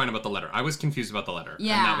for clarifying about the letter. I was confused about the letter, and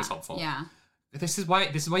that was helpful. Yeah. This is why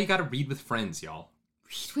you gotta read with friends, y'all.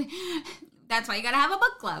 That's why you gotta have a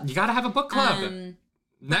book club. You gotta have a book club.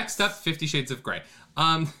 Next up, 50 Shades of Grey. Do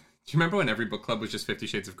you remember when every book club was just 50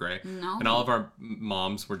 Shades of Grey? No. And all of our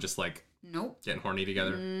moms were just like, nope, getting horny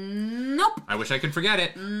together? Nope. I wish I could forget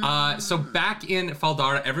it. So back in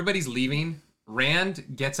Faldara, everybody's leaving.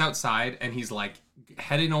 Rand gets outside and he's like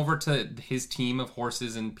heading over to his team of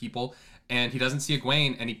horses and people, and he doesn't see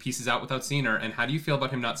Egwene, and he pieces out without seeing her. And how do you feel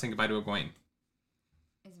about him not saying goodbye to Egwene?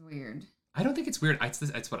 It's weird. I don't think it's weird.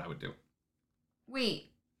 It's what I would do.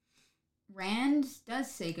 Wait, Rand does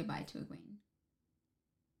say goodbye to Egwene.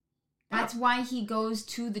 That's why he goes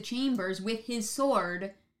to the chambers with his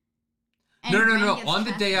sword. And no. On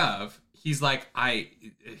the day of, he's like,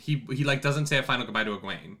 he like doesn't say a final goodbye to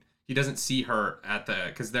Egwene. He doesn't see her at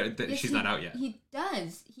because she's not out yet. He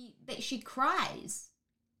does. She cries.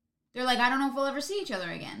 They're like, I don't know if we'll ever see each other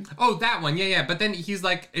again. Oh, that one, yeah. But then he's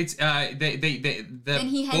like, it's then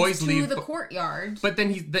he heads boys to leave the courtyard. But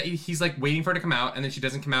then he's like waiting for her to come out, and then she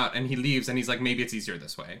doesn't come out, and he leaves, and he's like, maybe it's easier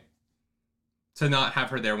this way, to not have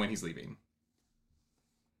her there when he's leaving.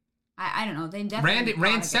 I don't know. They definitely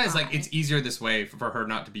Rand says like it's easier this way for her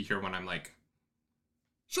not to be here when I'm like.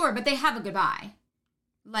 Sure, but they have a goodbye.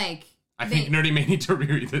 Like, I think Nerdy may need to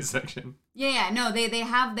reread this section. Yeah, no, they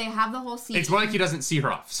have the whole scene. It's more like he doesn't see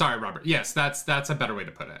her off. Sorry, Robert. Yes, that's a better way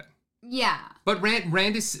to put it. Yeah. But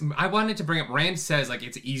Rand is. I wanted to bring up. Rand says like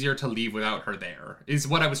it's easier to leave without her there. Is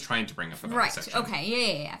what I was trying to bring up about this section.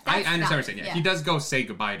 Okay. Yeah. I understand what you're saying. Yeah, he does go say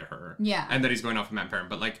goodbye to her. Yeah. And that he's going off of Mount Perrin,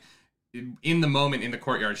 but like in the moment in the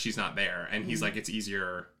courtyard, she's not there, and he's like, it's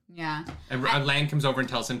easier. Yeah. And Lan comes over and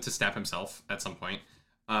tells him to stab himself at some point.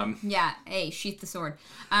 Yeah, hey, sheath the sword.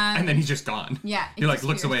 And then he's just gone. Yeah. He like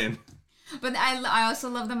looks away and... But I also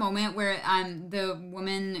love the moment where the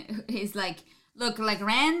woman is like, look, like,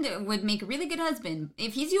 Rand would make a really good husband.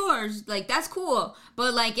 If he's yours, like, that's cool.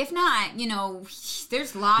 But, like, if not, you know,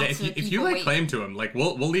 there's lots of people if you like claim to him, like,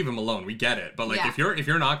 we'll leave him alone. We get it. But, like, if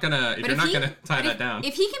you're not gonna tie that down.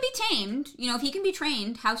 If he can be tamed, you know, if he can be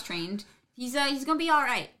trained, house trained, he's gonna be all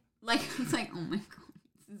right. Like, it's like, oh my god,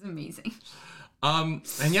 this is amazing. And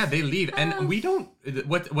yeah, they leave, and we don't.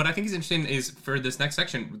 What I think is interesting is for this next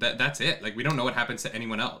section that's it. Like, we don't know what happens to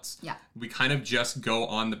anyone else. Yeah, we kind of just go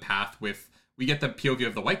on the path with. We get the POV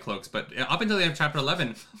of the White Cloaks, but up until the end of chapter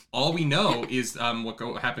 11, all we know is what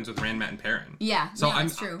happens with Rand, Mat, and Perrin. Yeah, so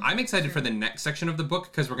that's true. I'm excited for the next section of the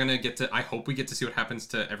book because we're gonna get to. I hope we get to see what happens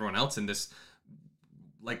to everyone else in this.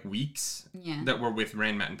 Like weeks that were with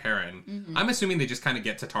Rand, Mat, and Perrin. Mm-hmm. I'm assuming they just kind of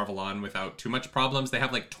get to Tarvalon without too much problems. They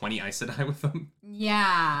have like 20 Aes Sedai with them.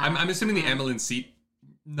 Yeah. I'm assuming the Amelin seat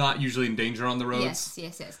not usually in danger on the roads.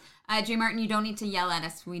 Yes. J. Martin, you don't need to yell at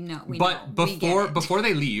us. We know. But before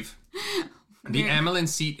they leave, the Amelin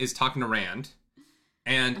seat is talking to Rand,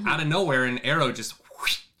 and out of nowhere, an arrow just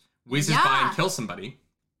whizzes by and kills somebody.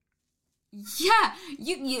 Yeah,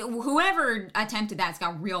 you whoever attempted that's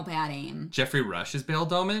got real bad aim. Jeffrey Rush is Bail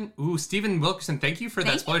Doman. Ooh, Stephen Wilkerson, thank you for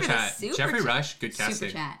that spoiler chat. Jeffrey Rush, good casting.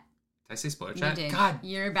 Super chat. Did I say spoiler chat? You did. God,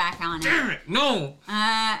 you're back on it. Damn it, no.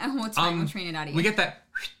 What's fine? We'll train it out of you. We get that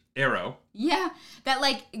arrow. Yeah, that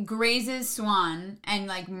like grazes Swan and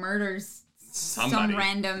like murders some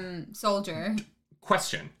random soldier.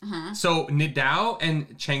 Question. So Nidao and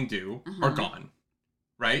Chengdu are gone,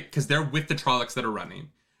 right? Because they're with the Trollocs that are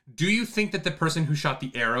running. Do you think that the person who shot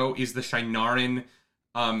the arrow is the Shienaran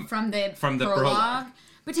from the prologue?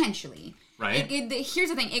 Potentially. Right. Here's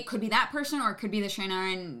the thing. It could be that person or it could be the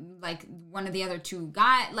Shienaran, like one of the other two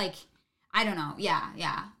guys. Like, I don't know.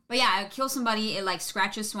 Yeah. But yeah, it kills somebody. It like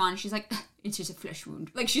scratches Swan. She's like, it's just a flesh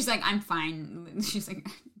wound. Like, she's like, I'm fine. She's like,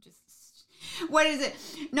 what is it?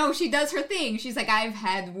 No, she does her thing. She's like, I've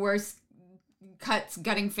had worse cuts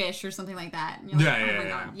gutting fish or something like that. And you're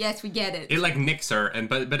yeah. Yes, we get it. It like nicks her,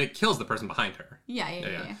 but it kills the person behind her.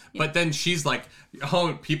 Yeah. But then she's like,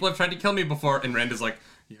 oh, people have tried to kill me before, and Rand is like,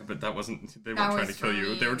 yeah, but that wasn't. They weren't trying to kill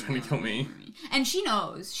you. They were trying to kill me. And she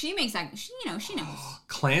knows. She makes that. She knows.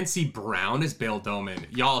 Clancy Brown is Bail Doman.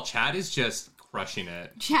 Y'all, Chad is just crushing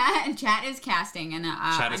it. Chat is casting, and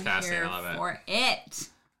Chat is I'm casting. Here I love it. For it.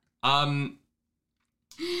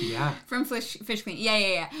 Yeah. From Fish Queen.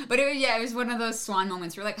 Yeah. But it was one of those Swan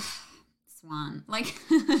moments where like, Swan. Like.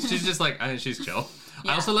 She's just like, she's chill.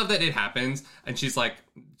 Yeah. I also love that it happens, and she's like,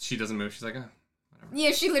 she doesn't move. She's like, whatever.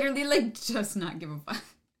 Yeah, she literally like does not give a fuck.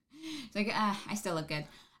 She's like, I still look good.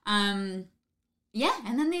 Yeah,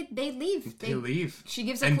 and then they leave. They leave. She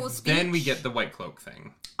gives a cool speech. Then we get the White Cloak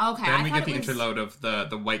thing. Okay. Then we get the interlude of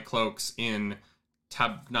the White Cloaks in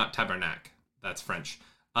not Tabernac. That's French.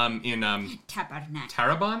 In Tabernac.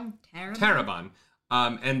 Tarabon.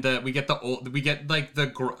 And we get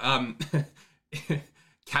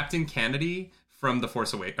Captain Kennedy from The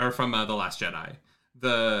Force Awakens, or from The Last Jedi.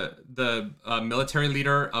 The military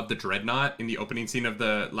leader of the Dreadnought in the opening scene of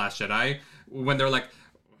The Last Jedi, when they're like,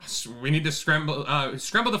 we need to scramble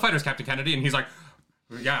the fighters, Captain Kennedy, and he's like,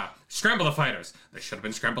 yeah, scramble the fighters. They should have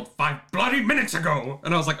been scrambled 5 bloody minutes ago.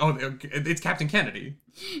 And I was like, oh, it's Captain Kennedy.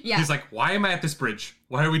 Yeah. He's like, why am I at this bridge?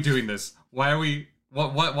 Why are we doing this? Why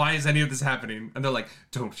is any of this happening? And they're like,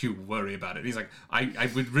 don't you worry about it. And he's like, I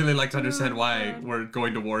would really like to understand why we're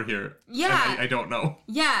going to war here. Yeah. And I don't know.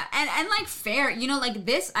 Yeah. And like fair, like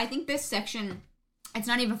this, I think this section, it's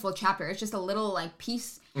not even a full chapter. It's just a little like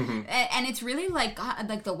piece. Mm-hmm. And it's really like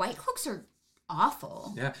the White Cloaks are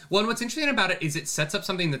awful. Yeah. Well, and what's interesting about it is it sets up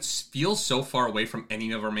something that feels so far away from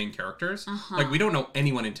any of our main characters. Like, we don't know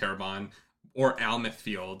anyone in Terrebonne or Almeth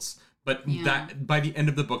Fields, but that by the end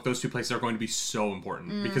of the book, those two places are going to be so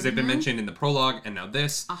important because they've been mentioned in the prologue and now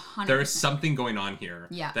this. 100%. There is something going on here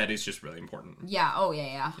that is just really important. Yeah. Oh,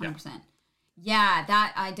 yeah. 100%. Yeah,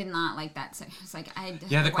 that I did not like that. So it's like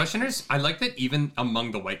the questioners. I like that even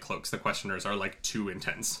among the White Cloaks, the questioners are like too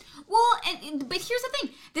intense. Well, but here's the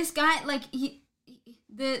thing: this guy, like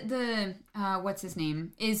the what's his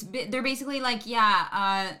name is they're basically like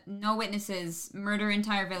no witnesses, murder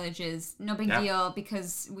entire villages, no big deal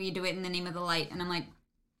because we do it in the name of the light. And I'm like.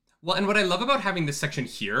 Well, and what I love about having this section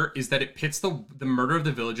here is that it pits the murder of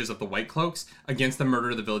the villages of the White Cloaks against the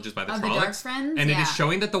murder of the villages by the Trollocs. The Dark Friends? And it is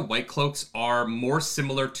showing that the White Cloaks are more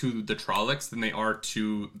similar to the Trollocs than they are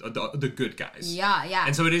to the good guys. Yeah.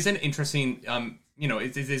 And so it is an interesting,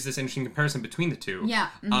 it is this interesting comparison between the two. Yeah.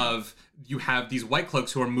 Mm-hmm. Of you have these White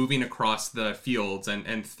Cloaks who are moving across the fields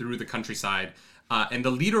and through the countryside, and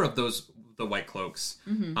the leader of those the White Cloaks,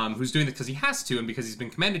 who's doing this because he has to and because he's been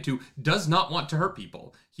commanded to, does not want to hurt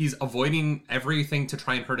people. He's avoiding everything to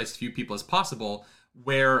try and hurt as few people as possible,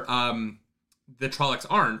 where the Trollocs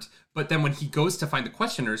aren't. But then when he goes to find the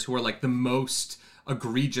Questioners, who are like the most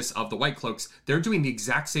egregious of the White Cloaks, they're doing the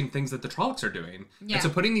exact same things that the Trollocs are doing. Yeah. And so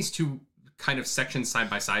putting these two kind of sections side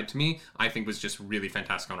by side, to me, I think was just really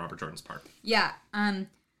fantastic on Robert Jordan's part. Yeah.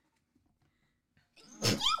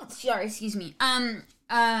 Sorry, excuse me.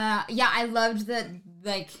 Yeah, I loved that,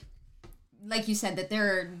 like you said, that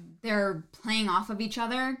they're playing off of each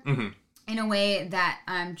other in a way that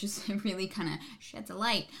just really kind of sheds a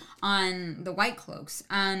light on the White Cloaks.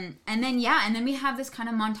 And then we have this kind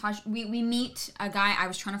of montage. We meet a guy, I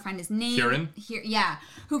was trying to find his name. Huron?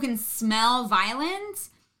 Who can smell violence.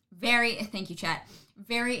 Thank you, chat.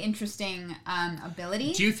 Very interesting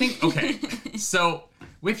ability. Do you think, okay, so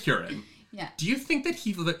with Huron, yeah. Do you think that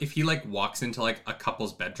if he like walks into like a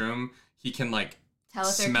couple's bedroom, he can like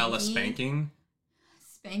smell a spanking?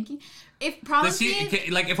 Spanking? If probably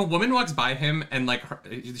like if a woman walks by him and like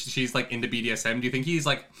she's like into BDSM, do you think he's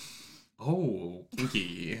like, oh,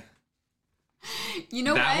 kinky? You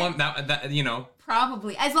know what? That you know.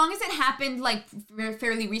 Probably. As long as it happened like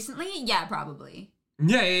fairly recently, yeah, probably.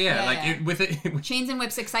 Yeah. Like with it, chains and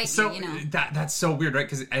whips excite so you, you know. That's so weird, right?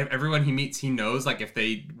 Because everyone he meets, he knows like if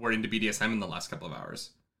they were into BDSM in the last couple of hours.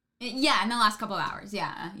 Yeah, in the last couple of hours.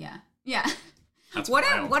 Yeah. That's what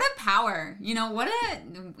wild. a power, you know.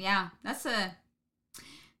 That's a.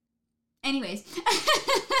 Anyways,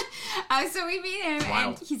 so we meet him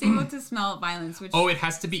and he's able to smell violence, which it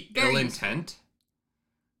has to be ill intent.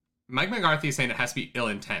 Mike McCarthy is saying it has to be ill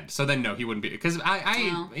intent. So then, no, he wouldn't be. Because he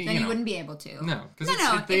wouldn't be able to. No, because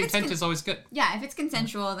the intent is always good. Yeah, if it's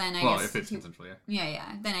consensual, then I guess. Well, if it's consensual, yeah.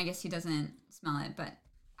 Yeah. Then I guess he doesn't smell it. But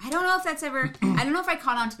I don't know if that's ever. I don't know if I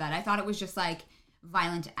caught on to that. I thought it was just like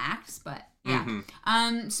violent acts, but yeah.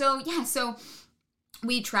 So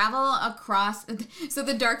we travel across. So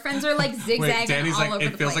the Dark Friends are like zigzagging Wait, Danny's all over the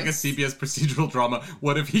place. It feels like a CBS procedural drama.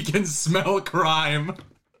 What if he can smell crime?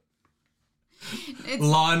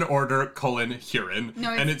 Law and Order, Huron.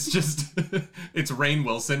 No, it's just, it's Rainn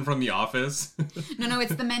Wilson from The Office. No,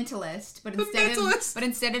 it's The Mentalist. But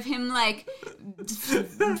instead of him, like,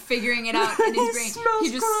 figuring it out in his brain,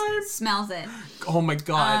 he just smells it. Oh my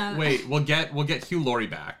god. Wait, we'll get Hugh Laurie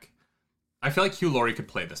back. I feel like Hugh Laurie could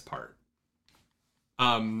play this part.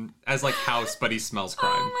 As, like, House, but he smells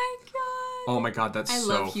crime. Oh my god, that's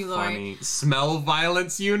so funny. Smell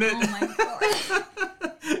Violence Unit. Oh my god.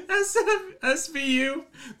 SVU,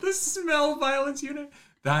 the Smell Violence Unit.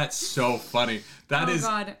 That's so funny. That is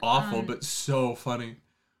awful, but so funny.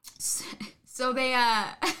 So they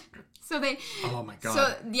oh my god.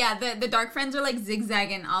 So yeah, the Dark Friends are like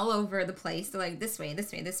zigzagging all over the place. They're like this way.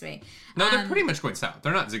 No, they're pretty much going south.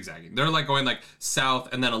 They're not zigzagging. They're like going like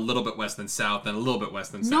south and then a little bit west, then south, then a little bit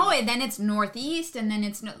west, then south. No, then it's northeast, and then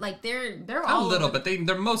it's like they're all a little, but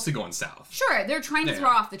they're mostly going south. Sure, they're trying to throw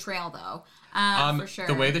off the trail though. For sure.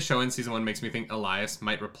 The way the show in season 1 makes me think Elias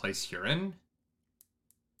might replace Huron.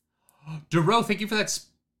 Duro, thank you for that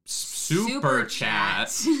super chat.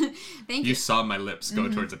 Thank you. You saw my lips go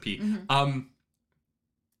towards a P.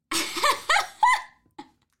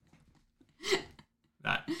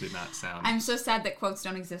 That did not sound. I'm so sad that quotes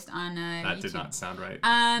don't exist on That YouTube. did not sound right.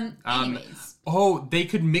 Anyways. They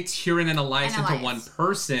could mix Huron and Elias into one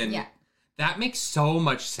person. Yeah. That makes so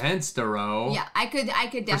much sense, Duro. Yeah, I could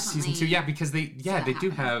definitely. For season 2, yeah, because they do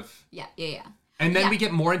have. Yeah. And then we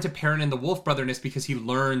get more into Perrin and the Wolf Brotherness because he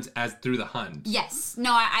learns as through the hunt. Yes.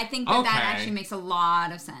 No, I think that actually makes a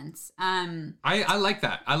lot of sense. I like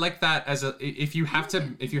that. I like that as if you have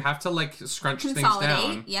to like scrunch things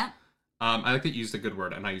down. Yeah. I like that you used a good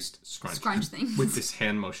word, and I used scrunch. Scrunch things with this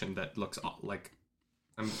hand motion that looks like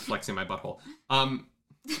I'm flexing my butthole.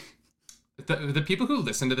 The people who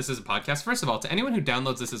listen to this as a podcast, first of all, to anyone who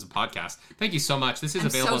downloads this as a podcast, thank you so much. This is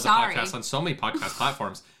available as a podcast on so many podcast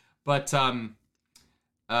platforms. But I'm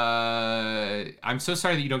so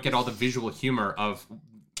sorry that you don't get all the visual humor of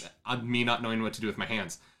me not knowing what to do with my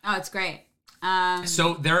hands. Oh, it's great.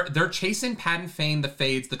 So they're chasing Pat and Fane, the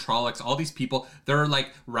Fades, the Trollocs, all these people. They're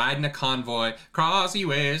like riding a convoy, cross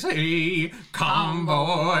USA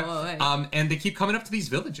convoy. And they keep coming up to these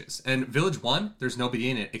villages. And village 1, there's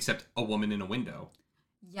nobody in it except a woman in a window.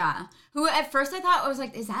 Yeah. Who at first I thought I was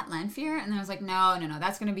like, is that Lanfear? And then I was like, no,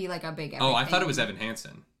 that's gonna be like a big. Oh, I thought it was Evan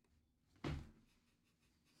Hansen.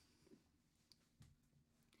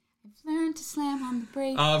 Learn to slam on the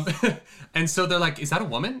brakes. And so they're like, is that a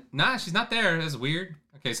woman? Nah, she's not there. That's weird.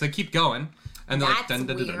 Okay, so they keep going. And they're like, and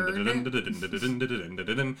then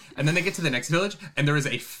they get to the next village, and there is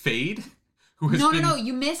a Fade No,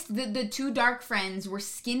 you missed the two dark friends were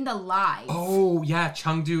skinned alive. Oh, yeah,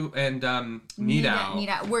 Chengdu and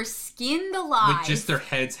Nidao were skinned alive. With just their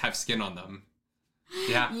heads have skin on them.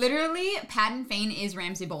 Yeah. Literally, Padden Fane is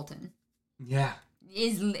Ramsay Bolton. Yeah.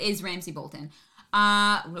 Is Ramsay Bolton.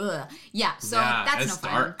 Yeah, so that's no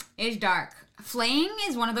fun. Dark. It's dark. Flaying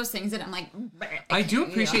is one of those things that I'm like... I do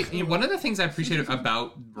appreciate... one of the things I appreciate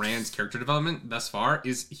about Rand's character development thus far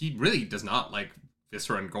is he really does not like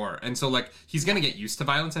viscera and gore. And so, like, he's going to get used to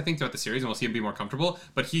violence, I think, throughout the series, and we'll see him be more comfortable.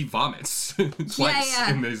 But he vomits twice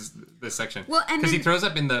in this section. Well, because he throws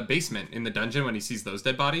up in the basement, in the dungeon, when he sees those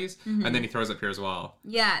dead bodies. Mm-hmm. And then he throws up here as well.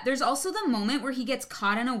 Yeah, there's also the moment where he gets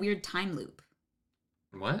caught in a weird time loop.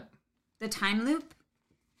 What? The time loop?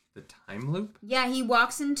 The time loop? Yeah, he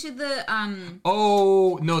walks into the,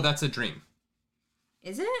 Oh, no, that's a dream.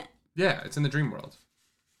 Is it? Yeah, it's in the dream world.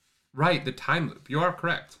 Right, the time loop. You are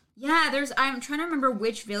correct. Yeah, I'm trying to remember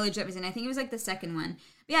which village that was in. I think it was like the second one.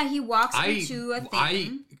 But yeah, he walks into a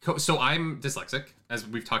thing. So I'm dyslexic, as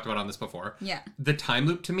we've talked about on this before. Yeah. The time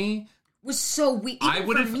loop to me... was so weird. I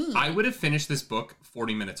would have finished this book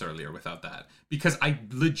 40 minutes earlier without that. Because I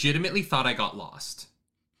legitimately thought I got lost.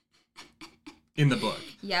 In the book.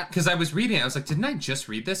 Yeah. Because I was reading it. I was like, didn't I just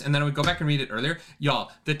read this? And then I would go back and read it earlier. Y'all,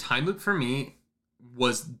 the time loop for me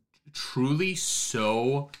was truly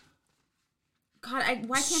so... God,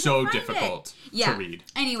 why can't so I find difficult it? to read.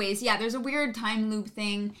 Anyways, yeah, there's a weird time loop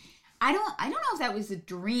thing. I don't know if that was a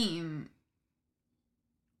dream.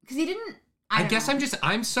 Because he didn't... I guess know.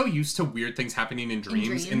 I'm so used to weird things happening in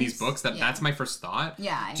dreams in these books that that's my first thought.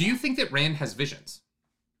 Yeah. Do you think that Rand has visions?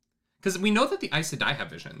 Because we know that the Aes Sedai have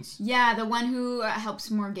visions. Yeah, the one who helps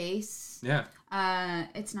Morghese. Yeah.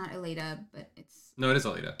 It's not Eleda, but it's... No, it is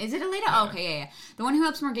Eleda. Is it Eleda? Yeah. Oh, okay, yeah. The one who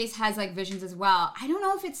helps Morghese has, like, visions as well. I don't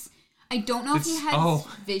know if he has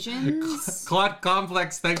visions. Clot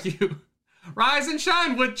Complex, thank you. Rise and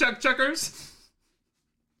shine, woodchuck chuckers.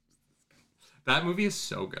 That movie is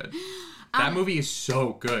so good. That movie is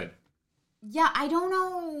so good. Yeah, I don't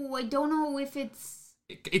know if it's...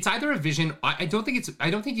 It's either a vision. I don't think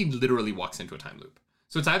he literally walks into a time loop.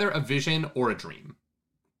 So it's either a vision or a dream.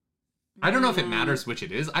 I don't know if it matters which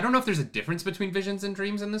it is. I don't know if there's a difference between visions and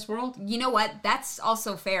dreams in this world. You know what? That's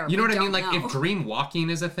also fair. You know what I mean? Like, if dream walking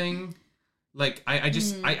is a thing, like, I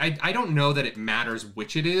don't know that it matters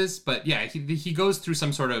which it is, but yeah, he goes through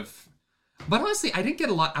some sort of... But honestly, I didn't get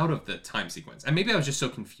a lot out of the time sequence. And maybe I was just so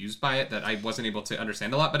confused by it that I wasn't able to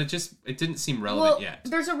understand a lot, but it didn't seem relevant yet.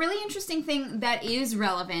 There's a really interesting thing that is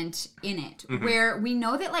relevant in it, where we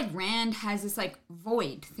know that, like, Rand has this, like,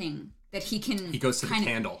 void thing that he can... He goes to the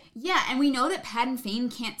candle. Yeah, and we know that Padden Fane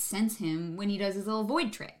can't sense him when he does his little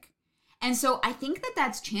void trick. And so I think that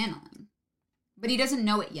that's channeling. But he doesn't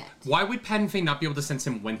know it yet. Why would Padden Fane not be able to sense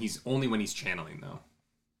him when he's channeling, though?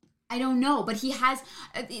 I don't know, but he has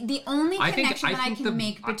the only connection I can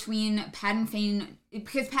make between Padden Fane,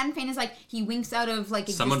 because Padden Fane is like, he winks out of like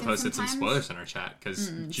existence. Someone posted some spoilers in our chat because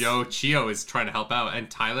Joe Chio is trying to help out, and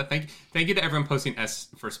Tyler, thank you to everyone posting S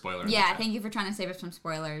for spoilers. Yeah, thank you for trying to save us from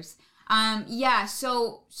spoilers. Yeah,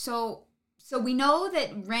 so we know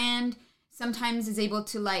that Rand sometimes is able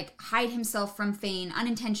to like hide himself from Fane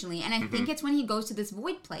unintentionally, and I think it's when he goes to this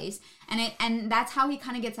void place, and that's how he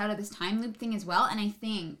kind of gets out of this time loop thing as well. And I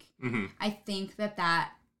think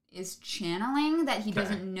that is channeling, that he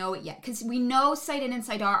doesn't know it yet, because we know Saidin and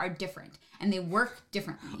Saidar are different and they work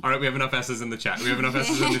differently. All right, we have enough S's in the chat.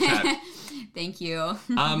 Thank you.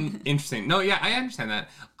 Interesting. No, yeah, I understand that.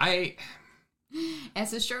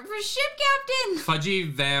 S is short for ship captain. Fudgy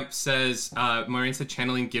Vamp says, Maureen said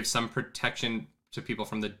channeling gives some protection to people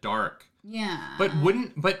from the dark. Yeah. But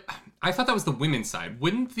I thought that was the women's side.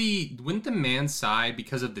 Wouldn't the man's side,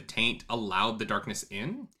 because of the taint, allow the darkness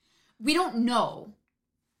in? We don't know.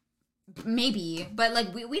 Maybe, but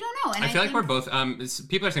like we don't know. And I feel like we're both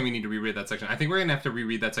people are saying we need to reread that section. I think we're gonna have to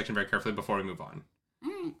reread that section very carefully before we move on.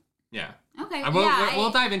 All right. Yeah. Okay. We'll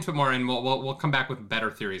dive into it more, and we'll come back with better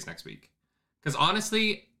theories next week. Because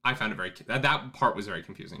honestly, I found it that part was very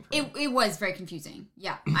confusing for me. It was very confusing.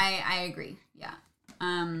 Yeah, I agree. Yeah.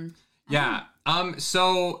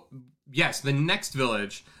 So yes, the next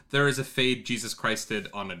village, there is a fade Jesus Christed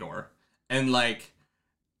on a door, and like,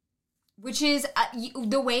 which is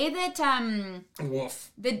the way that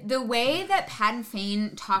the way that Padden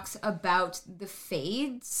Fane talks about the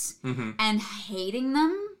fades and hating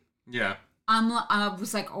them. Yeah. I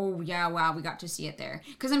was like, oh, yeah, wow, we got to see it there.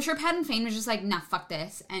 Because I'm sure Padden Fane was just like, nah, fuck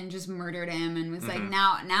this, and just murdered him, and was like,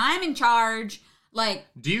 now I'm in charge. Like,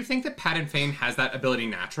 do you think that Padden Fane has that ability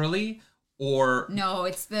naturally, or... No,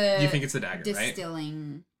 it's the... You think it's the dagger,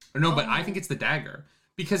 distilling. Right? No, but I think it's the dagger.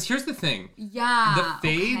 Because here's the thing. Yeah.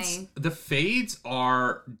 The Fades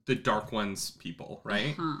are the Dark One's people,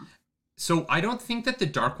 right? So I don't think that the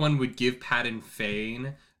Dark One would give Padan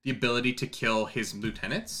Fane the ability to kill his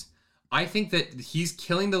lieutenants. I think that he's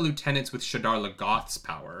killing the lieutenants with Shadar Logoth's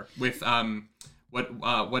power. With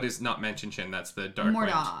what is not Manchin? That's the Dark One.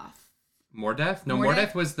 Mordeth? No,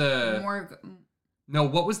 Mordeth was the... No,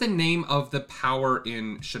 what was the name of the power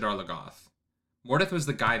in Shadar Logoth? Mordeth was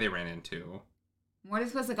the guy they ran into.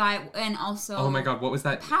 Mordeth was the guy, and also... Oh my god, what was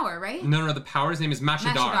that? Power, right? No, the power's name is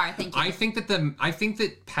Mashadar. Mashadar, thank you. I think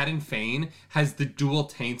that Padan Fane has the dual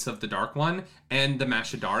taints of the Dark One and the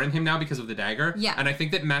Mashadar in him now because of the dagger. Yeah. And I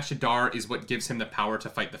think that Mashadar is what gives him the power to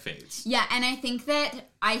fight the Fades. Yeah, and I think that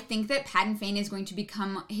Padan Fane is going to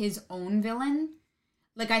become his own villain.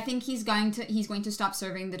 Like, I think he's going to stop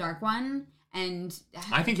serving the Dark One, and...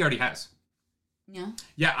 I think he already has. Yeah.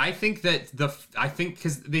 Yeah, I think that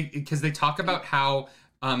because they talk about how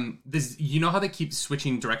this, you know how they keep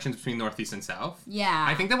switching directions between northeast and south. Yeah.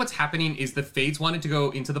 I think that what's happening is the Fades wanted to go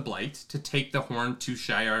into the Blight to take the horn to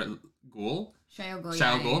Shire Ghul.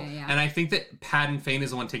 Yeah. And I think that Padan Fane is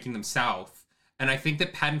the one taking them south. And I think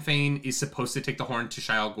that Padan Fane is supposed to take the horn to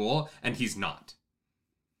Shire Ghul, and he's not.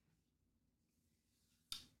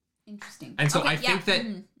 Interesting. And so I think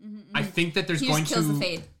that there's going to... He kills the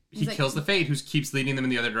Fade. He kills the Fade, who keeps leading them in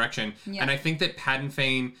the other direction. Yeah. And I think that Padan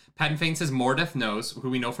Fane says Mordeth knows, who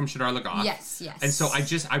we know from Shadar Logoth. Yes. And so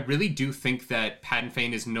I really do think that Padan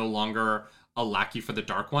Fane is no longer a lackey for the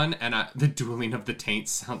Dark One, and the Dueling of the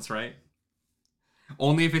Taints sounds right.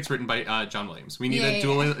 Only if it's written by John Williams. We need a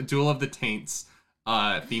Duel of the Taints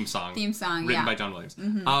theme song. Written by John Williams.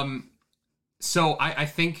 Mm-hmm. So I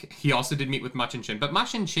think he also did meet with Machin Shin, but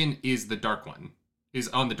Machin Shin is the Dark One, is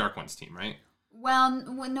on the Dark One's team, right? Well,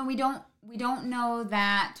 no, we don't know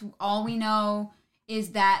that. All we know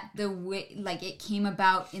is that it came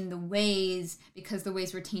about in the ways because the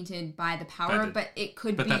ways were tainted by the power, but it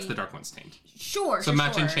could be... But that's the Dark One's taint. Sure, So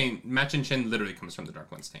Machin Shin literally comes from the Dark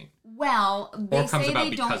One's taint. Well, or comes about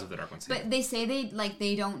because of the Dark One's taint. But they say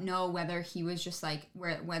they don't know whether he was just like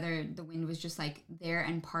whether the wind was just like there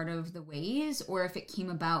and part of the ways, or if it came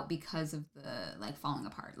about because of the like falling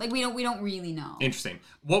apart. Like we don't really know. Interesting.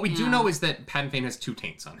 What we do know is that Padan Fane has two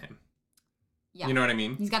taints on him. Yeah. You know what I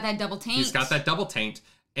mean? He's got that double taint.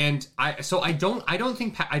 And I don't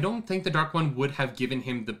think the Dark One would have given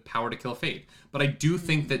him the power to kill Fade, but I do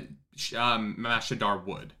think that Mashadar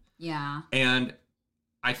would. Yeah. And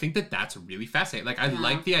I think that that's really fascinating. Like I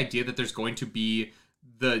like the idea that there's going to be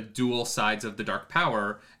the dual sides of the dark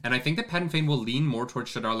power, and I think that Padan Fane will lean more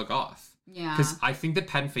towards Shadar Logoth. Yeah. Because I think that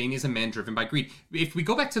Padan Fane is a man driven by greed. If we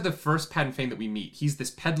go back to the first Padan Fane that we meet, he's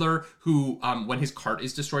this peddler who, when his cart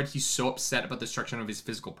is destroyed, he's so upset about the destruction of his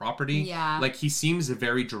physical property. Yeah. Like, he seems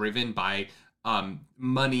very driven by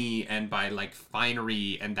money and by, like,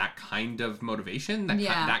 finery and that kind of motivation,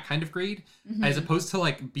 that kind of greed, as opposed to,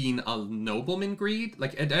 like, being a nobleman greed.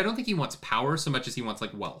 Like, I don't think he wants power so much as he wants,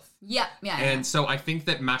 like, wealth. Yeah. And so I think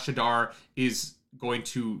that Mashadar is going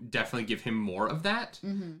to definitely give him more of that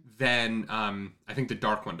than I think the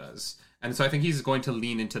Dark One does. And so I think he's going to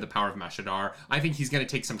lean into the power of Mashadar. I think he's going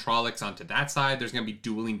to take some Trollocs onto that side. There's going to be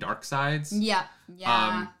dueling dark sides. Yeah,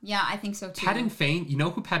 I think so too. Padan Fane, you know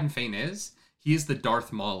who Padan Fane is? He is the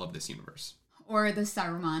Darth Maul of this universe. Or the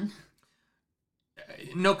Saruman.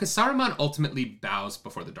 No, because Saruman ultimately bows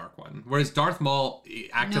before the Dark One, whereas Darth Maul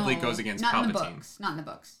actively goes against Palpatine. Not in the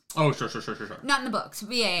books. Oh, sure. Not in the books.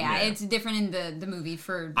 But yeah. It's different in the movie.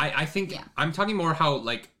 I think I'm talking more how,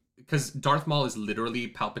 like, because Darth Maul is literally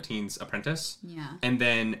Palpatine's apprentice. Yeah. And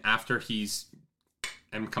then after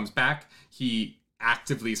comes back, he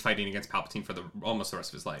actively is fighting against Palpatine for almost the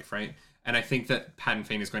rest of his life, right? And I think that Padan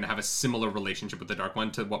Fane is going to have a similar relationship with the Dark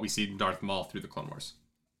One to what we see in Darth Maul through the Clone Wars.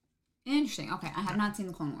 Interesting. Okay, I have not seen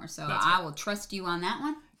the Clone Wars, so I will trust you on that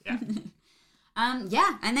one.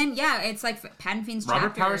 Yeah. And then it's like Padan Fane's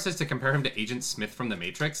Robert Power says to compare him to Agent Smith from The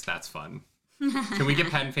Matrix. That's fun. Can we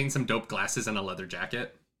get Padan Fane some dope glasses and a leather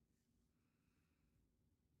jacket?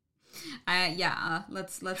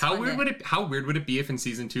 Let's. How weird would it be if in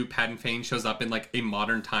season 2 Padan Fane shows up in like a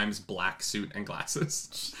modern times black suit and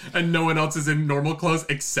glasses, and no one else is in normal clothes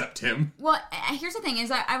except him? Well, here's the thing: is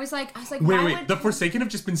I was like, wait, the Forsaken have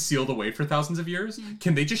just been sealed away for thousands of years. Yeah.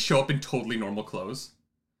 Can they just show up in totally normal clothes?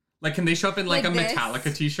 Like, can they show up in like a this?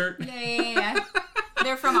 Metallica t-shirt? Yeah.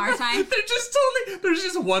 They're from our time. There's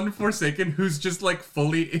just one Forsaken who's just like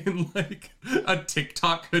fully in like a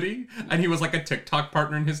TikTok hoodie, and he was like a TikTok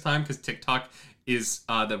partner in his time because TikTok is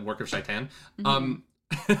the work of Shaitan.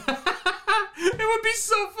 It would be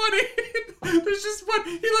so funny. There's just one.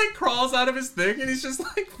 He like crawls out of his thing and he's just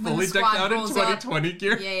like fully decked out in 2020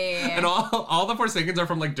 gear. Yeah. And all the Forsakens are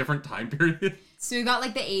from like different time periods. So we got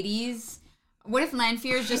like the 80s. What if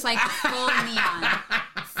Lanfear is just like full neon?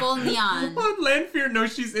 Full neon. Well, Lanfear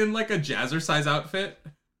knows she's in like a jazzercise outfit.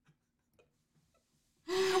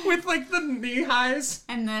 With like the knee highs.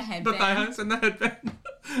 And the headband. The thigh highs and the headband.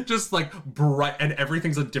 Just like bright, and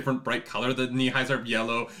everything's a different bright color. The knee highs are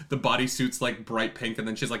yellow, the bodysuit's like bright pink, and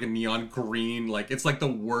then she's like a neon green. Like, it's like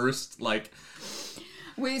the worst, like...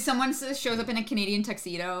 Wait, someone shows up in a Canadian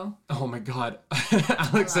tuxedo. Oh my god.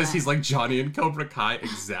 Alex says he's like Johnny in Cobra Kai.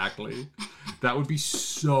 Exactly. That would be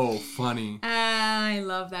so funny. I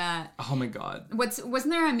love that. Oh my god.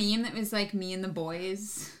 Wasn't there a meme that was like me and the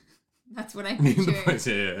boys? That's what I Me and pictured. the boys,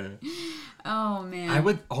 yeah. Oh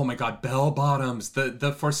man. Oh my god, bell bottoms.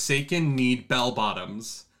 The Forsaken need bell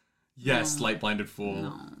bottoms. Yes, No. Light Blinded Fool.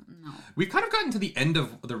 No. We've kind of gotten to the end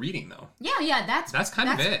of the reading though. Yeah, that's kind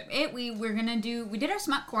of it. We did our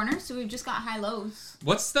smut corner, so we've just got high lows.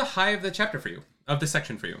 What's the high of the chapter for you? Of the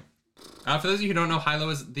section for you? For those of you who don't know, high low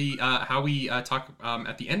is the how we talk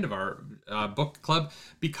at the end of our book club,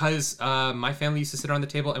 because my family used to sit around the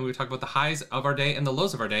table and we would talk about the highs of our day and the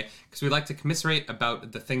lows of our day, because we like to commiserate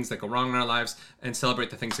about the things that go wrong in our lives and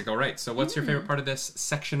celebrate the things that go right. So what's your favorite part of this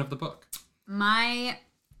section of the book? My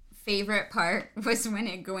favorite part was when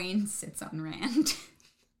Egwene sits on Rand.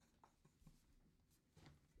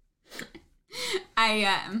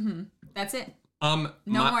 That's it. No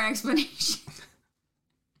more explanation.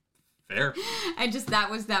 Fair. That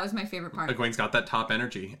was my favorite part. Egwene's got that top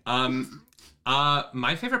energy.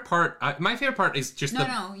 My favorite part is just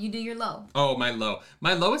No, you do your low. Oh, my low.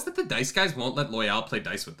 My low is that the dice guys won't let Loyal play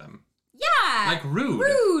dice with them. Yeah. Like, rude.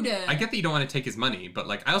 I get that you don't want to take his money, but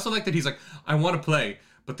like, I also like that he's like, I want to play,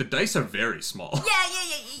 but the dice are very small.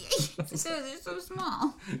 Yeah. So they're so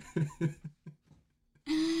small.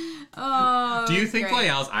 Oh. Do you think great.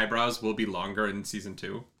 Loyal's eyebrows will be longer in season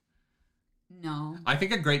 2? No. I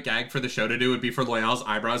think a great gag for the show to do would be for Loyal's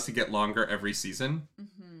eyebrows to get longer every season.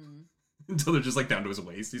 Mm-hmm. Until they're just like down to his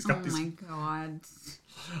waist. He's got these. My god.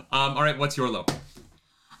 All right, what's your low?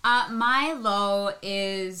 My low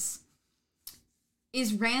is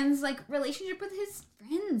Rand's like relationship with his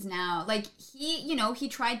friends now. Like he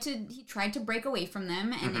tried to break away from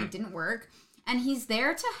them and it didn't work. And he's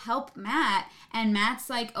there to help Matt. And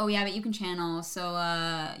Matt's like, oh yeah, but you can channel, so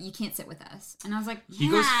you can't sit with us. And I was like, Matt. He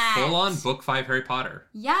goes full on book 5 Harry Potter.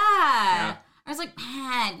 Yeah. I was like,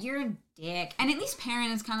 Matt, you're a dick. And at least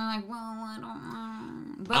Perrin is kind of like, well, I don't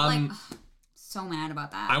know. But so mad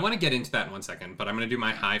about that. I want to get into that in one second, but I'm going to do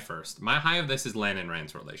my high first. My high of this is Lan and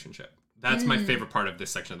Rand's relationship. That's my favorite part of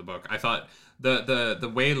this section of the book. I thought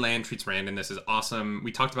the way Lan treats Rand in this is awesome.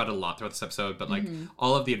 We talked about it a lot throughout this episode, but like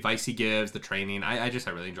all of the advice he gives, the training, I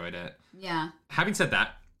really enjoyed it. Yeah. Having said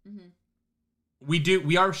that,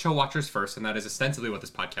 we are show watchers first, and that is ostensibly what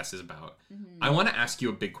this podcast is about. I want to ask you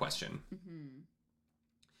a big question.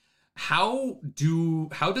 How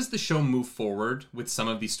does the show move forward with some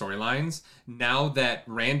of these storylines now that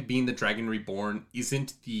Rand being the Dragon Reborn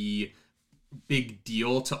isn't the big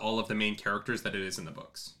deal to all of the main characters that it is in the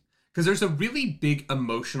books? Because there's a really big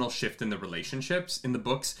emotional shift in the relationships in the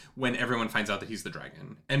books when everyone finds out that he's the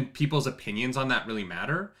dragon, and people's opinions on that really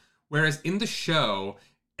matter. Whereas in the show,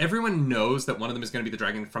 everyone knows that one of them is going to be the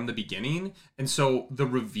dragon from the beginning, and so the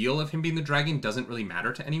reveal of him being the dragon doesn't really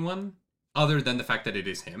matter to anyone other than the fact that it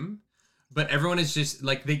is him. But everyone is just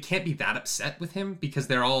like, they can't be that upset with him because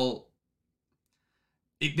they're all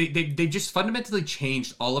They just fundamentally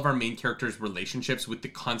changed all of our main characters' relationships with the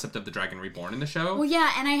concept of the Dragon Reborn in the show. Well,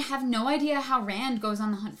 yeah, and I have no idea how Rand goes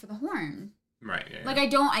on the hunt for the horn. Right. Yeah, like, I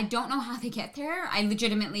don't know how they get there. I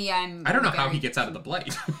don't know how he gets out of the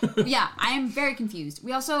blight. Yeah, I am very confused.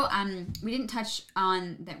 We also we didn't touch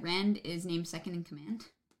on that Rand is named second in command.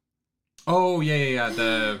 Oh,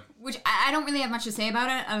 yeah. Which I don't really have much to say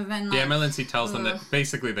about it other than like... Yeah, Melancy tells them that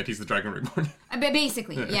basically that he's the Dragon Reborn.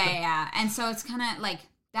 Basically, yeah. And so it's kind of like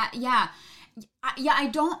that, yeah. I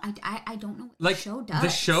don't know what like, the show does.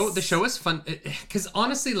 The show is fun because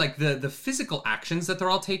honestly, like the physical actions that they're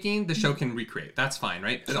all taking, the show can recreate. That's fine,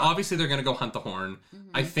 right? Sure. Obviously, they're going to go hunt the horn.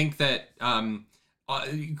 I think that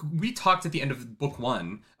we talked at the end of book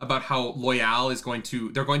 1 about how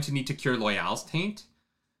they're going to need to cure Loyal's taint,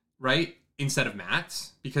 right? Instead of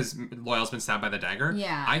Matt's, because Loyal's been stabbed by the dagger.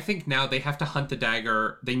 Yeah. I think now they have to hunt the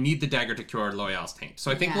dagger. They need the dagger to cure Loyal's taint. So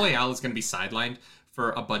I think Loyal is going to be sidelined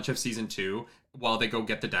for a bunch of season 2 while they go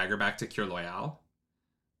get the dagger back to cure Loyal.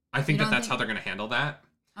 I think that's how they're going to handle that.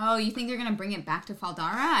 Oh, you think they're going to bring it back to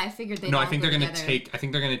Faldara? I figured they. No, I think they're going to take. I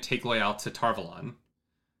think they're going to take Loyal to Tarvalon.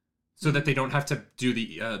 so that they don't have to do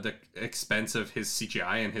the expense of his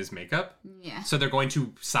CGI and his makeup. Yeah. So they're going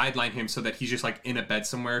to sideline him so that he's just like in a bed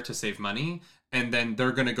somewhere to save money, and then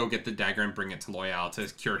they're going to go get the dagger and bring it to Loyal to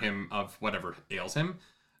cure him of whatever ails him.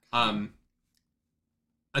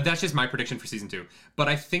 That's just my prediction for season 2. But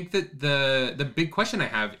I think that the big question I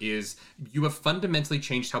have is, you have fundamentally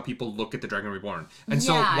changed how people look at the Dragon Reborn. And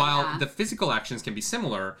so while the physical actions can be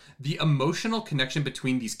similar, the emotional connection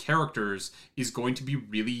between these characters is going to be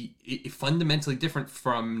really fundamentally different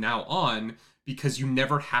from now on, because you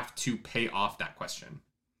never have to pay off that question.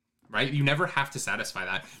 Right? You never have to satisfy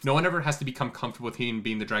that. No one ever has to become comfortable with him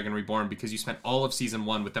being the Dragon Reborn, because you spent all of season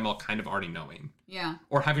 1 with them all kind of already knowing. Yeah.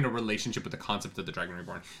 Or having a relationship with the concept of the Dragon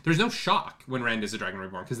Reborn. There's no shock when Rand is a Dragon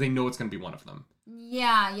Reborn, because they know it's going to be one of them.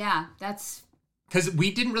 Yeah. That's... Because we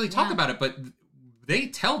didn't really talk about it, but they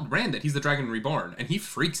tell Rand that he's the Dragon Reborn, and he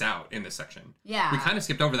freaks out in this section. Yeah. We kind of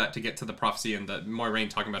skipped over that to get to the prophecy and the Moiraine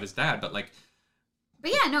talking about his dad, but like...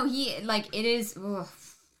 But yeah, no, he, like, it is... Ugh.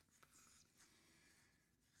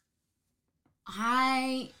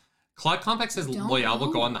 Claude Complex says Loyal will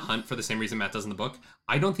go on the hunt for the same reason Matt does in the book.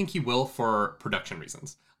 I don't think he will for production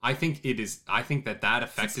reasons. I think that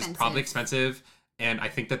effect is probably expensive, and I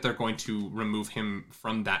think that they're going to remove him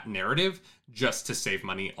from that narrative just to save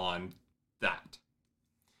money on that.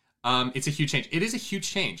 It's a huge change. It is a huge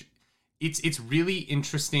change. It's really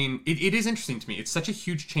interesting. It is interesting to me. It's such a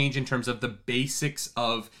huge change in terms of the basics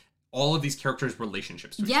of all of these characters'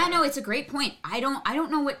 relationships to each other. No, it's a great point. I don't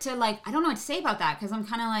know what to like. I don't know what to say about that, because I'm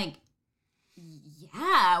kind of like,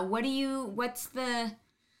 what's the?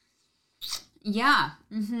 Yeah,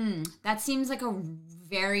 that seems like a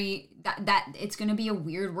very that it's going to be a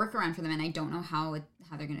weird workaround for them, and I don't know how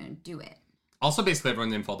they're going to do it. Also, basically,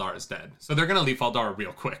 everyone in Faldara is dead, so they're going to leave Faldara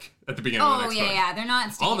real quick at the beginning of the next story. Yeah, they're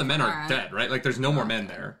not. All the men are dead, right? Like, there's no more men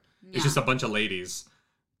there. Yeah. It's just a bunch of ladies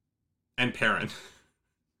and Perrin.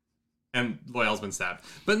 And Loyal's been stabbed.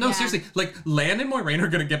 But no, seriously, like, Lan and Moiraine are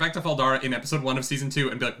going to get back to Faldara in episode 1 of season 2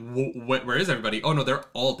 and be like, where is everybody? Oh no, they're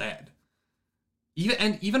all dead.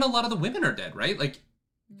 Even a lot of the women are dead, right? Like,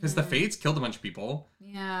 because the Fates killed a bunch of people.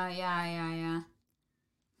 Yeah.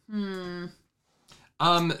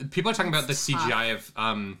 People are talking about the CGI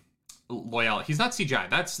of Loyal. He's not CGI.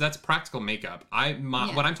 That's practical makeup.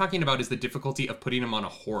 What I'm talking about is the difficulty of putting him on a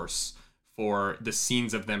horse for the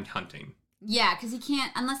scenes of them hunting. Yeah, because he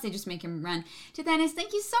can't, unless they just make him run. Tithanis,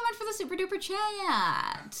 thank you so much for the super duper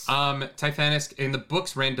chat. Tithanis, in the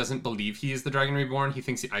books, Rand doesn't believe he is the Dragon Reborn. He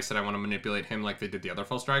thinks I said I want to manipulate him like they did the other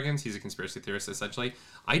false dragons. He's a conspiracy theorist, essentially.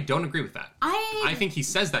 I don't agree with that. I think he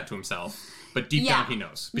says that to himself, but deep down he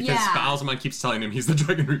knows. Because Baalzamon keeps telling him he's the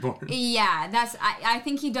Dragon Reborn. Yeah, I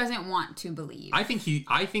think he doesn't want to believe. I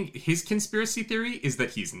think his conspiracy theory is that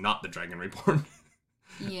he's not the Dragon Reborn.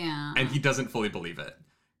 Yeah. And he doesn't fully believe it.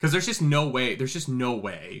 Because there's just no way.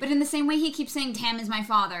 But in the same way he keeps saying, Tam is my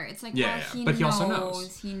father. It's like, he also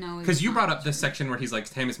knows. He knows. Because you brought up this section where he's like,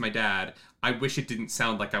 Tam is my dad. I wish it didn't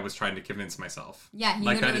sound like I was trying to convince myself. Yeah, he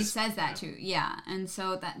literally says that too. Yeah, and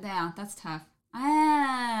so that's tough.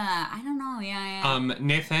 I don't know. Yeah.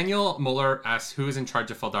 Nathaniel Muller asks, who is in charge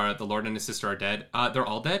of Faldara? The Lord and his sister are dead. They're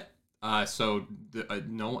all dead. So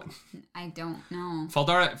no one. I don't know.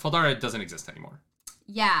 Faldara doesn't exist anymore.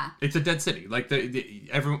 Yeah. It's a dead city. Like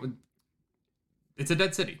everyone. It's a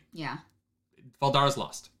dead city. Yeah. Faldara's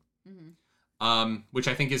lost. Mm-hmm. Which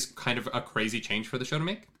I think is kind of a crazy change for the show to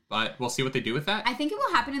make. But we'll see what they do with that. I think it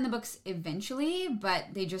will happen in the books eventually, but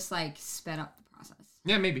they just like sped up the process.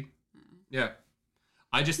 Yeah, maybe. Yeah.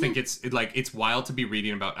 I just think it's wild to be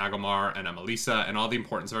reading about Agomar and Amalisa and all the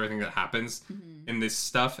importance of everything that happens in this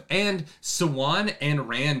stuff. And Siwan and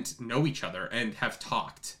Rand know each other and have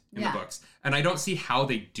talked in the books. And I don't see how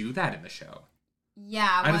they do that in the show.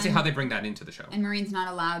 Yeah. I don't see how they bring that into the show. And Marine's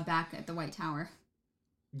not allowed back at the White Tower.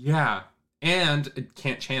 Yeah. And it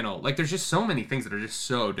can't channel. Like, there's just so many things that are just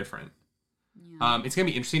so different. Yeah. It's going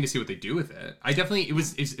to be interesting to see what they do with it. It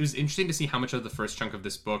was interesting to see how much of the first chunk of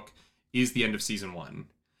this book is the end of season 1.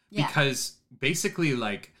 Yeah. Because basically,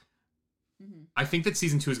 like, I think that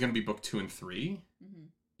season 2 is going to be book 2 and 3. Mm-hmm.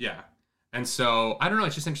 Yeah. And so, I don't know,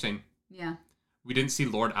 it's just interesting. Yeah. We didn't see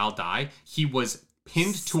Lord Al die. He was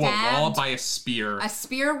pinned to a wall by a spear. A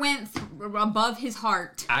spear went above his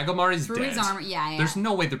heart. Agomar is through dead. His armor. Yeah. There's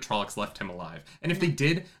no way the Trollocs left him alive. And if they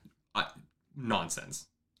did, nonsense.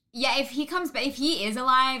 Yeah, if he is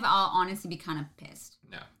alive, I'll honestly be kind of pissed.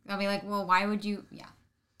 No. I'll be like, well, why would you? Yeah.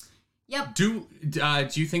 Yep. Do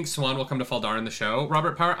you think Siwan will come to Faldara in the show,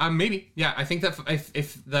 Robert Power? Maybe. Yeah, I think that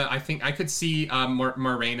I think I could see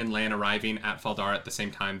Moiraine and Lan arriving at Faldara at the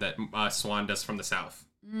same time that Siwan does from the south.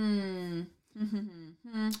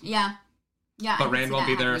 Yeah. Yeah, but Rand won't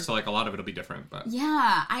be there, so like a lot of it'll be different. But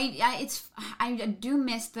yeah, I do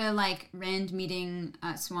miss the like Rand meeting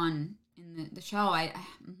Swan in the show.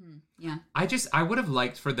 Yeah. I would have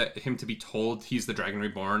liked for him to be told he's the Dragon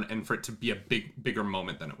Reborn and for it to be a bigger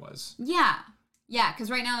moment than it was. Yeah. Yeah,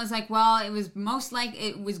 because right now it's like, well, it was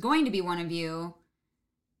it was going to be one of you.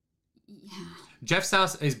 Yeah. Jeff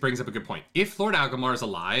South brings up a good point. If Lord Agelmar is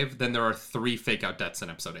alive, then there are 3 fake out deaths in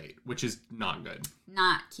episode 8, which is not good.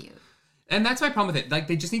 Not cute. And that's my problem with it. Like,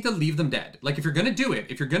 they just need to leave them dead. Like, if you're going to do it,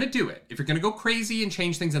 if you're going to go crazy and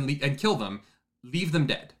change things and kill them, leave them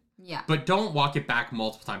dead. Yeah. But don't walk it back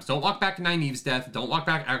multiple times. Don't walk back Nynaeve's death. Don't walk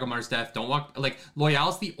back Agelmar's death. Don't walk... Like,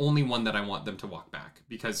 Loyal's the only one that I want them to walk back.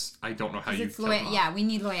 Because I don't know how you kill him off. Yeah, we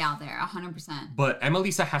need Loyal there, 100%. But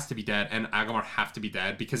Emelisa has to be dead and Agelmar have to be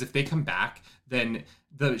dead. Because if they come back, then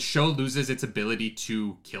the show loses its ability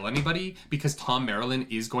to kill anybody. Because Tom Marilyn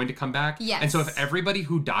is going to come back. Yes. And so if everybody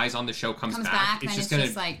who dies on the show comes back, it's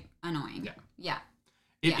just like, annoying. Yeah.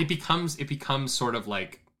 It becomes sort of,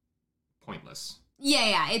 like, pointless.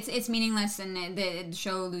 Yeah, it's meaningless, and the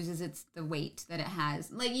show loses the weight that it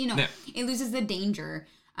has. Like, It loses the danger,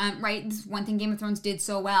 right? This one thing Game of Thrones did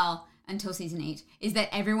so well until season 8 is that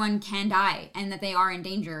everyone can die and that they are in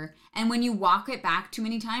danger. And when you walk it back too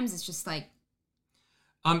many times, it's just like...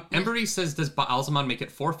 Embery says, does Ba'alzamon make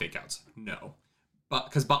it 4 fake outs? No.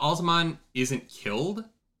 Because Ba'alzamon isn't killed.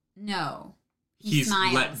 No. He's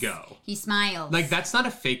smiles. Let go. He smiles. Like, that's not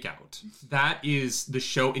a fake out. That is the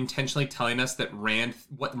show intentionally telling us that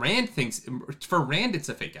what Rand thinks, for Rand it's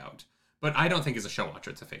a fake out. But I don't think as a show watcher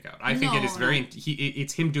it's a fake out. I think it is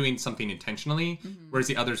it's him doing something intentionally, whereas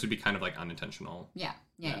the others would be kind of like unintentional. Yeah,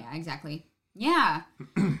 exactly. Yeah.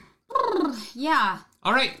 Yeah.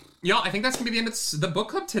 All right, y'all, I think that's going to be the end of the book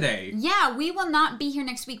club today. Yeah, we will not be here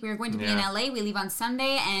next week. We are going to be in LA. We leave on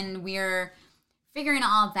Sunday, and we're figuring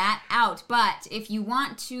all of that out. But if you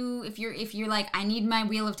want to, if you're like, I need my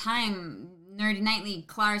Wheel of Time, Nerdy Nightly,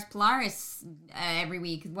 Claris Polaris every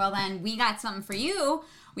week, well then, we got something for you.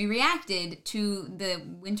 We reacted to the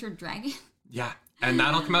Winter Dragon. Yeah, and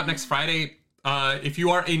that'll come out next Friday. If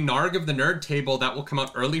you are a Narg of the Nerd Table, that will come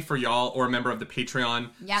out early for y'all, or a member of the Patreon.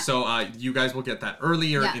 Yeah. So you guys will get that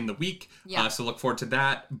earlier in the week. Yeah. So look forward to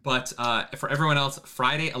that. But for everyone else,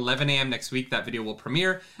 Friday, 11 a.m. next week, that video will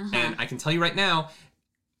premiere. And I can tell you right now,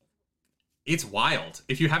 it's wild.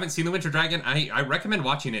 If you haven't seen The Winter Dragon, I recommend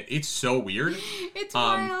watching it. It's so weird. It's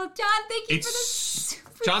wild. John, thank you for this.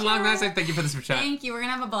 John Longness, thank you for the super chat. Thank you. We're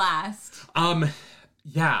going to have a blast.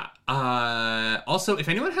 Yeah. Also, if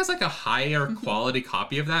anyone has like a higher quality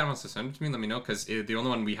copy of that and wants to send it to me, let me know, because the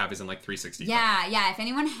only one we have is in like 360. Yeah. If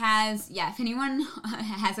anyone has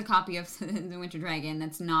a copy of The Winter Dragon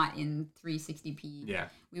that's not in 360p,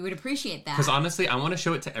 we would appreciate that. Because honestly, I want to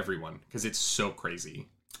show it to everyone because it's so crazy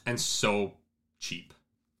and so cheap.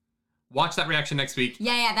 Watch that reaction next week.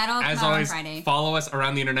 Yeah, that'll come out on Friday. Follow us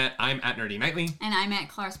around the internet. I'm at Nerdy Nightly. And I'm at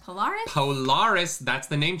Claris Polaris. Polaris, that's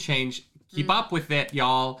the name change. Keep up with it,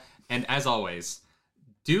 y'all. And as always,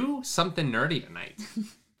 do something nerdy tonight.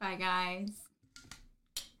 Bye, guys.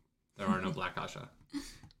 There are no Black Asha.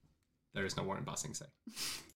 There is no Warren Bossing say.